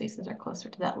ADA spaces are closer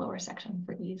to that lower section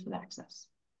for ease of access.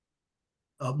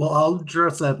 Well, I'll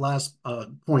address that last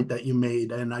point that you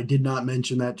made, and I did not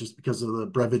mention that just because of the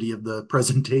brevity of the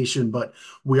presentation, but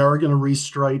we are going to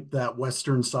restripe that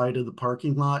western side of the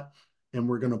parking lot, and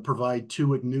we're going to provide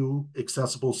 2 new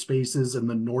accessible spaces in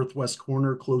the northwest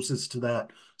corner closest to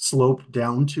that slope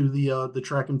down to the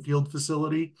track and field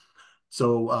facility.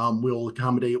 So we'll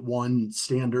accommodate 1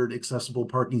 standard accessible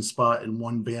parking spot and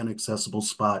 1 van accessible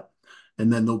spot.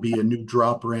 And then there'll be a new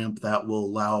drop ramp that will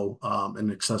allow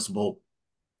an accessible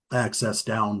access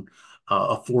down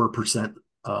a 4%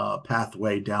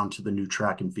 pathway down to the new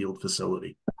track and field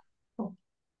facility.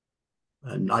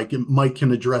 And Mike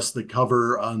can address the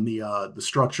cover on the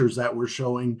structures that we're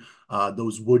showing.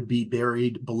 Those would be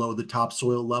buried below the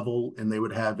topsoil level, and they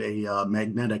would have a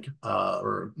magnetic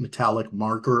or metallic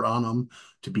marker on them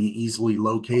to be easily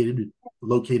located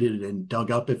and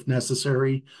dug up if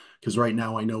necessary. Because right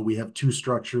now I know we have 2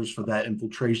 structures for that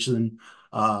infiltration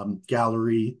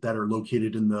gallery that are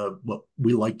located in what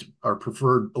we like to, our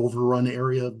preferred overrun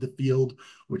area of the field,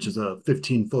 which is a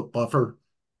 15-foot buffer.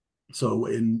 So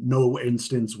in no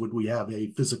instance would we have a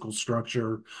physical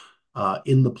structure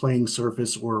in the playing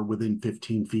surface or within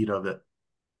 15 feet of it.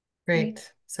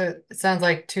 Great. So it sounds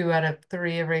like 2 out of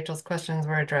 3 of Rachel's questions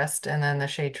were addressed, and then the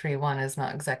shade tree one is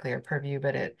not exactly our purview,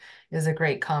 but it is a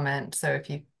great comment. So if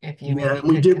you yeah,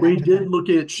 we did look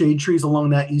at shade trees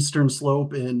along that eastern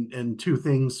slope, and 2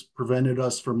 things prevented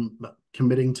us from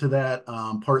committing to that.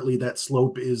 Partly that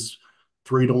slope is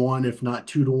 3-to-1, if not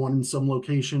 2-to-1 in some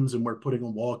locations, and we're putting a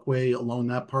walkway along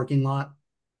that parking lot.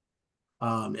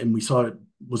 And we saw it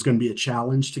was going to be a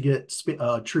challenge to get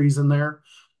trees in there.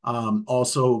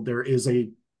 Also, there is a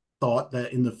thought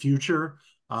that in the future,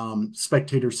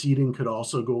 spectator seating could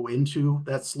also go into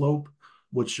that slope,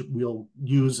 which we'll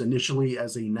use initially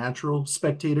as a natural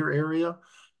spectator area.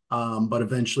 But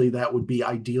eventually that would be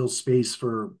ideal space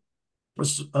for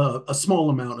a small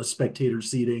amount of spectator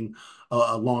seating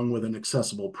along with an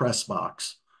accessible press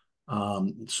box.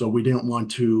 So we didn't want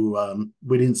to,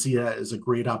 we didn't see that as a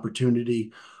great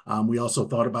opportunity. We also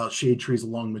thought about shade trees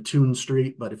along Mattoon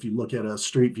Street, but if you look at a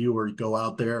street view or you go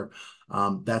out there,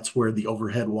 that's where the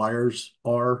overhead wires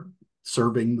are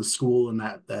serving the school in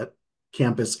that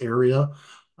campus area.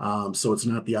 So it's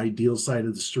not the ideal side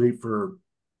of the street for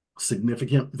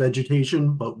significant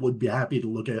vegetation, but would be happy to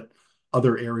look at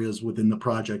other areas within the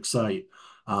project site.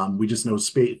 We just know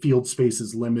field space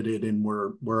is limited, and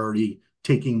we're already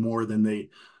taking more than they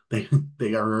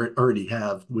already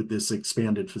have with this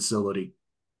expanded facility.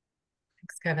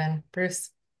 Thanks, Kevin.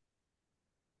 Bruce?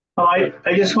 I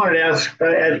just wanted to ask,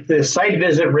 at the site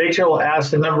visit, Rachel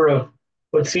asked a number of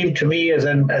what seemed to me as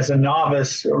a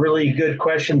novice really good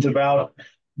questions about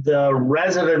the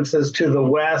residences to the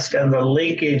west and the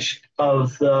linkage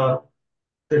of the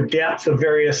depth of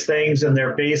various things in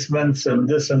their basements and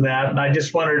this and that. And I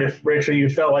just wondered if, Rachel, you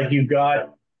felt like you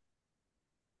got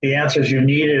the answers you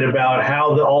needed about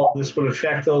how all this would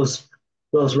affect those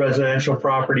residential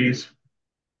properties.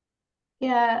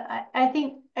 Yeah, I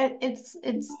think I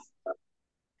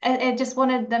just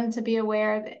wanted them to be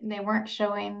aware that they weren't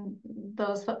showing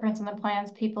those footprints in the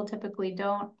plans. People typically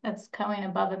don't. That's going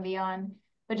above and beyond.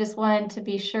 But just wanted to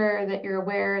be sure that you're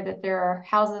aware that there are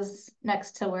houses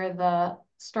next to where the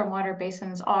stormwater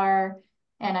basins are.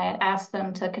 And I had asked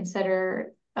them to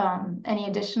consider any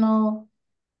additional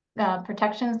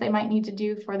protections they might need to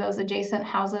do for those adjacent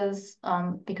houses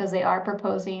because they are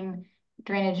proposing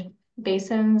drainage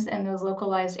basins in those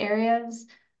localized areas.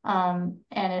 And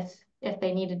if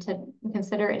they needed to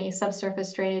consider any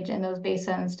subsurface drainage in those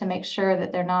basins to make sure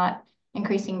that they're not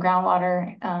increasing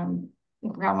groundwater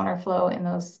flow in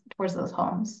those towards those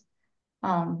homes.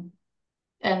 And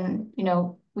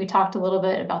we talked a little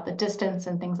bit about the distance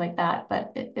and things like that,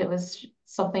 but it was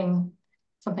something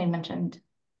mentioned.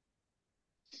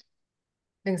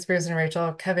 Thanks, Bruce and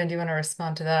Rachel. Kevin, do you want to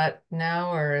respond to that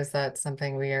now, or is that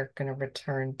something we are going to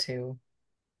return to?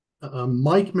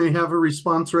 Mike may have a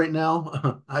response right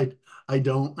now. I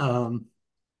don't. I'm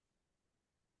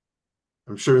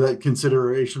sure that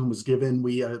consideration was given.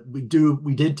 We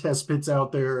did test pits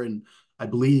out there, and I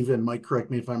believe, and Mike, correct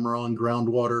me if I'm wrong,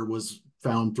 groundwater was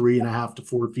found 3.5 to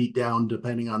 4 feet down,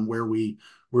 depending on where we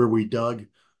dug.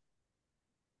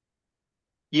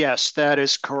 Yes, that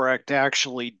is correct.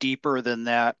 Actually, deeper than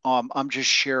that. I'm just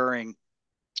sharing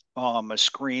a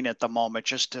screen at the moment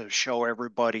just to show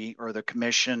everybody or the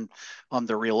commission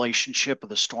the relationship of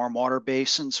the stormwater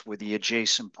basins with the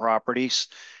adjacent properties.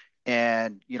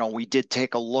 And we did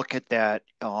take a look at that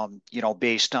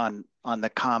based on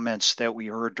the comments that we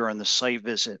heard during the site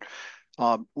visit.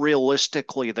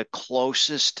 Realistically, the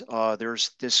closest,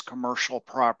 there's this commercial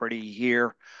property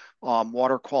here,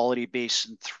 Water Quality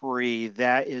Basin 3,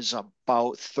 that is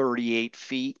about 38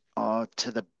 feet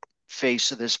to the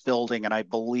face of this building, and I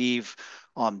believe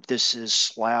this is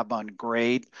slab on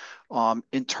grade.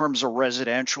 In terms of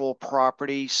residential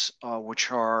properties,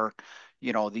 which are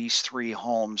these 3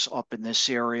 homes up in this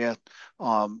area,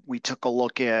 we took a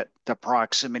look at the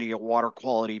proximity of Water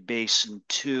Quality Basin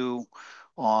 2,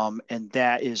 and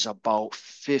that is about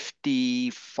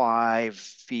 55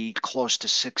 feet, close to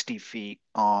 60 feet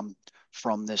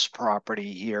from this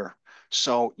property here.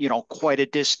 So, quite a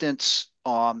distance.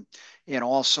 And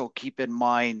also keep in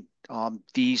mind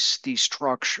these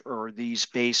structure or these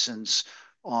basins,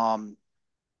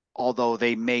 although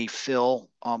they may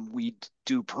fill, we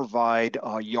do provide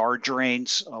yard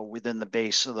drains within the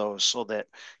base of those so that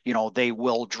they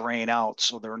will drain out,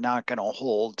 so they're not going to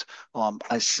hold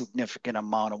a significant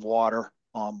amount of water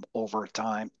over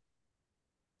time.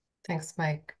 Thanks,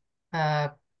 Mike.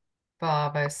 Bob,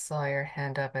 I saw your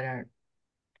hand up. Did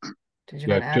you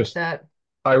want to add to that?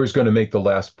 I was going to make the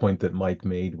last point that Mike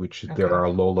made, which Okay. there are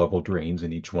low-level drains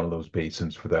in each one of those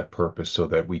basins for that purpose, so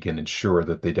that we can ensure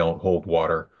that they don't hold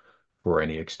water for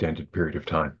any extended period of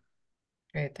time.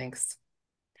 Great, thanks.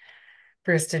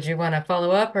 Bruce, did you want to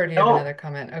follow up, or do you have another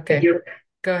comment? Okay,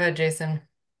 go ahead, Jason.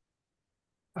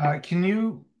 Can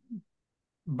you,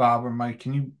 Bob or Mike,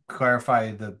 can you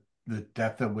clarify the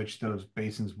depth at which those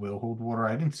basins will hold water?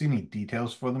 I didn't see any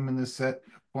details for them in this set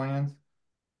of plans.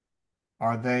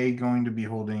 Are they going to be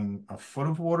holding a foot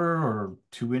of water or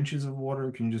 2 inches of water?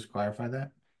 Can you just clarify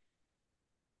that?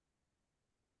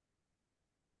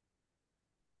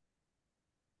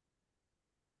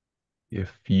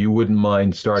 If you wouldn't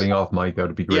mind starting off, Mike, that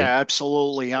would be great. Yeah,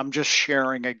 absolutely. I'm just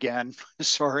sharing again.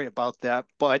 Sorry about that.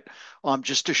 But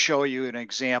just to show you an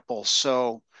example.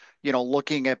 So,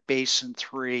 looking at Basin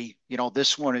 3,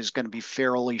 this one is going to be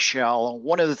fairly shallow.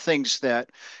 One of the things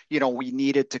that, we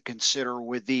needed to consider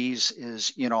with these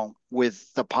is,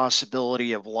 with the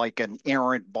possibility of like an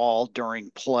errant ball during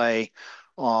play,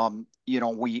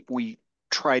 we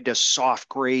tried to soft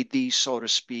grade these, so to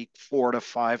speak, 4 to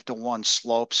 5 to 1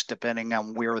 slopes, depending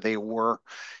on where they were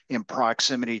in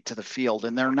proximity to the field.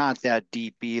 And they're not that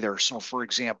deep either. So for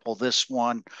example, this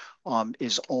one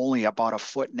is only about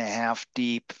 1.5 feet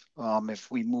deep. If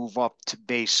we move up to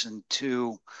Basin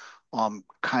 2,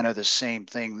 kind of the same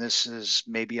thing. This is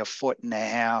maybe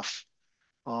 1.5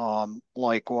 feet.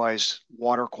 Likewise,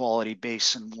 Water Quality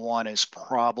Basin 1 is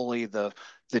probably the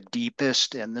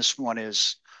deepest, and this one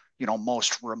is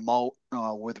most remote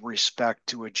with respect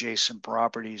to adjacent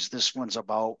properties. This one's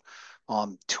about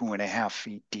 2.5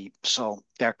 feet deep. So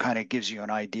that kind of gives you an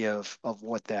idea of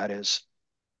what that is,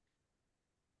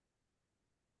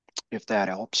 if that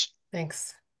helps.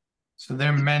 Thanks. So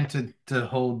they're meant to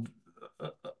hold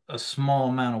a small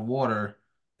amount of water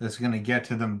that's going to get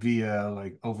to them via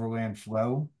like overland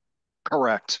flow?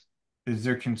 Correct. Is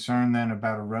there concern then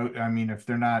about I mean, if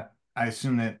they're not, I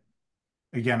assume that,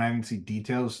 again, I didn't see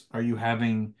details. Are you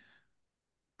having,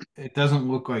 it doesn't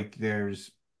look like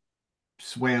there's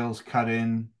swales cut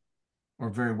in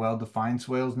or very well-defined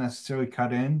swales necessarily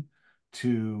cut in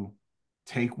to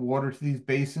take water to these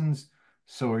basins.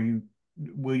 So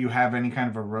will you have any kind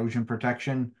of erosion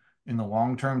protection in the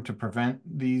long term to prevent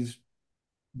the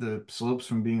slopes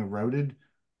from being eroded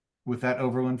with that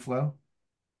overland flow?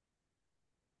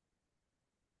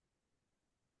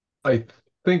 I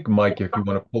think, Mike, if you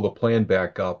want to pull the plan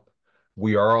back up,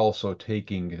 we are also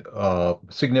taking a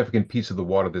significant piece of the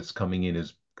water that's coming in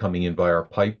is coming in by our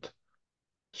piped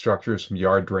structures, some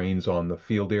yard drains on the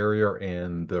field area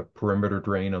and the perimeter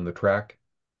drain on the track.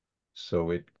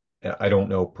 So I don't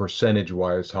know percentage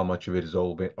wise how much of it is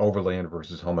overland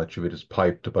versus how much of it is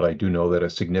piped, but I do know that a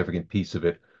significant piece of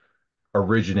it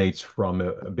originates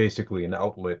from basically an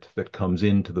outlet that comes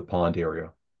into the pond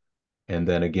area and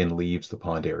then again leaves the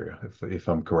pond area, if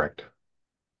I'm correct.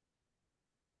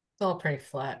 It's all pretty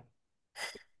flat.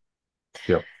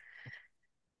 Yep.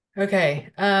 Okay,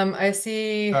 I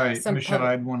see All right, some Michelle,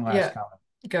 I had one last comment.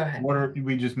 Go ahead.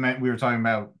 We were talking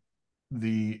about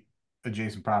the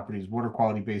adjacent properties. Water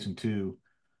Quality Basin 2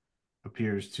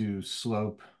 appears to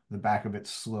slope, the back of it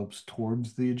slopes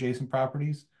towards the adjacent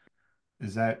properties.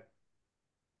 Is that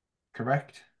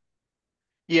correct?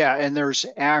 Yeah, and there is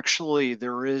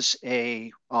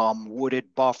a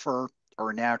wooded buffer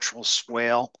or natural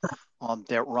swale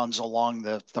that runs along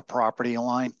the property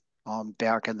line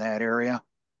back in that area.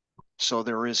 So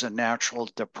there is a natural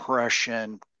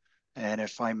depression, and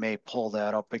if I may pull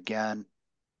that up again,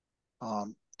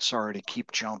 sorry to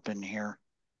keep jumping here,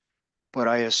 but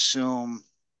I assume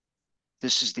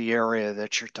this is the area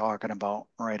that you're talking about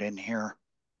right in here.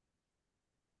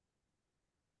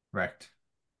 Correct.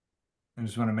 I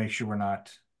just want to make sure we're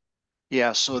not.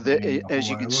 Yeah, so as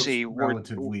you can see, we're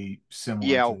relatively similar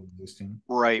to the existing.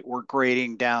 Right, we're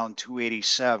grading down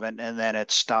 287 and then it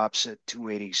stops at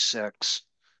 286,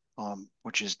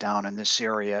 which is down in this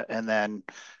area, and then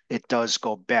it does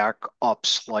go back up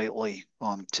slightly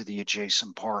to the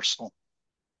adjacent parcel.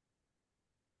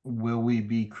 Will we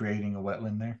be creating a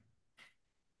wetland there?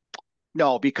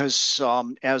 No, because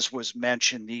as was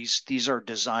mentioned, these are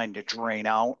designed to drain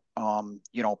out.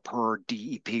 Per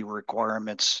DEP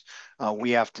requirements,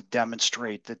 we have to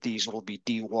demonstrate that these will be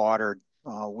dewatered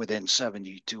within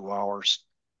 72 hours.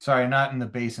 Sorry, not in the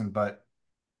basin, but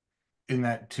in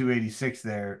that 286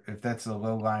 there, if that's a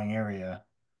low-lying area,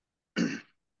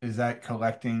 is that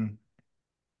collecting?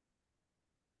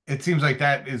 It seems like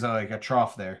that is like a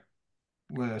trough there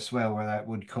with a swale where that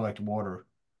would collect water,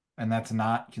 and that's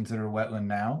not considered a wetland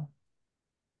now?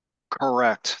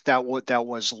 Correct. That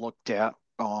was looked at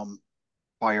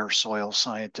by our soil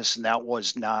scientists, and that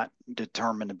was not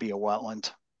determined to be a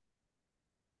wetland.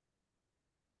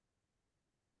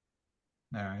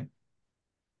 All right.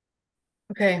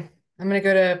 Okay, I'm gonna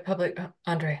go to public.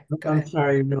 Andre, go I'm ahead.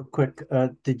 sorry, real quick.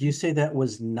 Did you say that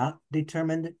was not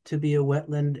determined to be a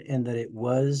wetland and that it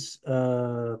was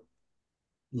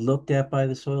looked at by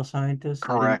the soil scientists?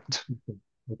 Correct.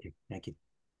 Okay, thank you.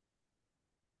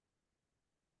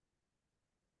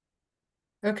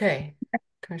 Okay,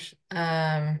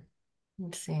 I'm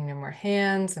seeing no more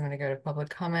hands. I'm gonna go to public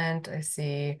comment. I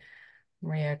see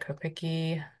Maria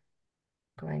Kopicki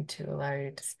going to allow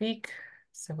you to speak.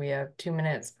 So we have 2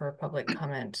 minutes for public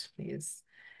comment, please.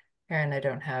 Aaron, I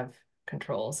don't have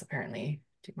controls apparently.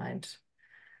 Do you mind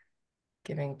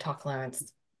giving talk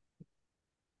allowance?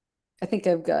 I think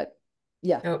I've got,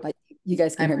 yeah, Oh, you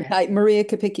guys can hi, hear Maria. me. Hi, Maria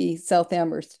Kopicki, South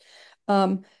Amherst.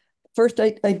 First,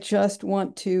 I just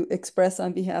want to express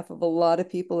on behalf of a lot of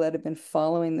people that have been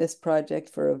following this project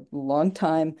for a long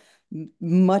time,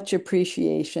 much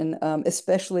appreciation,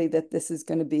 especially that this is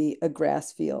going to be a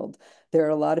grass field. There are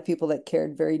a lot of people that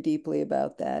cared very deeply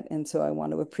about that, and so I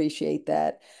want to appreciate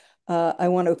that. I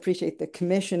want to appreciate the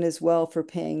commission as well for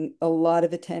paying a lot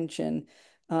of attention.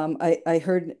 I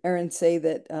heard Aaron say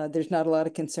that there's not a lot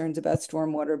of concerns about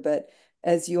stormwater, but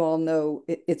as you all know,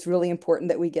 it's really important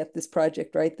that we get this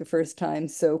project right the first time.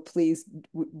 So please,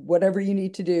 whatever you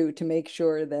need to do to make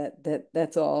sure that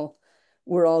that's all,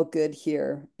 we're all good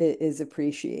here, is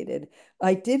appreciated.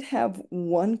 I did have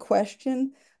one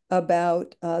question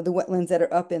about the wetlands that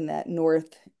are up in that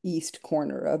northeast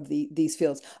corner of these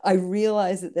fields. I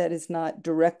realize that that is not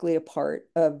directly a part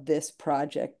of this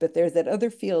project, but there's that other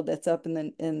field that's up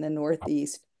in the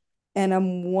northeast, and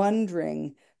I'm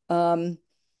wondering,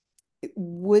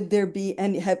 would there be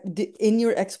any, in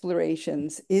your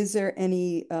explorations, is there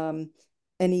any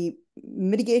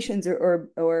mitigations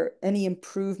or any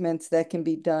improvements that can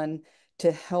be done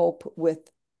to help with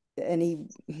any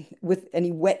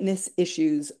wetness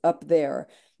issues up there?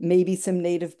 Maybe some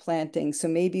native planting. So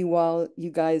maybe while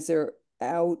you guys are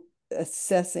out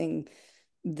assessing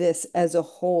this as a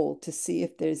whole, to see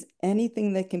if there's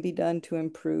anything that can be done to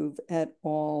improve at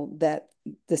all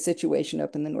the situation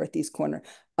up in the northeast corner.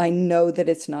 I know that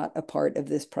it's not a part of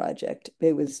this project.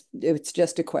 It's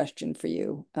just a question for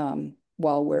you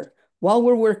while we're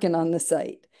working on the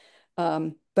site.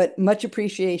 But much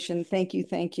appreciation. Thank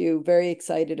you. Very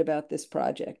excited about this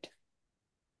project.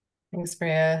 Thanks,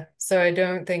 Maria. So I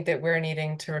don't think that we're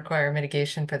needing to require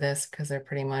mitigation for this because they're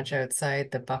pretty much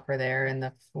outside the buffer there, and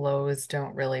the flows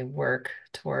don't really work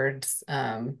towards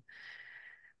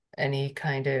any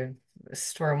kind of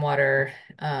stormwater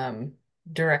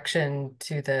direction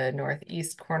to the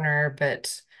northeast corner.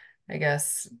 But I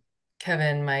guess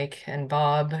Kevin, Mike, and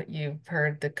Bob, you've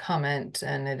heard the comment,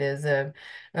 and it is a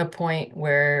point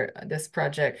where this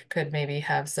project could maybe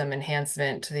have some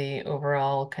enhancement to the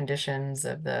overall conditions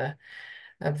of the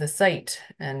site,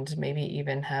 and maybe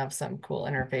even have some cool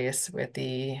interface with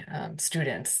the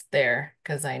students there,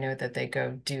 because I know that they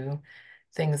go do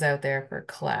things out there for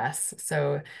class.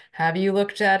 So have you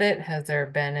looked at it? Has there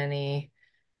been any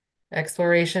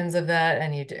explorations of that?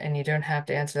 And you don't have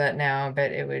to answer that now,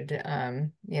 but it would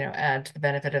add to the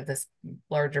benefit of this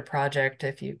larger project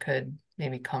if you could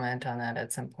maybe comment on that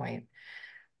at some point.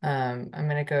 I'm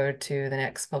going to go to the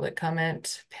next public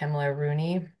comment, Pamela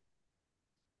Rooney.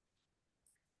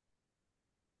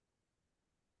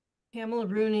 Pamela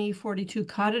Rooney, 42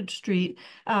 Cottage Street.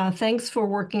 Thanks for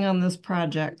working on this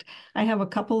project. I have a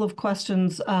couple of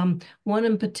questions. One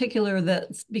in particular,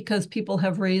 that's because people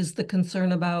have raised the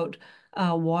concern about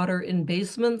water in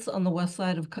basements on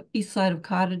the east side of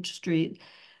Cottage Street.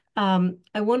 I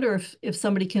wonder if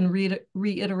somebody can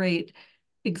reiterate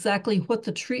exactly what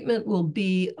the treatment will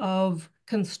be of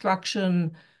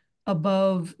construction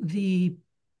above the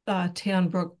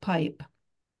Tanbrook pipe.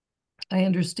 I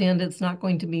understand it's not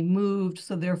going to be moved,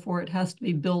 so therefore it has to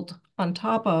be built on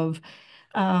top of.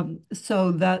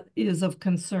 So that is of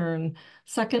concern.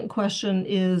 Second question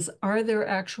is, are there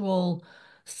actual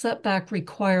setback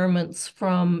requirements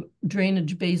from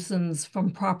drainage basins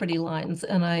from property lines?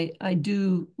 And I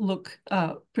do look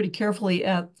pretty carefully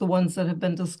at the ones that have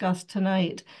been discussed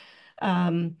tonight,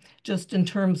 just in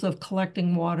terms of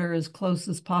collecting water as close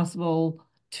as possible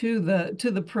to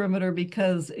the perimeter,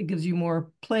 because it gives you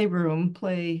more playroom,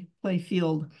 play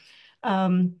field.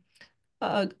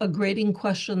 A grading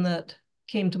question that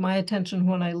came to my attention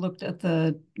when I looked at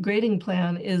the grading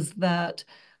plan is that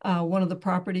one of the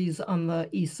properties on the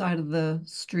east side of the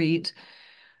street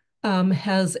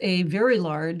has a very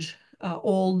large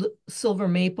old silver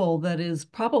maple that is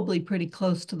probably pretty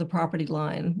close to the property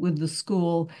line with the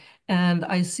school. And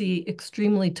I see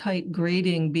extremely tight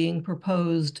grading being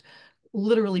proposed,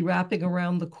 literally wrapping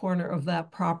around the corner of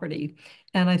that property.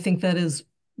 And I think that is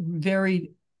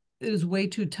way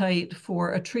too tight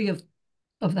for a tree of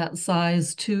that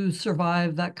size to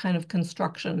survive that kind of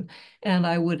construction. And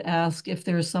I would ask if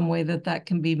there's some way that that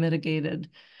can be mitigated.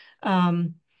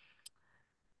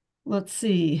 Let's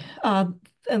see.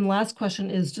 And last question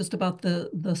is just about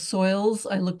the soils.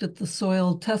 I looked at the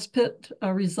soil test pit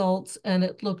results, and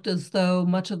it looked as though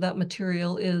much of that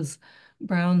material is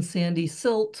brown sandy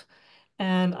silt.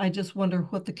 And I just wonder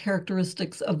what the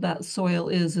characteristics of that soil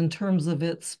is in terms of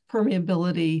its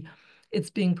permeability. It's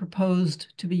being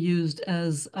proposed to be used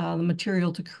as the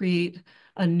material to create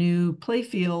a new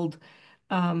playfield.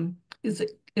 Is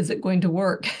it going to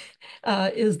work?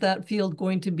 Is that field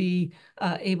going to be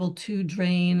able to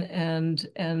drain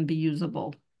and be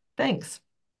usable? Thanks.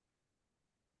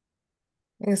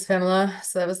 Thanks, Pamela.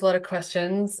 So that was a lot of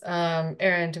questions.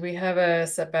 Erin, do we have a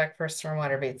setback for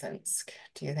stormwater basins?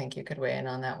 Do you think you could weigh in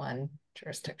on that one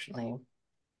jurisdictionally?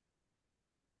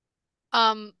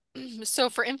 So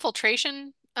for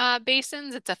infiltration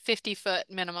basins, it's a 50-foot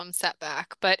minimum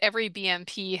setback, but every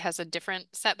BMP has a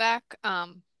different setback.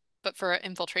 But for an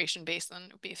infiltration basin,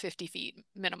 it would be 50 feet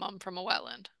minimum from a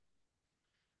wetland.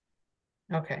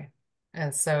 Okay.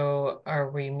 And so are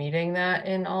we meeting that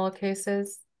in all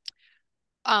cases?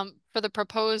 For the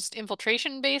proposed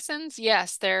infiltration basins,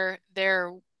 yes, they're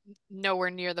nowhere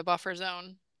near the buffer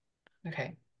zone.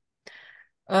 Okay.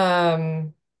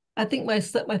 I think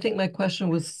my question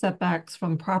was setbacks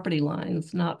from property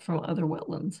lines, not from other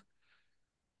wetlands.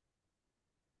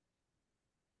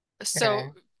 So okay.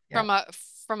 Yeah.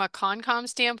 from a Concom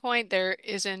standpoint, there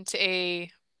isn't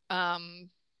a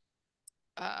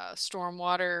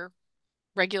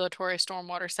regulatory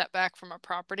stormwater setback from a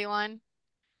property line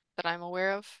that I'm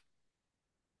aware of.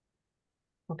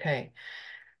 Okay.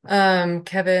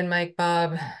 Kevin, Mike,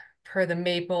 Bob, per the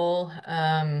maple,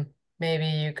 maybe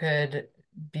you could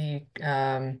be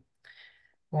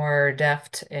more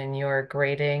deft in your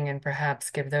grading and perhaps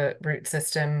give the root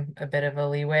system a bit of a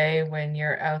leeway when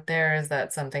you're out there. Is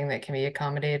that something that can be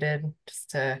accommodated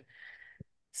just to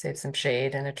save some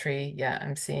shade in a tree? Yeah,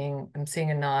 I'm seeing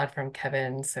a nod from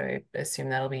Kevin, so I assume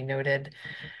that'll be noted.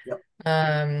 Yep.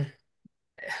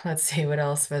 Let's see, what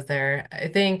else was there? I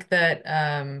think that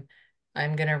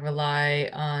I'm gonna rely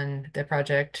on the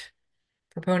project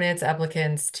proponents,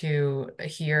 applicants to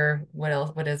hear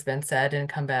what has been said and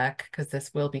come back, because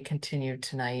this will be continued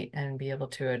tonight, and be able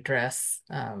to address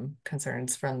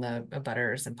concerns from the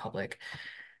abutters and public.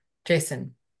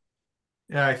 Jason.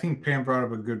 Yeah, I think Pam brought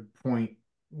up a good point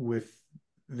with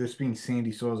this being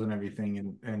sandy soils and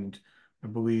everything, and I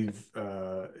believe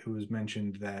it was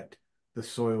mentioned that the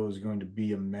soil is going to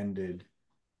be amended.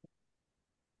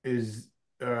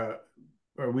 Are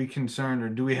we concerned, or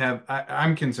do we have?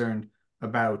 I'm concerned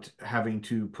about having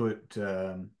to put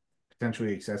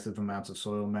potentially excessive amounts of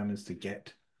soil amendments to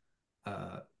get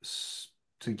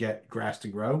grass to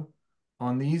grow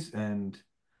on these, and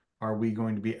are we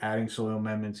going to be adding soil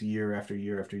amendments year after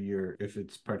year after year if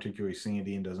it's particularly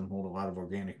sandy and doesn't hold a lot of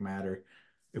organic matter?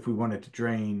 If we want it to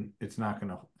drain, it's not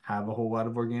going to have a whole lot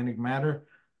of organic matter.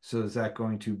 So is that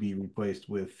going to be replaced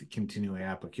with continuing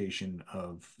application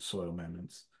of soil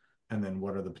amendments? And then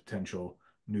what are the potential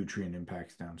nutrient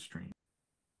impacts downstream?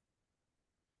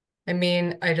 I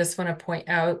mean, I just want to point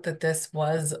out that this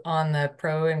was on the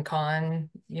pro and con,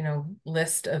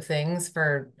 list of things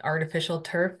for artificial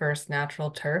turf versus natural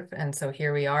turf. And so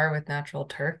here we are with natural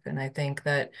turf. And I think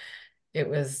that it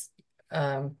was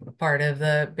part of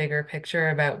the bigger picture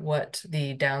about what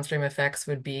the downstream effects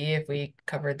would be if we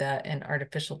covered that in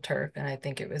artificial turf. And I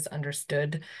think it was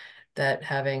understood that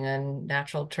having a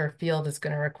natural turf field is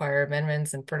going to require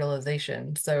amendments and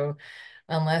fertilization. So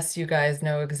unless you guys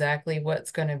know exactly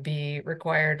what's going to be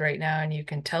required right now and you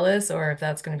can tell us, or if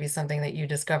that's going to be something that you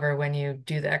discover when you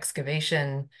do the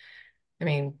excavation, I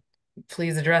mean,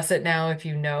 please address it now if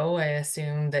you know. I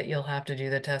assume that you'll have to do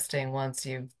the testing once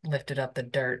you've lifted up the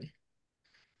dirt.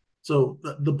 So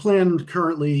the plan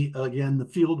currently, again, the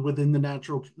field within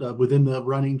the within the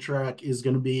running track is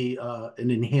going to be an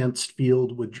enhanced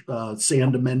field with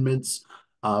sand amendments,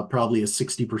 probably a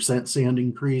 60% sand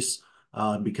increase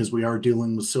because we are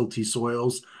dealing with silty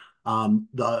soils.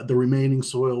 The remaining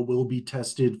soil will be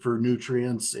tested for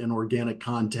nutrients and organic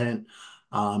content.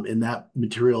 And that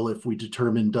material, if we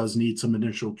determine does need some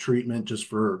initial treatment just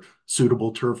for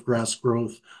suitable turf grass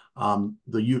growth,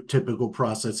 the typical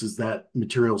process is that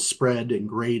material spread and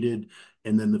graded,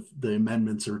 and then the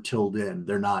amendments are tilled in.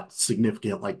 They're not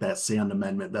significant like that sand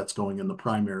amendment that's going in the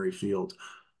primary field.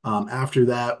 After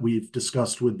that, we've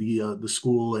discussed with the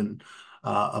school and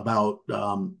about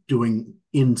doing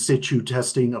in situ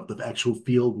testing of the actual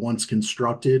field once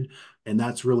constructed, and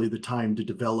that's really the time to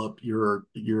develop your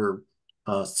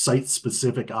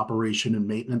site-specific operation and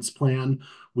maintenance plan.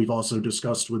 We've also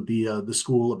discussed with the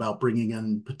school about bringing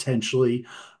in potentially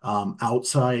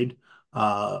outside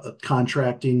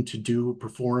contracting to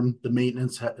perform the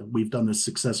maintenance. We've done this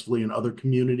successfully in other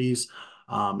communities,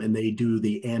 and they do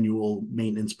the annual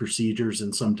maintenance procedures,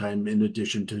 and sometime in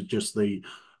addition to just the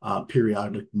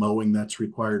periodic mowing that's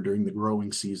required during the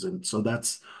growing season. So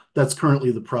that's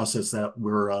currently the process that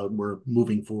we're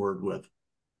moving forward with.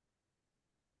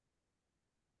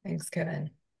 Thanks,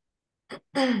 Kevin.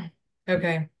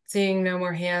 Okay, seeing no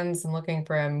more hands and looking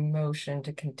for a motion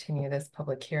to continue this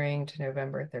public hearing to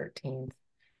November 13th,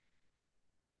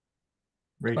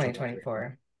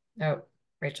 2024. Oh,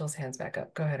 Rachel's hand's back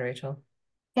up. Go ahead, Rachel.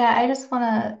 Yeah, I just want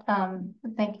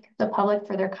to thank the public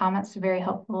for their comments. Very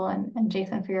helpful, and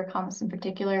Jason for your comments in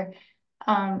particular.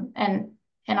 And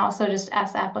also just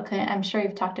ask the applicant, I'm sure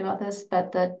you've talked about this,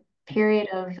 but the period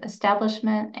of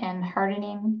establishment and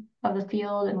hardening of the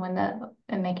field,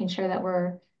 and making sure that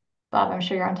Bob, I'm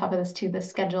sure you're on top of this too, the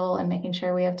schedule, and making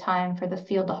sure we have time for the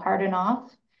field to harden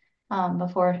off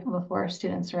before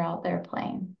students are out there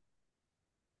playing.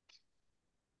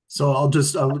 So I'll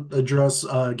address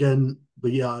again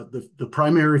the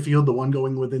primary field, the one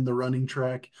going within the running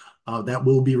track, that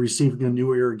will be receiving a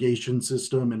new irrigation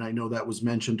system, and I know that was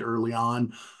mentioned early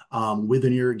on. With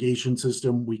an irrigation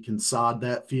system, we can sod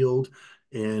that field,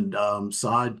 and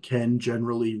sod can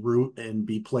generally root and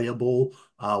be playable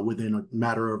within a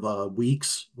matter of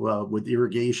weeks with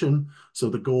irrigation. So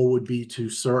the goal would be to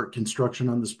start construction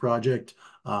on this project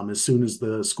as soon as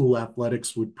the school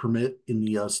athletics would permit in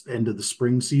the end of the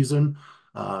spring season.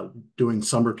 Doing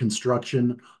summer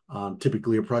construction,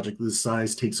 typically a project of this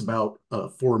size takes about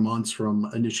 4 months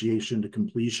from initiation to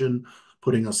completion,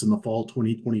 putting us in the fall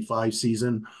 2025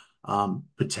 season,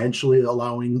 potentially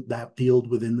allowing that field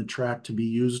within the track to be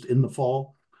used in the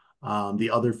fall. The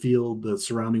other field, the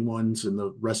surrounding ones, and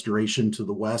the restoration to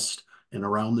the west and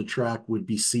around the track would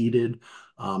be seeded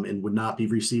and would not be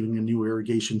receiving a new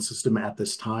irrigation system at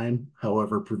this time.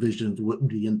 However, provisions would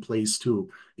be in place to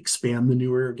expand the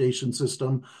new irrigation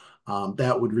system.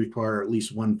 That would require at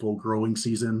least one full growing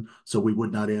season, so we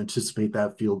would not anticipate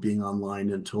that field being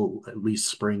online until at least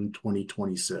spring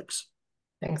 2026.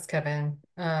 Thanks, Kevin.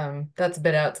 That's a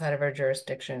bit outside of our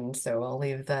jurisdiction, so I'll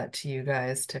leave that to you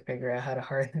guys to figure out how to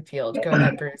harden the field. Go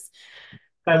ahead, Bruce.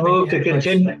 I move to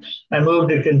continue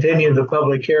the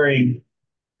public hearing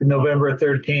to November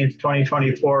 13th,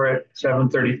 2024 at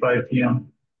 7:35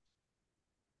 p.m.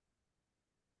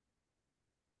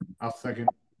 I'll second.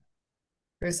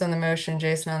 Bruce on the motion,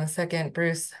 Jason on the second.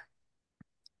 Bruce.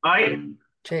 Aye.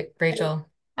 Rachel.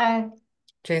 Aye.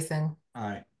 Jason.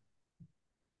 Aye.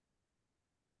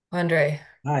 Andre.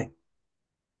 Aye.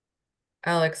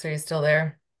 Alex, are you still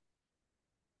there?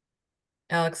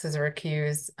 Alex is a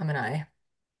recuse. I'm an aye.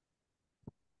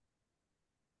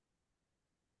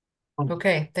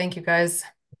 Okay, thank you guys.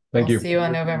 Thank you. See you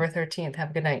on November 13th.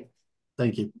 Have a good night.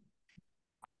 Thank you.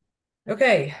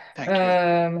 Okay. Thank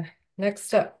you.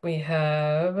 Next up we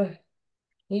have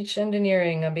Niche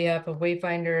Engineering on behalf of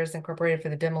Wayfinders Incorporated for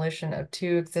the demolition of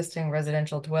 2 existing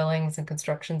residential dwellings and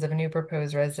constructions of a new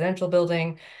proposed residential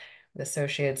building with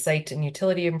associated site and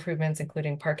utility improvements,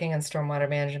 including parking and stormwater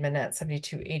management at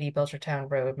 7280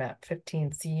 Belchertown Road, map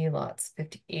 15C, lots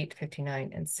 58,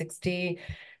 59, and 60.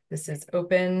 This is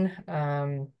open.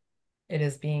 It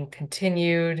is being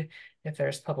continued. If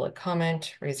there's public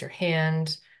comment, raise your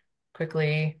hand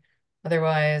quickly.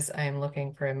 Otherwise, I am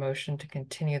looking for a motion to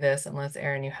continue this, unless,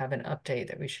 Aaron, you have an update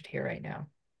that we should hear right now.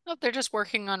 Oh, they're just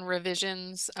working on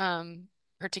revisions,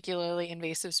 particularly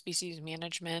invasive species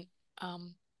management.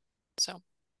 So.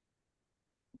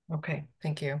 Okay,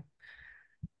 thank you.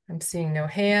 I'm seeing no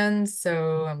hands,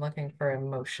 so I'm looking for a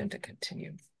motion to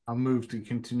continue. I'll move to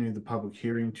continue the public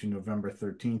hearing to November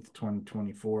 13th,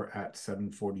 2024 at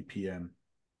 7:40 p.m.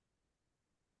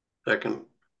 Second.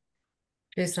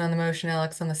 Jason on the motion,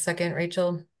 Alex on the second.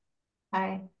 Rachel?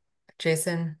 Aye.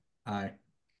 Jason? Aye.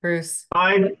 Bruce?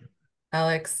 Aye.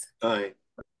 Alex? Aye.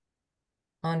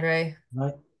 Andre?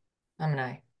 Aye. I'm an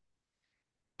aye.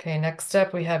 Okay, next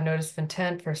up, we have notice of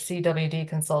intent for CWD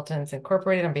Consultants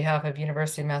Incorporated on behalf of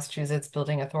University of Massachusetts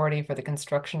Building Authority for the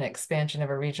construction and expansion of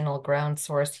a regional ground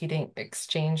source heating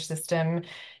exchange system,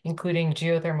 including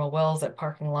geothermal wells at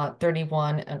parking lot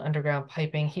 31 and underground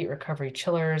piping, heat recovery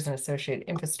chillers, and associated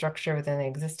infrastructure within the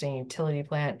existing utility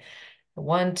plant,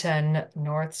 110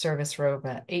 North Service Road,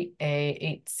 map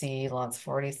 8A, 8C, lots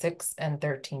 46 and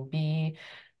 13B.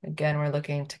 Again, we're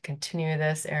looking to continue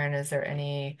this. Aaron, is there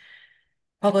any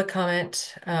public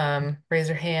comment? Raise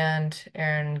your hand.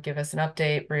 Aaron, give us an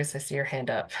update. Bruce, I see your hand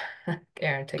up.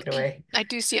 Aaron, take it away. I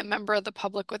do see a member of the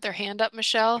public with their hand up,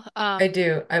 Michelle. I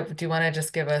do. Do you want to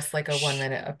just give us like a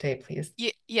 1-minute update, please?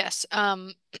 Yes.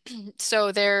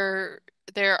 So there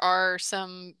are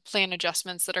some plan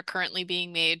adjustments that are currently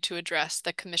being made to address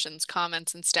the commission's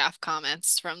comments and staff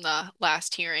comments from the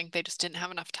last hearing. They just didn't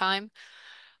have enough time.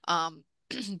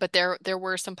 But there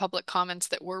were some public comments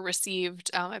that were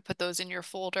received. I put those in your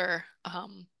folder,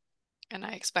 and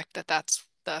I expect that that's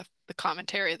the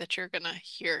commentary that you're gonna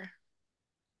hear.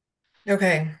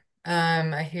 Okay.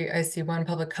 I see one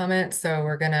public comment, so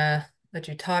we're gonna let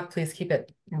you talk. Please keep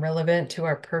it relevant to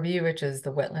our purview, which is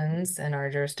the wetlands and our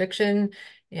jurisdiction.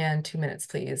 And 2 minutes,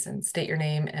 please, and state your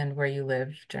name and where you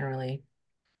live generally.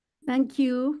 Thank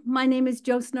you. My name is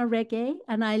Josna Reggae,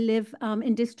 and I live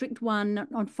in District 1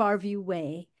 on Farview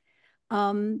Way.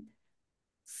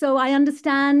 So I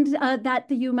understand that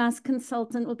the UMass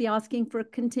consultant will be asking for a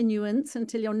continuance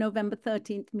until your November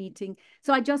 13th meeting.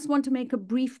 So I just want to make a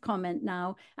brief comment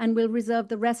now, and we'll reserve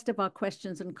the rest of our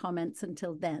questions and comments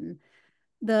until then.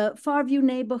 The Farview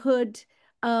neighborhood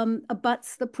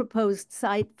abuts the proposed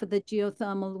site for the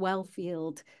geothermal well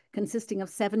field, consisting of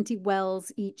 70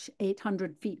 wells, each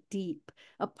 800 feet deep,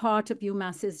 a part of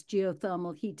UMass's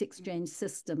geothermal heat exchange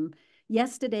system.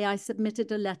 Yesterday, I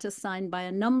submitted a letter signed by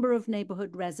a number of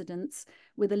neighborhood residents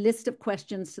with a list of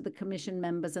questions to the commission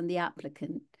members and the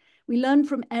applicant. We learned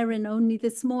from Erin only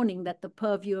this morning that the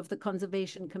purview of the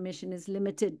Conservation Commission is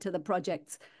limited to the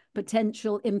project's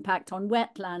potential impact on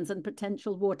wetlands and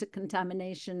potential water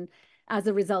contamination as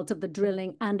a result of the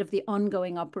drilling and of the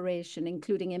ongoing operation,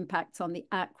 including impacts on the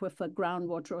aquifer,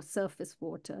 groundwater, or surface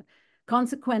water.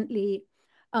 Consequently,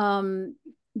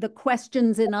 the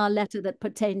questions in our letter that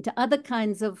pertain to other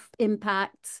kinds of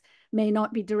impacts may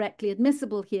not be directly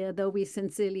admissible here, though we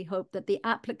sincerely hope that the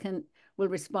applicant will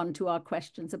respond to our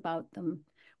questions about them.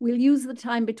 We'll use the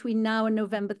time between now and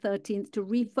November 13th to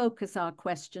refocus our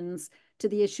questions to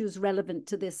the issues relevant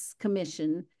to this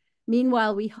commission.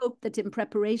 Meanwhile, we hope that in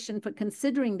preparation for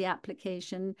considering the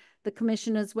application, the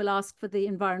commissioners will ask for the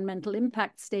environmental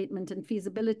impact statement and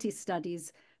feasibility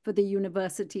studies for the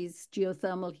university's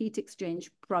geothermal heat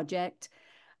exchange project,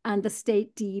 and the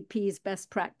state DEP's best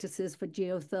practices for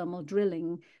geothermal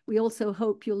drilling. We also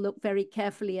hope you'll look very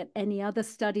carefully at any other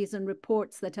studies and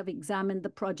reports that have examined the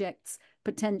project's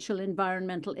potential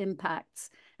environmental impacts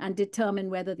and determine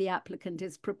whether the applicant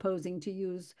is proposing to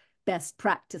use best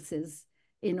practices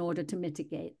in order to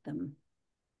mitigate them.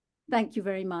 Thank you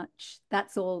very much.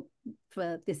 That's all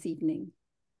for this evening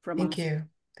from us. Thank you.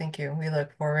 Thank you. We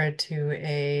look forward to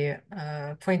a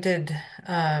pointed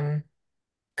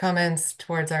comments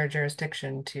towards our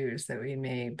jurisdiction too, so that we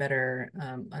may better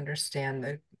understand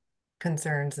the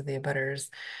concerns of the abutters.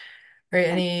 All right,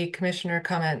 any commissioner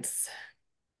comments?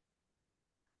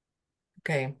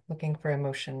 Okay, looking for a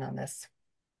motion on this.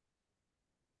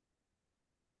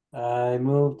 I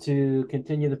move to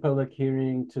continue the public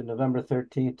hearing to November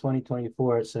 13th,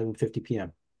 2024 at 7:50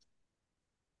 p.m.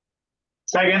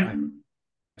 Second.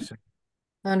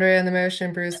 Andre on the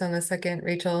motion, Bruce on the second,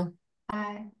 Rachel?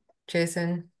 Aye.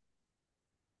 Jason?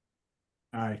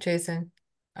 Aye. Jason?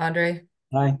 Andre?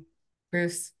 Aye.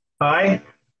 Bruce? Aye.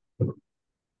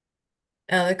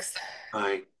 Alex?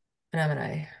 Aye. And I'm an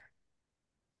aye.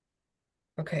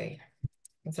 Okay,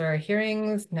 those are our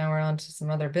hearings. Now we're on to some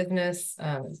other business,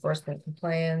 enforcement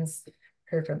compliance.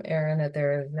 Heard from Aaron that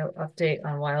there is no update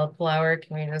on Wildflower.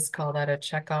 Can we just call that a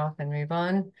check off and move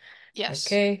on? Yes.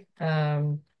 Okay,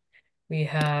 we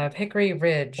have Hickory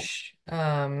Ridge.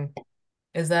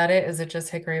 Is that it? Is it just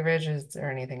Hickory Ridge? Is there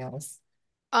anything else?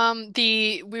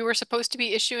 We were supposed to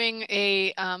be issuing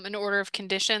a an order of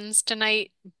conditions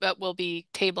tonight, but we'll be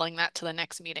tabling that to the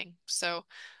next meeting. So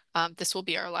this will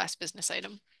be our last business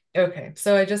item. Okay,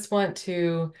 so I just want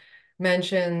to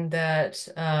mention that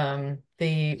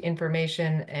the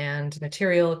information and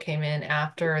material came in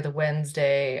after the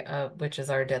Wednesday, which is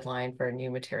our deadline for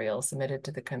new material submitted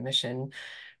to the commission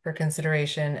for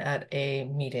consideration at a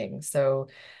meeting. So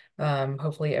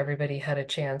hopefully everybody had a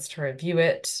chance to review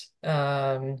it.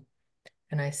 And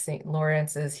I think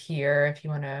Lawrence is here if you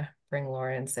want to bring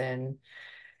Lawrence in.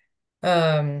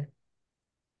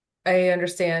 I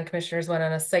understand commissioners went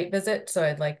on a site visit, so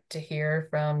I'd like to hear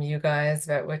from you guys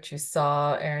about what you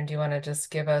saw. Aaron, do you want to just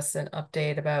give us an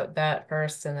update about that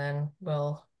first, and then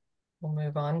we'll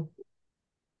move on?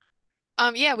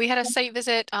 Yeah, we had a site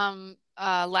visit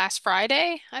last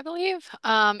Friday, I believe.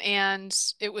 And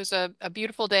it was a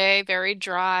beautiful day, very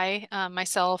dry.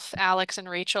 Myself, Alex, and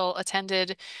Rachel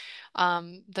attended.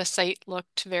 The site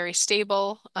looked very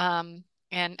stable.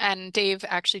 And Dave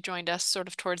actually joined us sort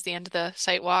of towards the end of the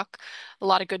site walk. A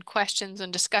lot of good questions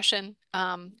and discussion.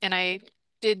 And I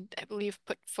did, I believe,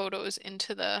 put photos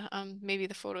into the, maybe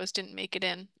the photos didn't make it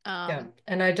in. Yeah,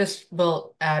 and I just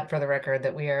will add for the record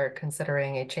that we are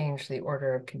considering a change to the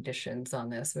order of conditions on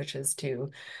this, which is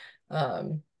to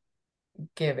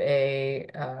give a,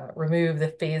 remove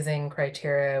the phasing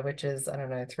criteria, which is, I don't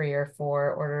know, 3 or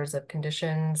 4 orders of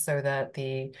conditions, so that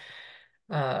the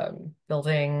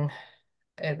building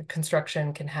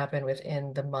construction can happen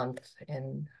within the month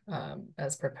in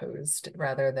as proposed,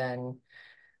 rather than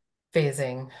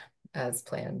phasing as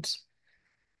planned.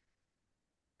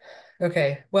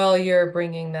 Okay, while you're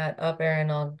bringing that up,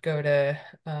 Aaron, I'll go to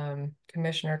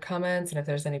commissioner comments, and if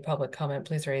there's any public comment,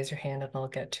 please raise your hand and I'll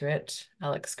get to it.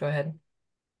 Alex, go ahead.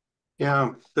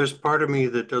 Yeah, there's part of me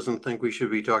that doesn't think we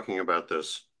should be talking about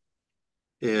this.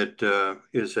 It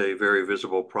is a very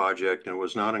visible project and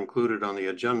was not included on the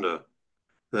agenda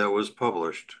that was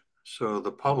published. So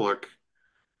the public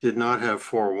did not have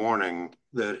forewarning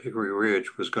that Hickory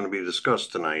Ridge was going to be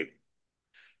discussed tonight.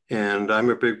 And I'm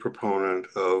a big proponent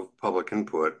of public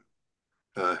input,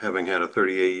 having had a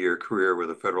 38-year career with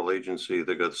a federal agency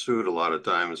that got sued a lot of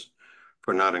times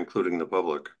for not including the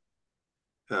public.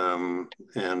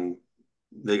 And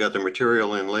they got the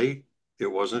material in late.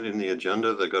 It wasn't in the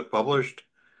agenda that got published.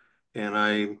 And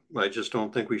I just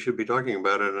don't think we should be talking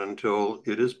about it until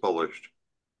it is published.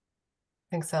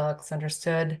 Thanks, Alex.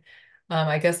 Understood.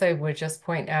 I guess I would just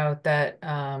point out that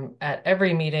at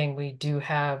every meeting, we do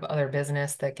have other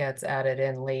business that gets added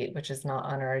in late, which is not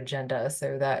on our agenda.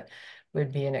 So that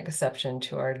would be an exception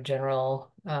to our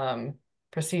general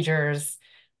procedures,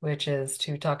 which is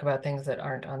to talk about things that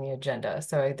aren't on the agenda.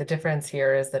 So the difference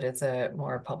here is that it's a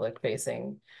more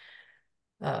public-facing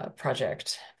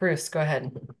project. Bruce, go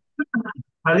ahead.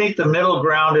 I think the middle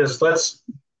ground is let's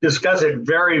discuss it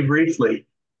very briefly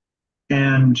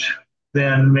and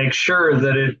then make sure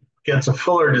that it gets a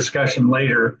fuller discussion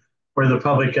later where the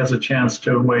public has a chance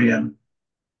to weigh in.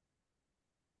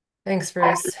 Thanks,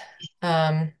 Bruce. Is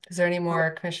there any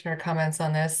more commissioner comments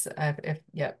on this?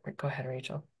 Yeah, go ahead,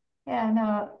 Rachel. Yeah,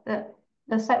 no,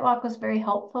 the site walk was very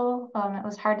helpful. It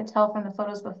was hard to tell from the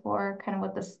photos before kind of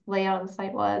what this layout of the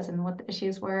site was and what the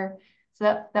issues were.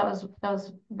 So that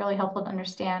was really helpful to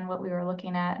understand what we were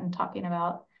looking at and talking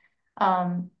about.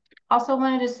 Also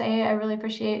wanted to say I really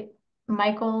appreciate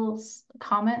Michael's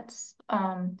comments.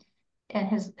 And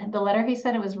the letter he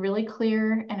said, it was really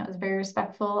clear and it was very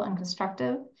respectful and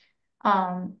constructive.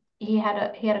 He had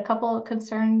a couple of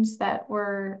concerns that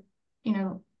were, you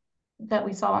know, that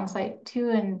we saw on site too,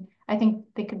 and I think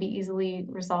they could be easily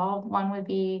resolved. One would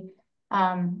be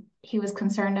he was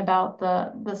concerned about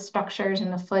the structures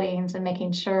and the footings and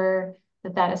making sure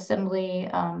that that assembly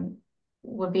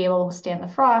would be able to stand the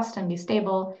frost and be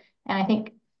stable. And I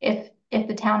think if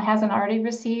the town hasn't already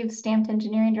received stamped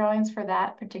engineering drawings for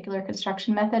that particular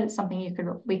construction method, it's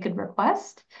something we could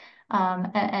request.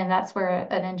 And that's where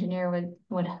an engineer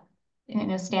would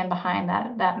stand behind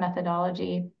that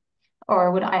methodology,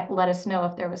 or would let us know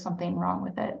if there was something wrong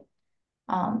with it.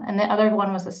 And the other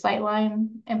one was the sightline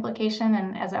implication.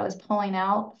 And as I was pulling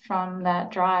out from that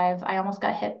drive, I almost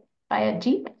got hit by a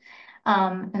Jeep.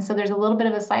 And so there's a little bit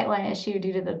of a sightline issue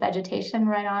due to the vegetation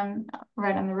right on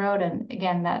the road. And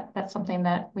again, that's something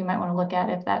that we might want to look at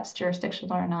if that's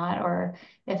jurisdictional or not, or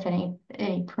if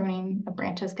any pruning of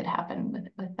branches could happen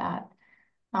with that.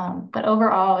 But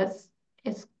overall,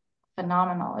 it's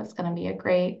phenomenal. It's going to be a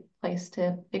great place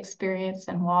to experience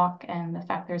and walk, and the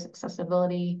fact there's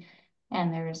accessibility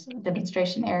and there's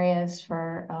demonstration areas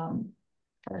for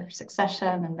succession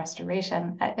and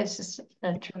restoration. It's just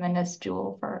a tremendous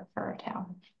jewel for our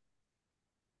town.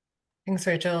 Thanks,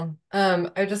 Rachel.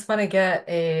 I just want to get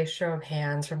a show of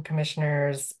hands from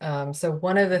commissioners. So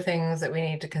one of the things that we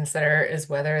need to consider is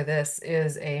whether this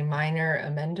is a minor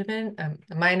amendment,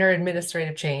 a minor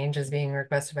administrative change is being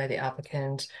requested by the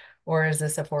applicant, or is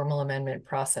this a formal amendment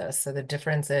process? So the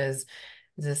difference is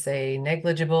this a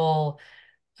negligible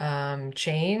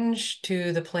change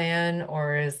to the plan,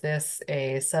 or is this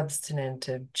a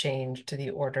substantive change to the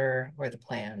order or the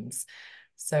plans?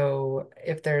 So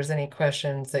if there's any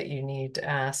questions that you need to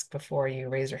ask before you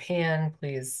raise your hand,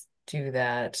 please do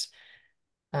that,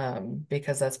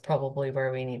 because that's probably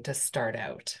where we need to start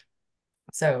out.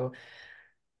 So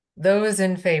those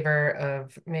in favor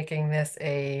of making this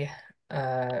a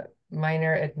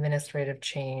minor administrative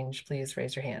change, please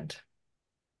raise your hand.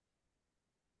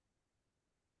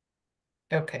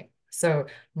 Okay, so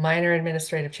minor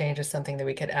administrative change is something that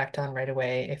we could act on right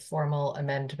away. A formal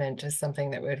amendment is something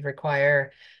that would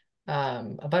require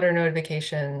abutter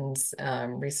notifications,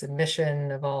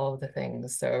 resubmission of all of the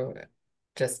things. So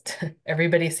just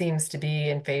everybody seems to be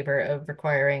in favor of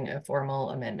requiring a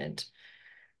formal amendment.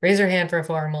 Raise your hand for a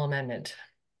formal amendment.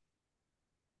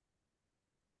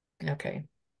 Okay.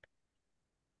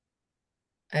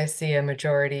 I see a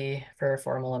majority for a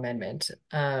formal amendment.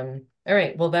 All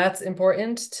right, well, that's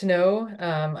important to know.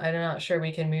 I'm not sure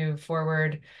we can move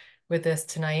forward with this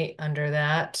tonight under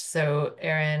that. So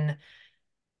Erin,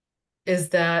 is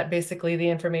that basically the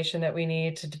information that we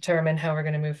need to determine how we're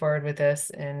going to move forward with this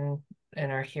in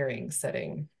our hearing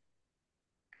setting?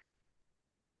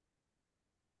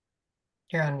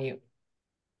 You're on mute.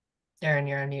 Erin,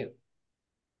 you're on mute.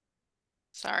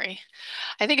 Sorry.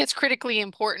 I think it's critically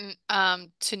important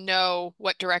to know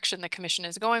what direction the commission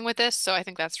is going with this. So I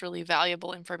think that's really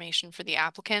valuable information for the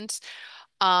applicant.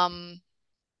 And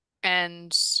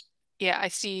yeah, I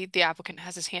see the applicant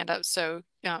has his hand up, so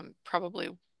probably,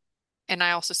 and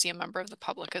I also see a member of the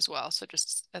public as well. So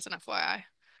just as an FYI.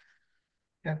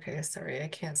 Okay, sorry, I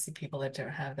can't see people that don't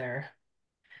have their.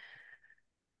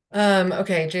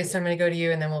 Okay, Jason, I'm going to go to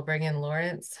you and then we'll bring in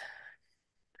Lawrence.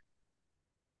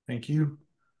 Thank you.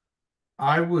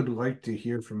 I would like to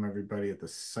hear from everybody at the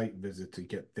site visit to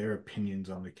get their opinions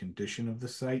on the condition of the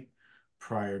site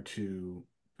prior to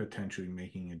potentially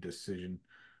making a decision.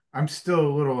 I'm still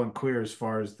a little unclear as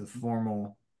far as the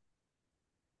formal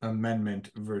amendment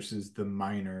versus the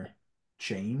minor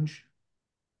change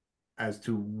as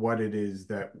to what it is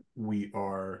that we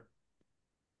are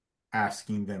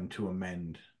asking them to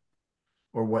amend,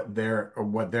 or what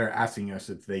they're asking us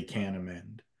if they can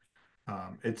amend.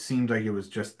 It seemed like it was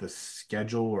just the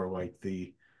schedule, or like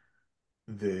the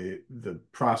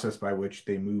process by which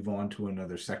they move on to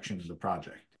another section of the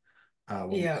project. When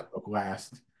we spoke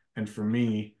last, and for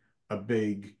me, a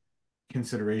big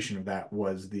consideration of that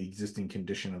was the existing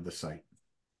condition of the site.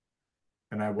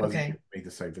 And I wasn't going to make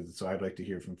the site visit, so I'd like to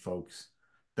hear from folks.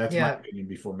 That's my opinion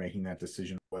before making that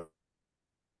decision.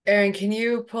 Erin, can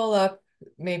you pull up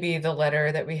maybe the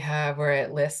letter that we have where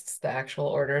it lists the actual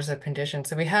orders of condition?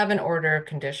 So we have an order of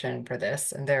condition for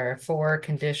this, and there are 4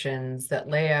 conditions that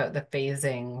lay out the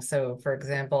phasing. So for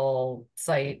example,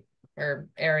 site or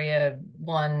area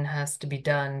 1 has to be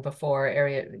done before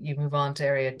you move on to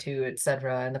area 2,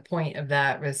 etc. And the point of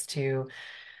that was to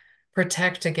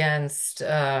protect against,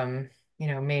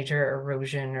 major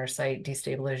erosion or site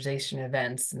destabilization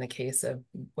events in the case of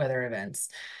weather events.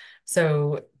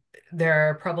 So there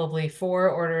are probably 4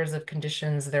 orders of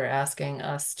conditions they're asking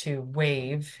us to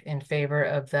waive in favor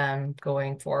of them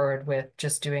going forward with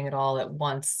just doing it all at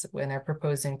once when they're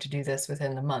proposing to do this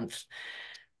within the month.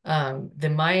 The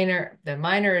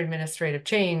minor administrative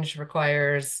change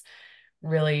requires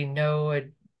really no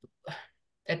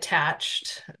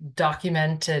attached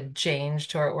documented change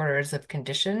to our orders of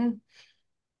condition.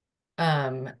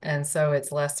 And so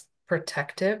it's less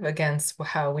protective against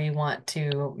how we want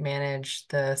to manage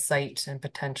the site and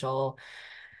potential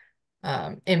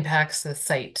impacts to the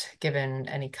site given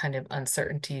any kind of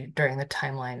uncertainty during the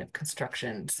timeline of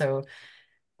construction. So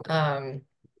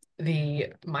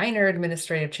the minor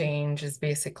administrative change is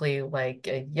basically like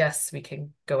a, yes, we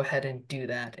can go ahead and do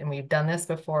that. And we've done this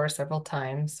before several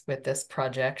times with this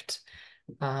project,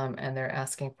 and they're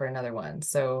asking for another one.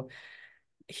 So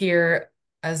here,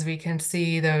 as we can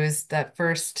see, that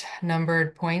first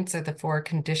numbered points are the 4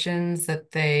 conditions that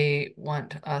they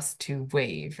want us to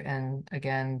waive. And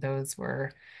again, those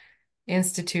were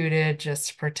instituted just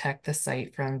to protect the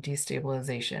site from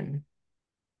destabilization.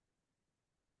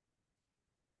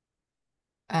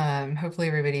 Hopefully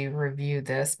everybody reviewed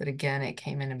this, but again, it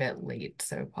came in a bit late,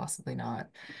 so possibly not.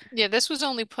 Yeah, this was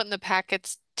only put in the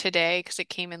packets today because it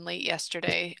came in late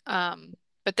yesterday.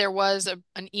 But there was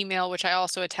an email, which I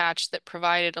also attached, that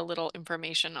provided a little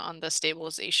information on the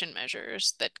stabilization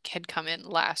measures that had come in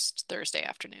last Thursday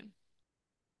afternoon.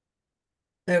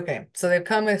 Okay, so they've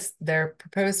come with their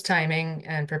proposed timing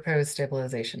and proposed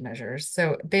stabilization measures.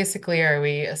 So basically, are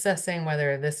we assessing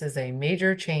whether this is a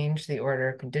major change to the order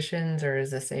of conditions, or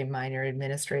is this a minor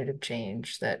administrative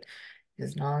change that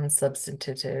is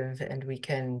non-substantive and we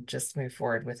can just move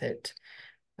forward with it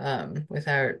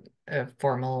without a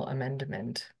formal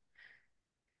amendment?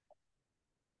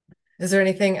 Is there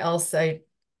anything else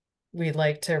we'd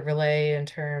like to relay in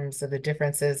terms of the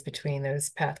differences between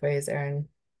those pathways, Erin?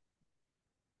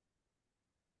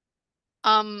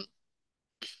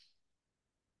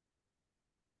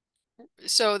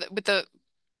 So with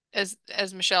as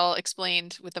Michelle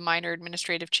explained, with the minor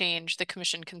administrative change, the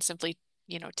commission can simply,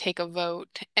 take a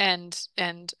vote and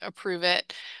approve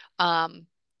it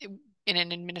in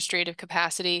an administrative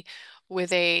capacity.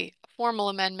 With a formal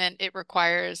amendment, it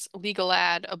requires legal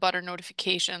ad, abutter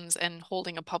notifications, and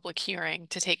holding a public hearing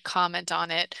to take comment on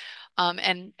it.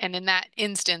 And in that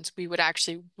instance, we would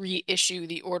actually reissue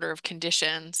the order of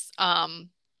conditions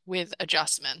with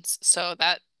adjustments. So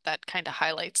that kind of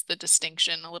highlights the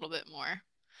distinction a little bit more.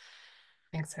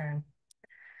 Thanks, Erin.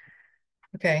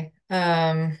 Okay,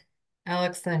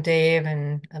 Alex and Dave,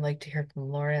 and I'd like to hear from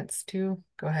Lawrence too.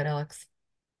 Go ahead, Alex.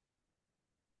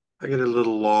 I get a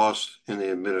little lost in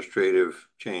the administrative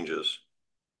changes.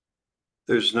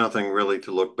 There's nothing really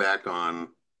to look back on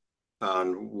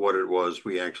what it was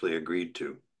we actually agreed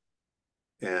to.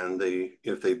 And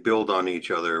if they build on each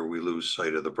other, we lose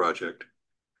sight of the project.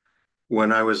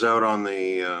 When I was out on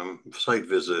the site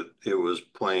visit, it was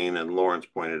plain, and Lawrence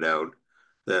pointed out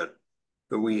that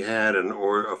we had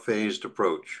a phased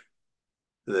approach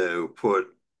that put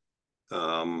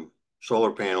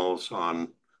solar panels on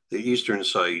the eastern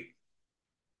site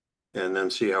and then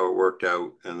see how it worked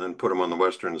out, and then put them on the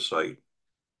western site.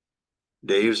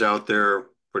 Dave's out there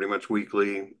pretty much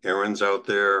weekly. Erin's out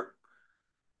there.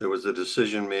 There was a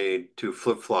decision made to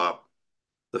flip-flop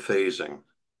the phasing.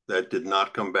 That did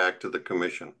not come back to the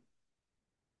commission.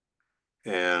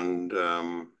 And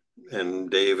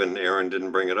Dave and Erin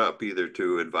didn't bring it up either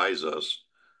to advise us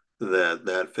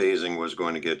that phasing was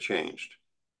going to get changed.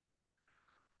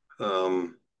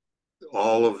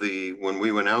 When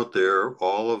we went out there,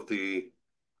 all of the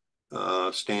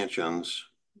stanchions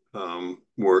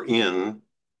were in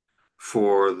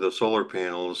for the solar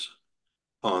panels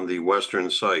on the western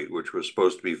site, which was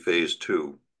supposed to be phase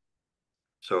 2.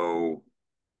 So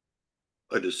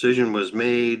a decision was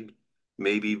made,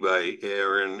 maybe by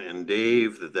Erin and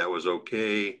Dave, that was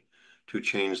okay to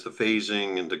change the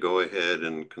phasing and to go ahead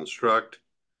and construct.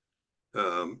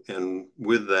 And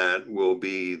with that will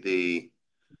be the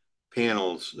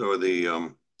panels or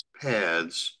the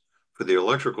pads for the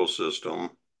electrical system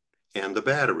and the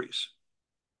batteries.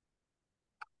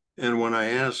 And when I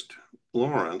asked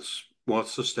Lawrence,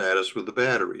 what's the status with the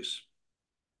batteries?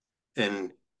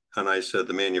 And I said,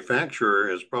 the manufacturer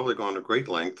has probably gone to great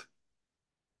length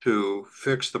to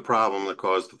fix the problem that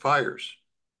caused the fires.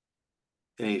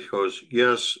 And he goes,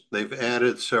 yes, they've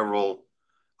added several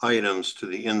items to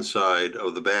the inside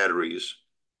of the batteries.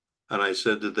 And I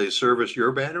said, did they service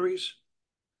your batteries?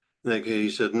 And he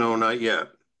said, no, not yet.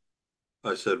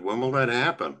 I said, when will that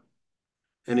happen?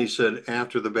 And he said,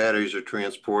 after the batteries are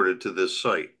transported to this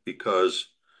site, because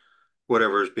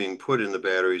whatever is being put in the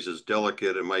batteries is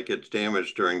delicate and might get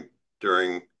damaged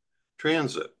during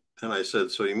transit. And I said,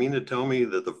 so you mean to tell me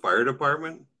that the fire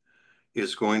department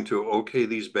is going to okay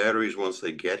these batteries once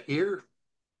they get here?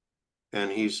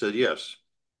 And he said, yes.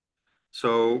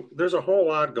 So there's a whole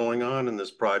lot going on in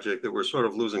this project that we're sort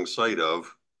of losing sight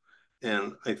of.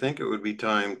 And I think it would be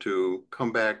time to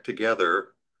come back together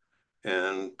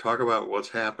and talk about what's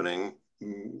happening.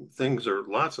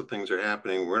 Lots of things are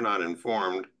happening. We're not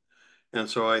informed. And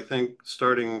so I think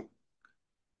starting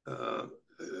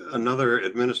another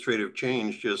administrative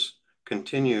change just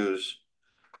continues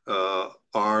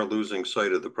our losing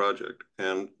sight of the project.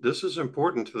 And this is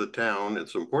important to the town.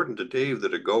 It's important to Dave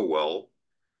that it go well.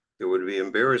 It would be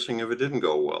embarrassing if it didn't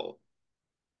go well.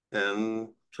 And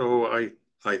so I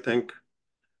think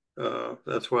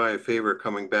that's why I favor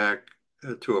coming back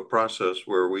to a process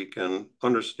where we can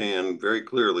understand very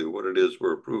clearly what it is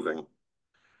we're approving.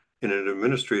 In an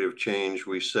administrative change,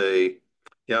 we say,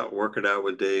 yeah, work it out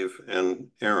with Dave and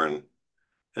Aaron.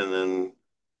 And then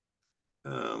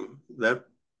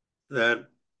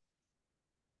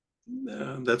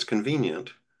that's convenient,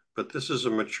 but this is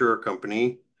a mature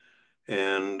company.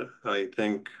 And I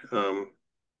think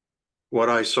what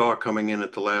I saw coming in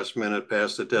at the last minute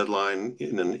past the deadline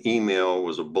in an email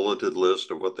was a bulleted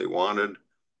list of what they wanted.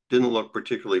 Didn't look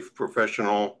particularly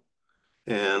professional.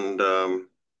 And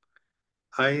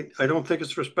I don't think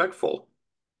it's respectful.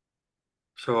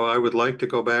 So I would like to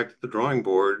go back to the drawing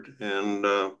board and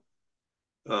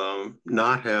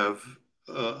not have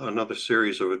another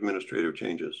series of administrative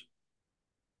changes.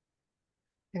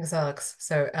 Thanks, Alex.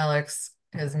 So Alex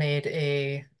has made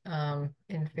a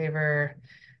in favor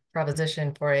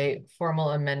proposition for a formal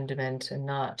amendment and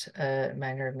not a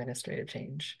minor administrative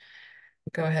change.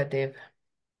 Go ahead, Dave.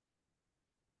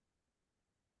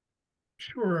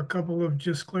 Sure, a couple of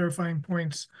just clarifying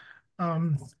points.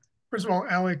 First of all,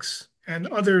 Alex and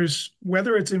others,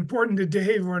 whether it's important to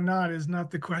Dave or not is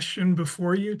not the question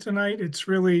before you tonight. It's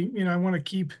really, I don't want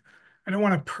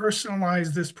to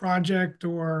personalize this project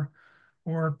or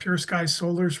Pure Sky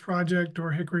Solar's project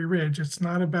or Hickory Ridge. It's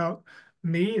not about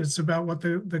me, it's about what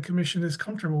the commission is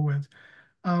comfortable with.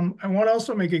 I want to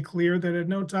also make it clear that at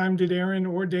no time did Aaron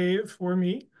or Dave or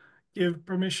me give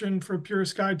permission for Pure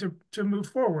Sky to move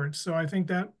forward. So I think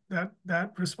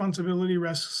that responsibility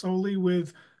rests solely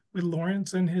with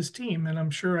Lawrence and his team. And I'm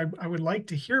sure I would like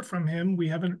to hear from him. We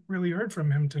haven't really heard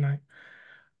from him tonight.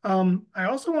 I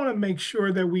also want to make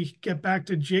sure that we get back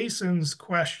to Jason's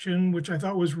question, which I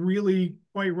thought was really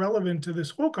quite relevant to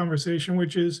this whole conversation,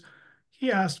 which is,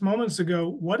 he asked moments ago,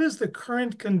 what is the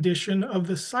current condition of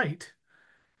the site?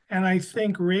 And I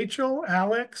think Rachel,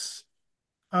 Alex,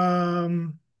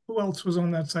 who else was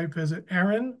on that site visit?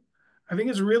 Aaron? I think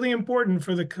it's really important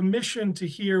for the commission to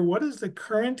hear what is the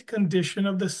current condition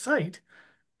of the site,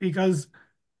 because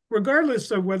regardless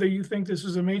of whether you think this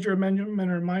is a major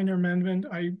amendment or minor amendment,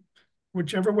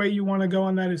 whichever way you want to go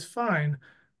on that is fine.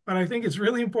 But I think it's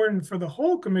really important for the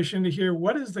whole commission to hear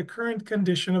what is the current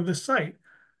condition of the site.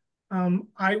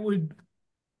 I would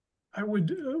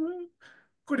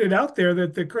put it out there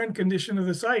that the current condition of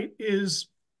the site is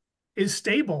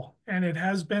stable, and it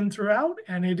has been throughout,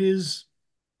 and it is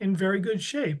in very good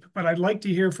shape. But I'd like to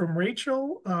hear from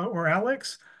Rachel or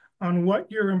Alex on what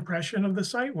your impression of the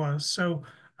site was. So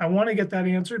I want to get that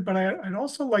answered, but I'd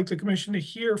also like the commission to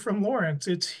hear from Lawrence.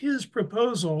 It's his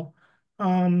proposal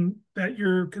that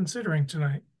you're considering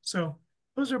tonight. So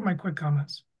those are my quick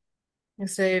comments.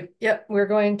 Thanks, Dave. Yep, we're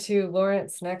going to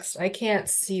Lawrence next. I can't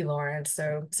see Lawrence,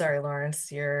 so sorry,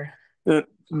 Lawrence, you're...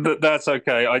 That's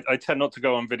okay. I tend not to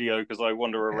go on video because I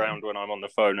wander around when I'm on the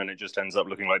phone and it just ends up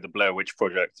looking like the Blair Witch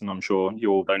Project, and I'm sure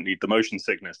you all don't need the motion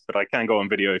sickness, but I can go on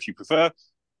video if you prefer.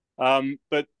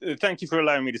 But thank you for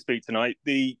allowing me to speak tonight.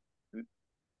 The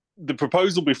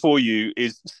proposal before you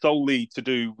is solely to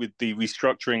do with the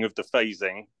restructuring of the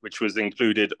phasing, which was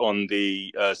included on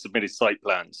the submitted site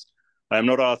plans. I am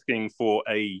not asking for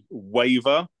a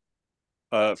waiver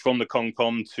from the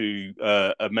CONCOM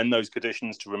to amend those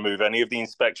conditions to remove any of the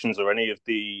inspections or any of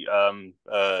the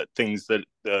things that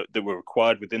were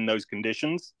required within those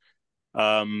conditions.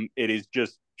 It is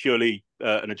just purely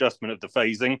an adjustment of the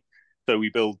phasing. So we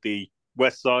build the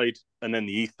west side and then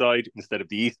the east side instead of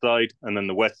the east side and then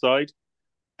the west side.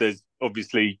 There's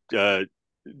obviously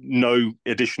no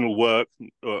additional work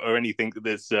or anything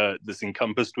that's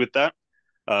encompassed with that.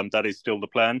 That is still the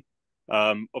plan.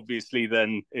 Obviously,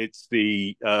 then it's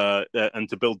and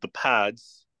to build the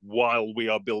pads while we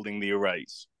are building the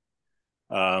arrays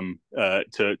to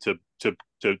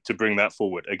to bring that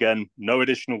forward. Again, no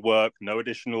additional work, no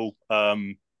additional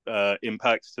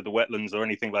impacts to the wetlands or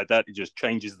anything like that. It just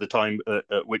changes the time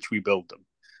at which we build them.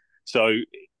 So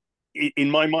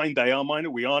in my mind, they are minor.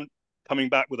 We aren't coming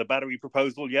back with a battery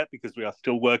proposal yet because we are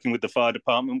still working with the fire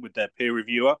department, with their peer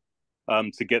reviewer,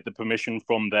 to get the permission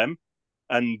from them.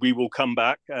 And we will come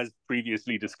back, as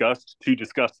previously discussed, to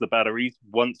discuss the batteries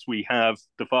once we have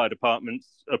the fire department's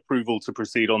approval to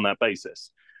proceed on that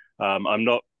basis.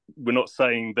 We're not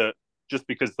saying that just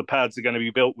because the pads are going to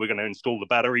be built, we're going to install the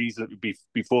batteries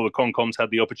before the Concoms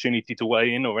had the opportunity to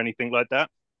weigh in or anything like that.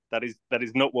 That is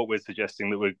not what we're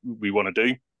suggesting that we want to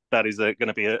do. That is going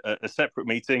to be a separate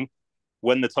meeting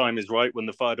when the time is right, when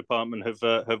the fire department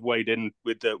have weighed in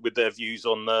with their views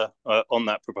on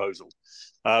that proposal.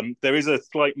 There is a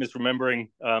slight misremembering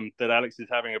that Alex is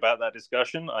having about that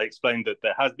discussion. I explained that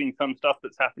there has been some stuff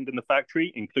that's happened in the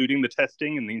factory, including the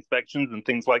testing and the inspections and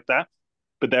things like that.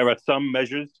 But there are some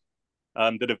measures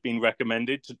that have been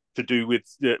recommended to do with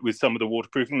some of the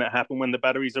waterproofing that happen when the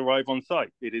batteries arrive on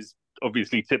site. It is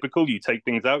obviously typical. You take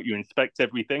things out, you inspect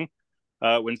everything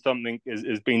when something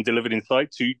is being delivered in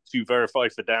site to verify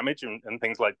for damage and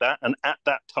things like that. And at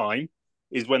that time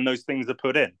is when those things are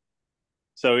put in.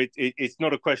 So it's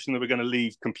not a question that we're going to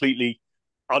leave completely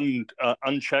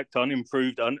unchecked,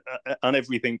 unimproved,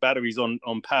 everything batteries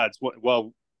on pads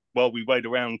while we wait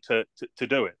around to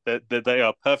do it. They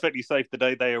are perfectly safe the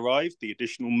day they arrive. The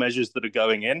additional measures that are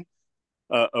going in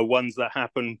are ones that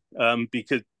happen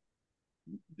because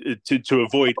to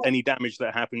avoid any damage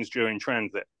that happens during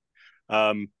transit.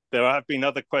 There have been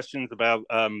other questions about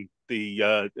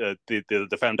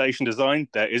the foundation design.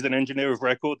 There is an engineer of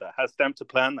record that has stamped a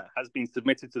plan that has been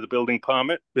submitted to the building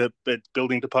department,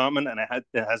 and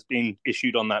it has been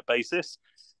issued on that basis.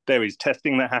 There is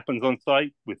testing that happens on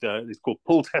site with it's called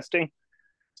pull testing.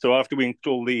 So after we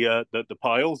install the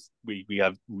piles, we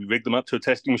rig them up to a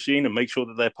testing machine and make sure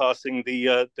that they're passing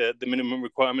the minimum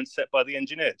requirements set by the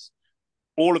engineers.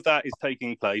 All of that is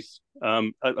taking place.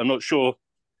 I'm not sure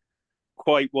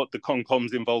quite what the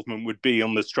Concom's involvement would be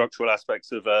on the structural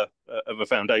aspects of a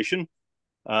foundation,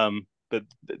 but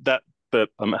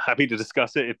I'm happy to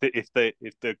discuss it if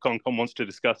the Concom wants to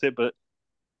discuss it. But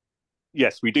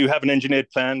yes, we do have an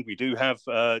engineered plan. We do have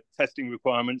testing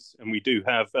requirements, and we do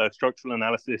have structural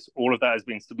analysis. All of that has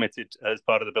been submitted as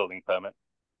part of the building permit.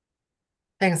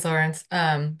 Thanks, Lawrence.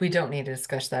 We don't need to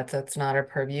discuss that. That's not our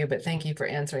purview, but thank you for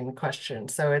answering the question.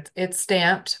 So it's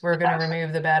stamped. We're going to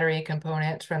remove the battery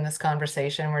component from this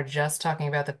conversation. We're just talking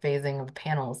about the phasing of the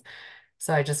panels.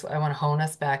 So I want to hone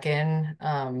us back in.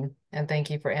 And thank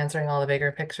you for answering all the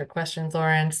bigger picture questions,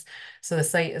 Lawrence. So the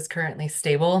site is currently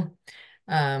stable.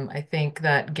 I think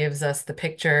that gives us the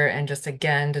picture, and just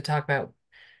again to talk about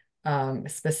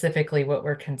specifically what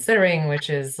we're considering, which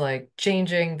is like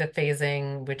changing the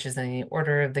phasing, which is in the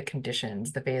order of the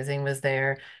conditions. The phasing was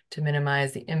there to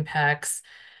minimize the impacts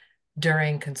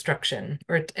during construction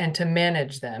and to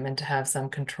manage them and to have some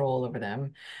control over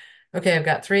them. Okay, I've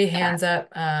got 3 hands up.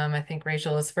 I think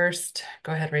Rachel is first.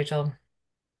 Go ahead, Rachel.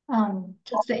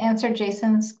 Just to answer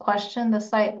Jason's question, the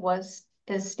site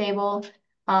is stable.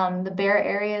 The bare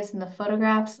areas in the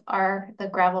photographs are the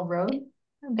gravel road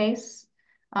base.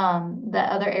 The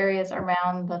other areas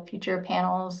around the future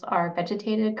panels are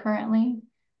vegetated currently.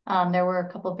 There were a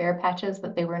couple bare patches,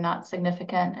 but they were not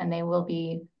significant, and they will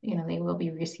be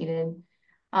reseeded.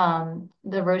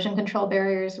 The erosion control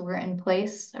barriers were in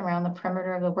place around the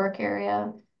perimeter of the work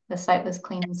area. The site was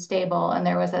clean and stable, and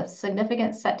there was a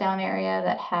significant set down area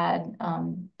that had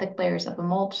thick layers of a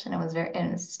mulch, and it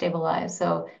was stabilized.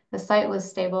 So the site was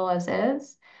stable as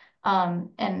is.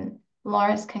 And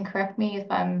Lawrence can correct me if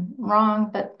I'm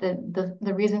wrong, but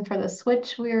the reason for the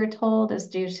switch, we were told, is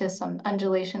due to some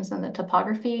undulations in the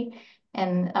topography,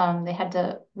 and they had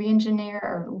to re-engineer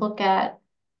or look at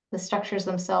the structures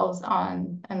themselves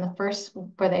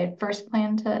where they had first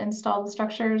planned to install the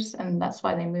structures, and that's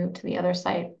why they moved to the other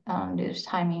site due to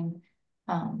timing.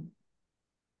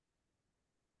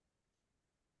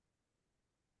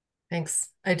 Thanks.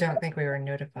 I don't think we were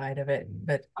notified of it,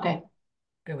 but okay.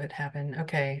 It would happen.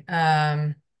 Okay.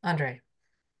 Andre.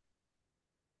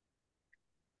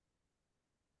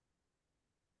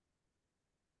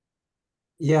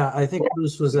 Yeah, I think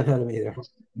Bruce was ahead of me there.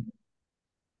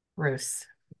 Bruce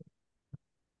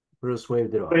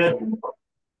waved it off.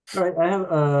 All right, I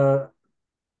have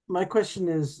my question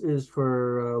is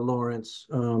for Lawrence.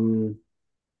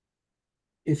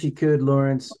 If you could,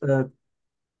 Lawrence,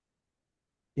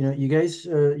 you guys,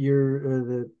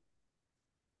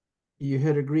 you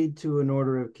had agreed to an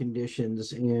order of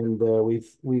conditions, and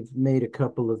we've made a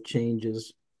couple of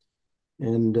changes,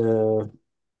 and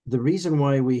the reason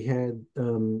why we had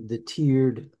the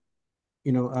tiered,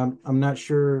 you know, I'm not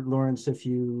sure, Lawrence, if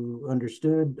you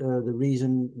understood the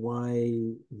reason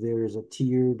why there's a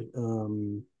tiered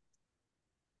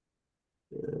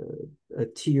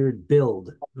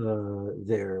build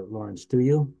there, Lawrence, do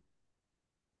you?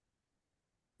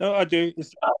 No, I do.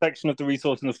 It's a section of the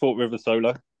resource in the Fort River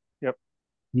Solar. Yep.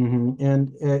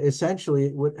 And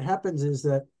essentially what happens is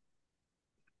that,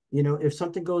 you know, if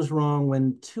something goes wrong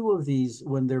when two of these,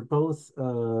 when they're both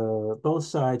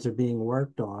sides are being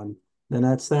worked on, then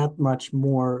that's that much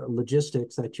more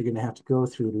logistics that you're going to have to go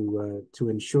through to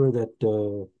ensure that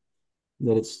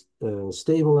that it's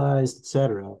stabilized,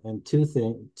 etc. And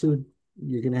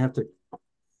you're going to have to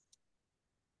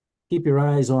keep your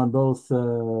eyes on both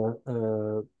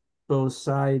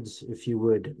sides, if you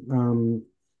would.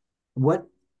 What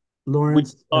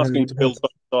Lawrence asking to build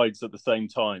both sides at the same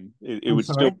time. It would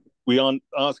sorry? still, we aren't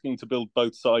asking to build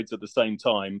both sides at the same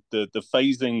time. The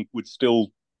phasing would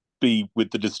still be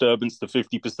with the disturbance, the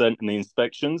 50% and the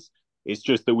inspections. It's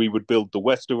just that we would build the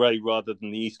west array rather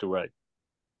than the east array.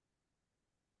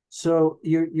 So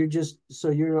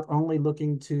you're only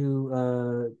looking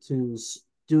to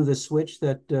do the switch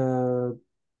that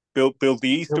build the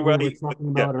east that array. we were talking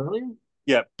about earlier?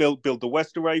 Yeah, build the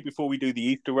west array before we do the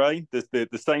east array. The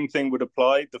same thing would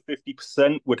apply. The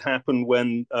 50% would happen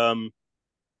when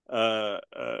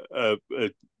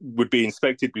would be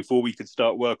inspected before we could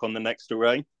start work on the next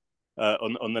array,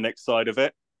 on the next side of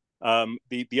it.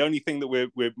 The only thing that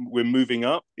we're moving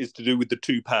up is to do with the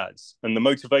two pads, and the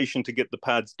motivation to get the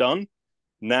pads done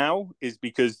now is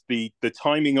because the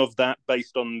timing of that,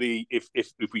 based on the if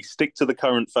we stick to the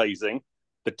current phasing,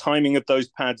 the timing of those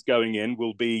pads going in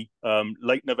will be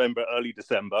late November, early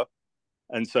December,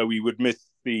 and so we would miss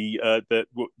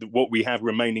what we have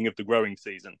remaining of the growing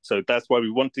season. So that's why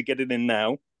we want to get it in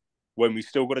now, when we've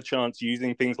still got a chance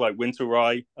using things like winter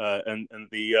rye and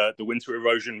the winter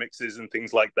erosion mixes and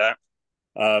things like that,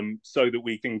 so that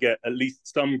we can get at least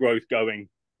some growth going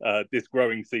this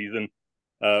growing season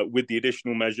with the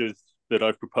additional measures that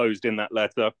I've proposed in that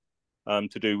letter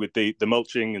to do with the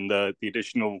mulching and the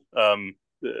additional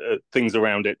things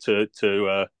around it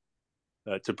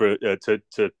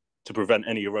to prevent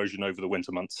any erosion over the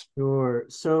winter months. Sure.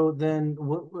 So then,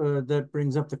 what that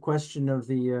brings up the question of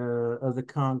the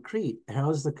concrete.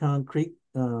 How's the concrete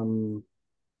going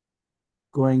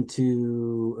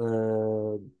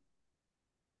to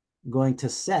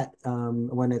set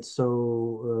when it's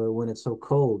so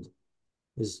cold?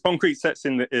 Concrete sets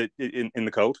in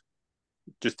the cold.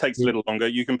 Just takes a little longer.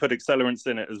 You can put accelerants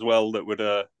in it as well that would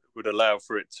allow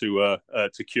for it to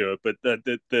cure. But the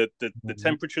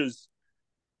temperatures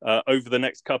over the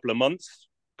next couple of months,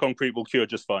 concrete will cure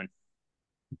just fine.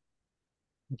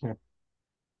 Okay.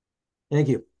 Thank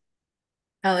you.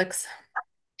 Alex.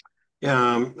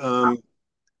 Yeah,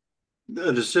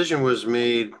 the decision was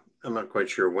made, I'm not quite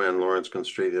sure when, Lawrence can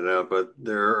straighten it out, but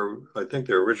I think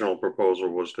their original proposal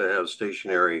was to have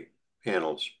stationary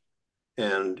panels.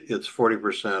 And it's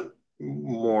 40%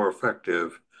 more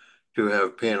effective to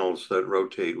have panels that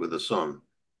rotate with the sun.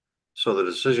 So the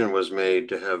decision was made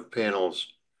to have panels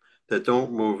that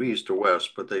don't move east to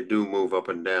west, but they do move up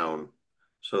and down,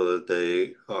 so that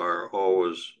they are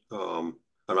always an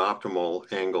optimal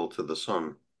angle to the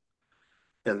sun.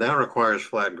 And that requires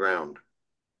flat ground.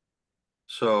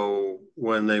 So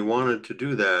when they wanted to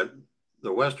do that,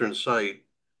 the western site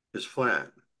is flat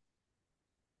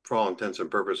for all intents and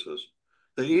purposes.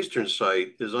 The eastern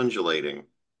site is undulating,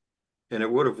 and it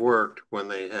would have worked when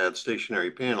they had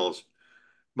stationary panels,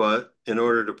 but in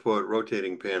order to put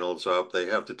rotating panels up, they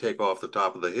have to take off the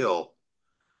top of the hill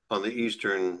on the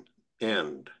eastern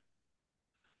end.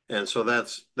 And so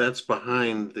that's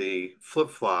behind the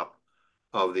flip-flop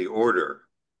of the order.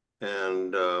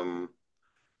 And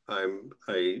I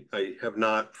have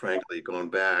not, frankly, gone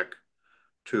back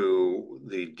to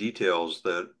the details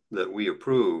that we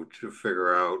approved to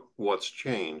figure out what's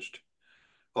changed.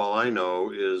 All I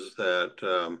know is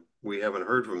that we haven't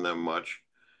heard from them much,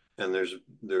 and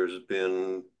there's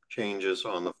been changes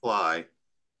on the fly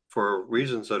for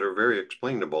reasons that are very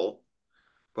explainable.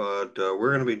 But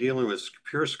we're going to be dealing with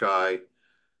Pure Sky.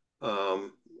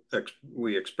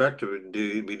 We expect to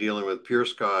be dealing with Pure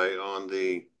Sky on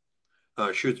the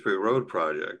Shutesbury Road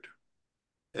project,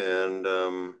 and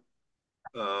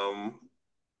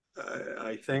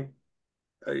I think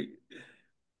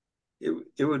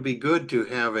it would be good to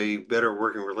have a better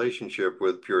working relationship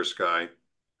with Pure Sky.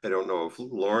 I don't know if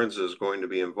Lawrence is going to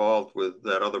be involved with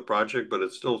that other project, but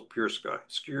it's still Pure Sky.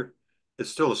 It's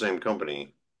still the same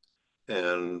company.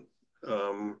 And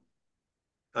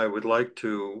I would like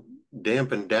to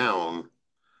dampen down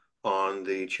on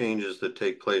the changes that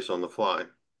take place on the fly.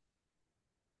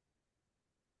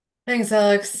 Thanks,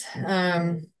 Alex.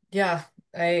 Yeah,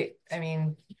 I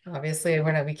mean, obviously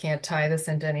we can't tie this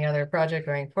into any other project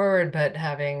going forward, but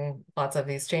having lots of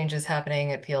these changes happening,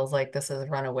 it feels like this has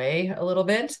run away a little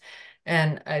bit.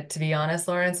 And to be honest,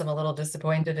 Lawrence, I'm a little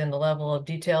disappointed in the level of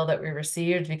detail that we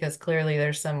received, because clearly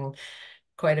there's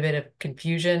quite a bit of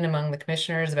confusion among the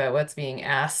commissioners about what's being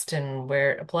asked and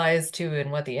where it applies to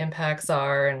and what the impacts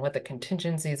are and what the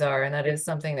contingencies are. And that is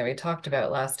something that we talked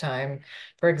about last time.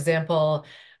 For example,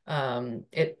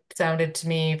 it sounded to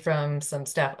me from some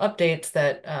staff updates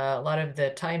that a lot of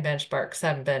the time benchmarks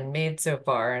haven't been made so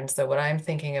far. And so what I'm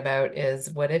thinking about is,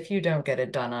 what if you don't get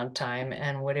it done on time?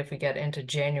 And what if we get into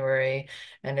January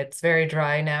and it's very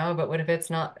dry now, but what if it's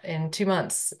not in 2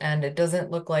 months? And it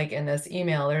doesn't look like in this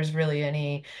email there's really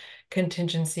any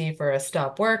contingency for a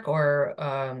stop work or,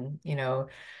 you know,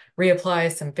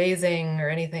 reapply some phasing or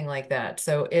anything like that.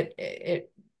 So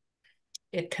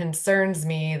it concerns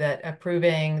me that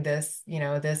approving this, you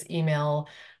know, this email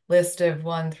list of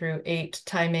 1 through 8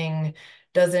 timing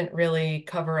doesn't really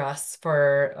cover us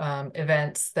for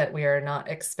events that we are not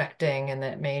expecting and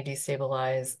that may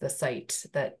destabilize the site.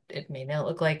 That it may not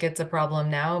look like it's a problem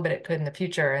now, but it could in the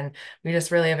future. And we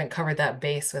just really haven't covered that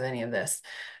base with any of this.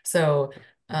 So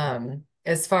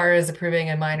as far as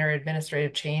approving a minor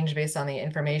administrative change based on the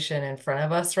information in front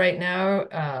of us right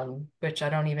now, which I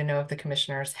don't even know if the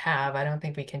commissioners have, I don't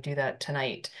think we can do that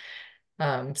tonight.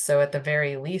 So at the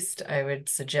very least, I would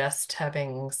suggest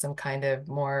having some kind of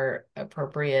more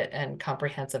appropriate and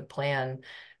comprehensive plan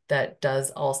that does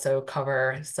also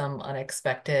cover some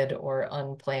unexpected or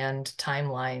unplanned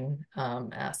timeline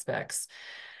aspects.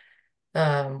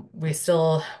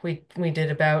 We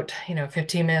did about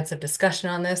 15 minutes of discussion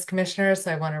on this, commissioners,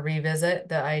 so I want to revisit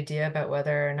the idea about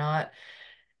whether or not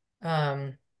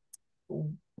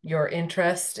your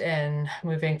interest in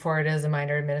moving forward as a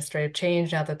minor administrative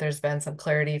change, now that there's been some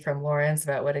clarity from Lawrence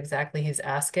about what exactly he's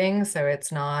asking. So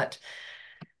it's not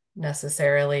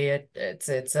necessarily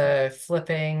it's a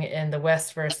flipping in the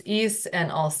west versus east, and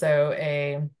also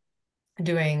a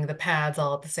doing the pads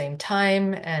all at the same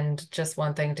time. And just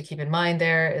one thing to keep in mind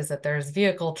there is that there's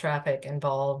vehicle traffic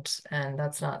involved, and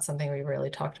that's not something we really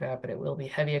talked about, but it will be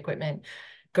heavy equipment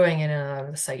going in and out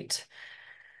of the site.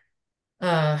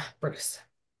 Bruce.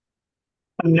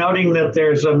 I'm noting that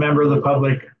there's a member of the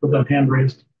public with a hand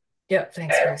raised. Yep,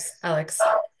 thanks, Bruce. Alex.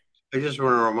 I just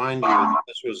want to remind you that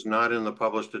this was not in the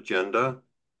published agenda.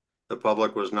 The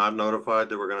public was not notified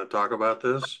that we're going to talk about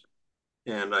this.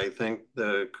 And I think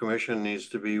the commission needs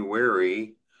to be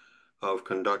wary of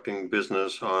conducting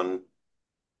business on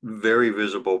very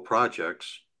visible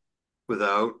projects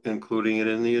without including it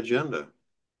in the agenda.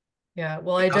 Yeah,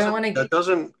 well, I don't want to.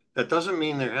 That doesn't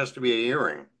mean there has to be a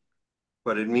hearing,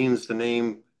 but it means the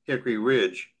name Hickory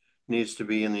Ridge needs to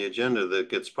be in the agenda that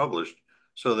gets published,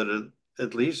 so that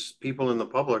at least people in the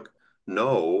public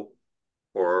know,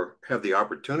 or have the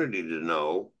opportunity to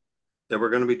know, that we're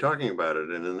going to be talking about it.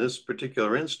 And in this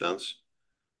particular instance,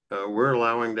 we're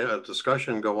allowing a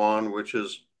discussion go on, which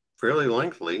is fairly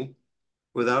lengthy,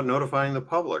 without notifying the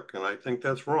public. And I think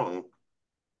that's wrong.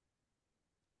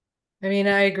 I mean,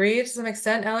 I agree to some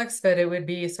extent, Alex, but it would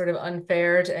be sort of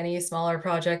unfair to any smaller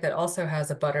project that also has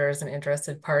abutters and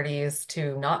interested parties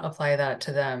to not apply that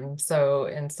to them. So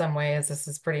in some ways, this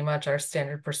is pretty much our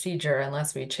standard procedure,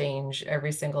 unless we change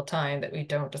every single time that we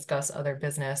don't discuss other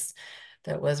business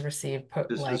that was received.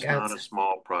 This is not a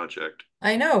small project.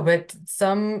 I know, but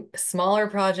some smaller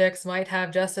projects might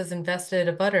have just as invested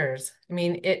abutters. I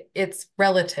mean, it's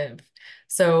relative.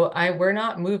 So we're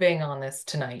not moving on this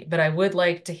tonight, but I would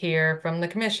like to hear from the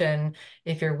commission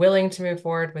if you're willing to move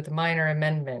forward with a minor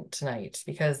amendment tonight,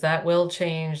 because that will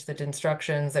change the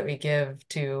instructions that we give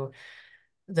to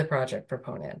the project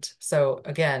proponent. So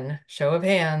again, show of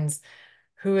hands,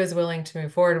 who is willing to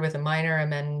move forward with a minor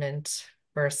amendment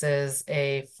versus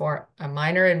a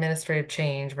minor administrative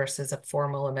change versus a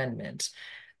formal amendment?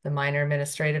 The minor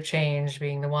administrative change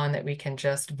being the one that we can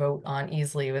just vote on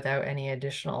easily without any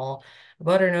additional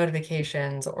abutter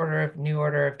notifications, new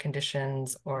order of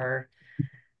conditions, or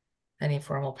any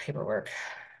formal paperwork.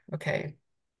 Okay.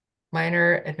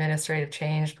 Minor administrative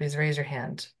change, please raise your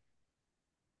hand.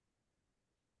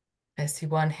 I see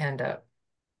one hand up.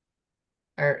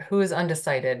 Or who is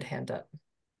undecided? Hand up.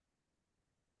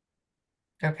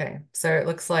 Okay, so it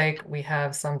looks like we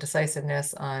have some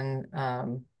decisiveness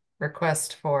on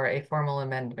request for a formal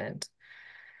amendment.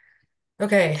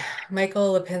 Okay,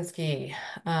 Michael Lipinski.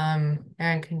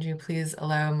 Aaron, can you please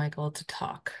allow Michael to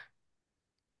talk?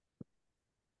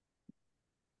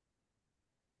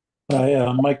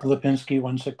 Hi, Mike Lipinski,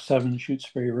 167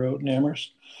 Shutesbury Road in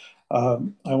Amherst. I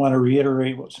want to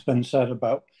reiterate what's been said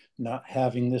about not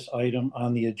having this item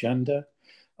on the agenda.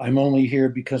 I'm only here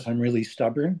because I'm really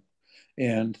stubborn,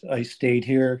 and I stayed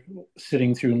here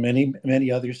sitting through many, many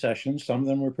other sessions. Some of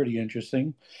them were pretty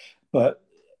interesting, but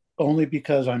only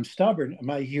because I'm stubborn am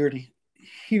I here to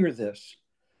hear this,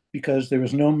 because there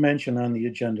was no mention on the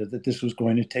agenda that this was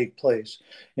going to take place.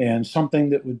 And something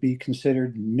that would be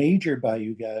considered major by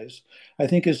you guys, I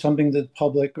think is something that the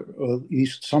public, or at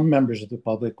least some members of the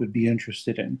public, would be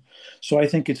interested in. So I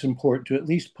think it's important to at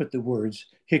least put the words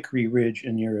Hickory Ridge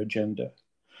in your agenda.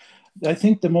 I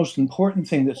think the most important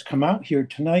thing that's come out here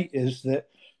tonight is that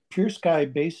Pure Sky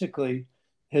basically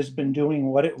has been doing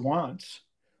what it wants,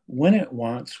 when it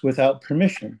wants, without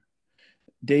permission.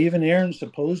 Dave and Aaron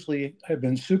supposedly have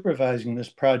been supervising this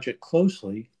project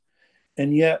closely,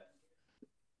 and yet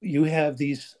you have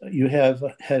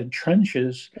had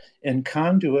trenches and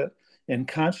conduit and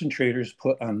concentrators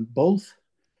put on both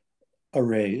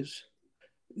arrays.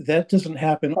 That doesn't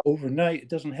happen overnight. It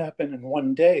doesn't happen in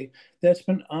one day. That's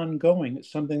been ongoing.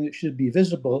 It's something that should be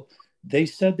visible. They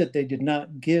said that they did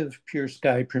not give Pure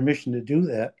Sky permission to do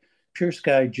that. Pure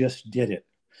Sky just did it.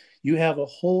 You have a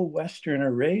whole Western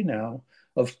array now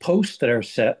of posts that are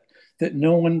set that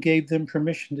no one gave them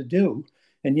permission to do.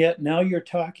 And yet now you're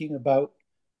talking about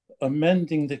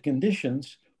amending the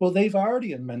conditions. Well, they've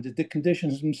already amended the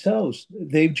conditions themselves.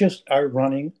 They just are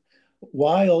running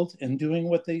wild and doing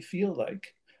what they feel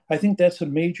like. I think that's a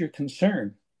major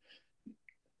concern.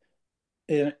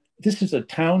 And this is a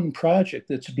town project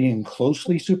that's being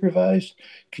closely supervised.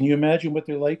 Can you imagine what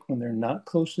they're like when they're not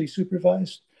closely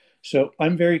supervised? So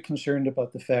I'm very concerned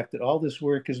about the fact that all this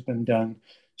work has been done,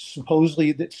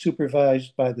 supposedly that's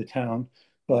supervised by the town,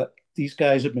 but these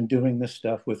guys have been doing this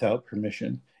stuff without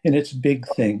permission, and it's big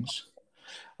things.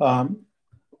 One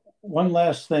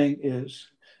last thing is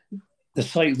the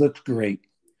site looks great.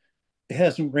 It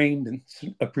hasn't rained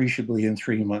appreciably in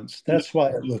 3 months. That's why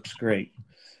it looks great.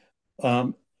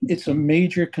 It's a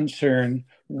major concern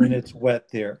when it's wet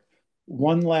there.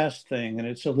 One last thing, and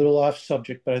it's a little off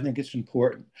subject, but I think it's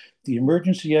important. The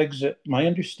emergency exit, my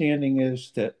understanding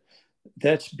is that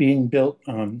that's being built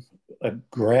on a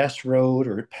grass road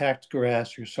or packed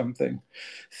grass or something.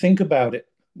 Think about it.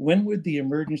 When would the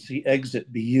emergency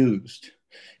exit be used?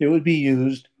 It would be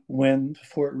used when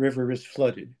Fort River is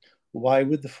flooded. Why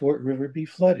would the Fort River be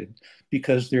flooded?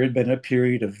 Because there had been a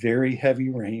period of very heavy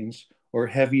rains or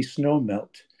heavy snow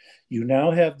melt. You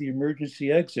now have the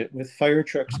emergency exit with fire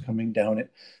trucks coming down it,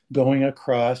 going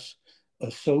across a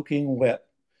soaking wet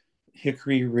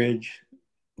Hickory Ridge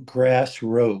grass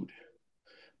road.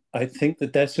 I think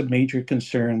that that's a major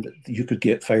concern, that you could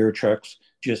get fire trucks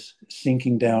just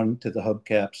sinking down to the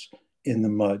hubcaps in the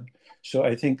mud. So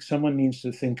I think someone needs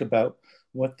to think about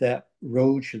what that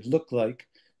road should look like,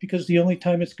 because the only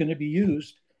time it's going to be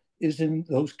used is in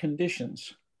those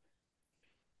conditions.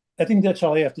 I think that's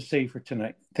all I have to say for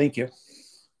tonight. Thank you.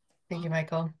 Thank you,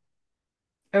 Michael.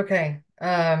 Okay.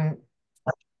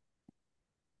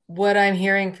 What I'm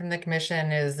hearing from the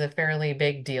commission is a fairly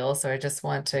big deal. So I just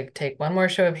want to take one more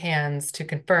show of hands to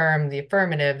confirm the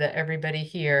affirmative that everybody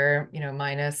here,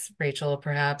 minus Rachel,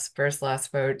 perhaps first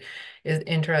last vote, is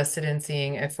interested in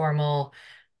seeing a formal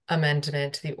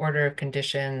amendment to the order of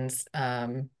conditions,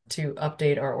 to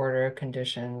update our order of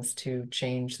conditions to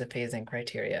change the phasing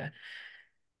criteria.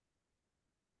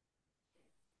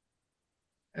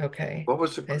 Okay. What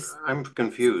was I'm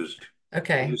confused.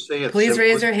 Okay. You say it's Please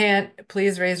raise your hand.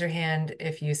 Please raise your hand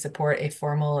if you support a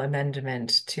formal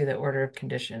amendment to the order of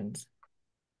conditions.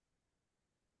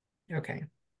 Okay.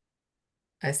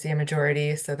 I see a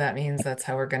majority, so that means that's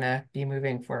how we're gonna be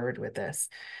moving forward with this.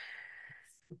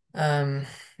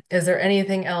 Is there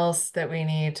anything else that we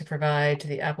need to provide to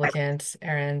the applicant,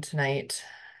 Aaron, tonight?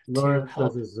 Lawrence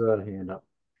has his hand up.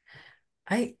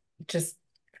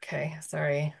 Okay,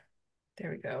 sorry. There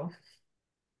we go.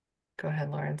 Go ahead,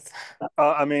 Lawrence.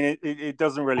 I mean, it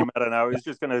doesn't really matter now. It's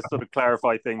just going to sort of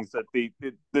clarify things that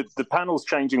the panels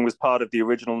changing was part of the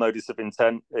original notice of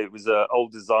intent. It was an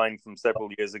old design from several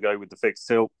years ago with the fixed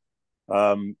tilt.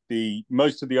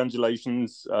 Most of the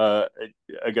undulations are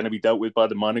going to be dealt with by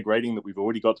the minor grading that we've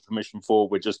already got the permission for.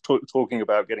 We're just talking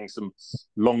about getting some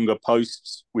longer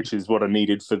posts, which is what are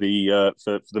needed for the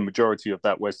majority of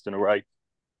that western array.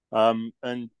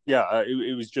 And yeah,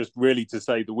 it was just really to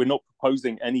say that we're not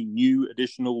proposing any new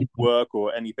additional work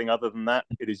or anything other than that.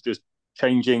 It is just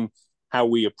changing how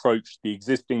we approach the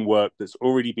existing work that's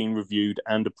already been reviewed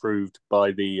and approved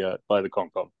by the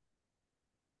Concom.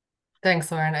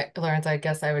 Thanks, Lawrence. I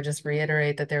guess I would just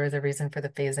reiterate that there was a reason for the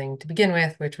phasing to begin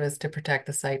with, which was to protect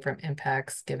the site from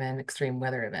impacts given extreme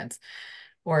weather events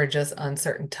or just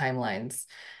uncertain timelines.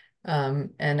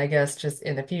 And I guess just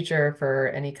in the future for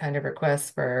any kind of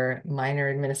requests for minor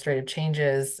administrative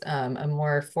changes, a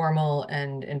more formal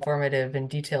and informative and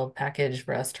detailed package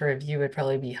for us to review would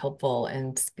probably be helpful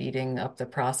in speeding up the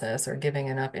process or giving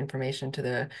enough information to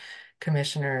the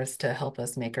commissioners to help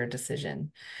us make our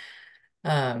decision.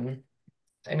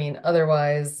 I mean,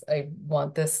 otherwise, I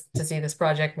want to see this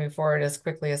project move forward as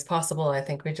quickly as possible. I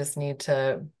think we just need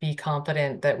to be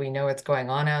confident that we know what's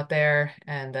going on out there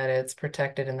and that it's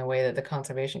protected in the way that the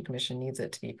Conservation Commission needs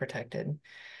it to be protected.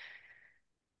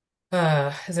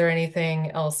 Is there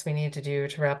anything else we need to do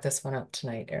to wrap this one up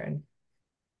tonight, Erin?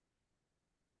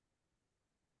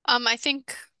 I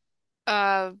think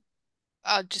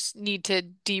I'll just need to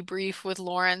debrief with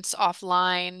Lawrence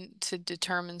offline to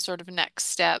determine sort of next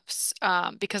steps,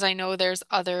 because I know there's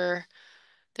other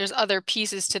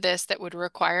pieces to this that would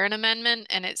require an amendment,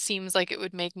 and it seems like it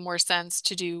would make more sense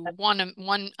to do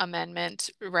one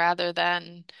amendment rather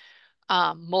than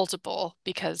multiple,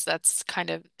 because that's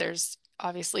kind of, there's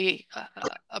obviously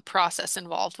a process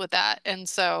involved with that. And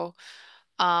so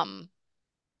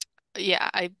yeah,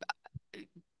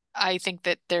 I think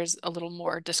that there's a little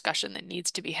more discussion that needs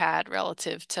to be had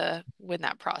relative to when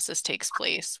that process takes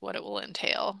place, what it will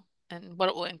entail and what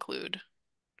it will include.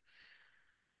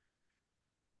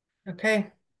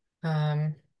 Okay.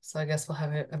 So I guess we'll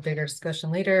have a bigger discussion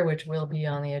later, which will be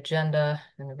on the agenda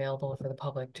and available for the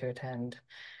public to attend.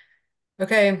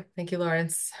 Okay, thank you,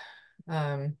 Lawrence.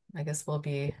 I guess we'll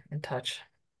be in touch.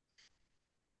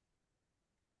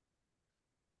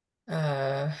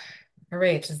 All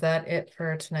right, is that it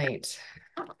for tonight?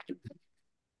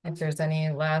 If there's any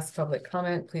last public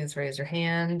comment, please raise your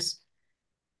hand.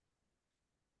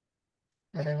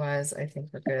 Otherwise, I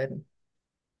think we're good.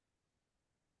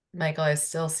 Michael, I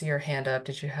still see your hand up.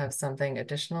 Did you have something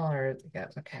additional or yeah,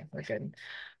 okay, we're good.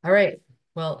 All right.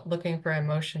 Well, looking for a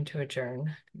motion to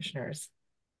adjourn, commissioners.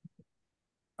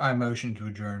 I motion to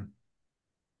adjourn.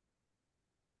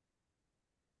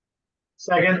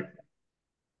 Second.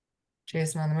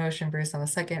 Jason on the motion, Bruce on the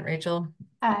second, Rachel.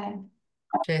 Aye.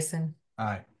 Jason.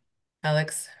 Aye.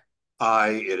 Alex.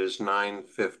 Aye, it is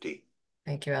 9:50.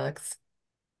 Thank you, Alex.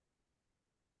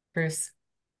 Bruce.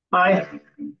 Aye.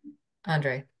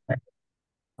 Andre.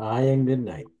 Aye,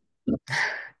 midnight.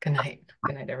 Good night.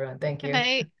 Good night, everyone. Thank you. Good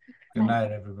night. Good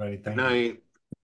night, everybody. Thank you. Good night.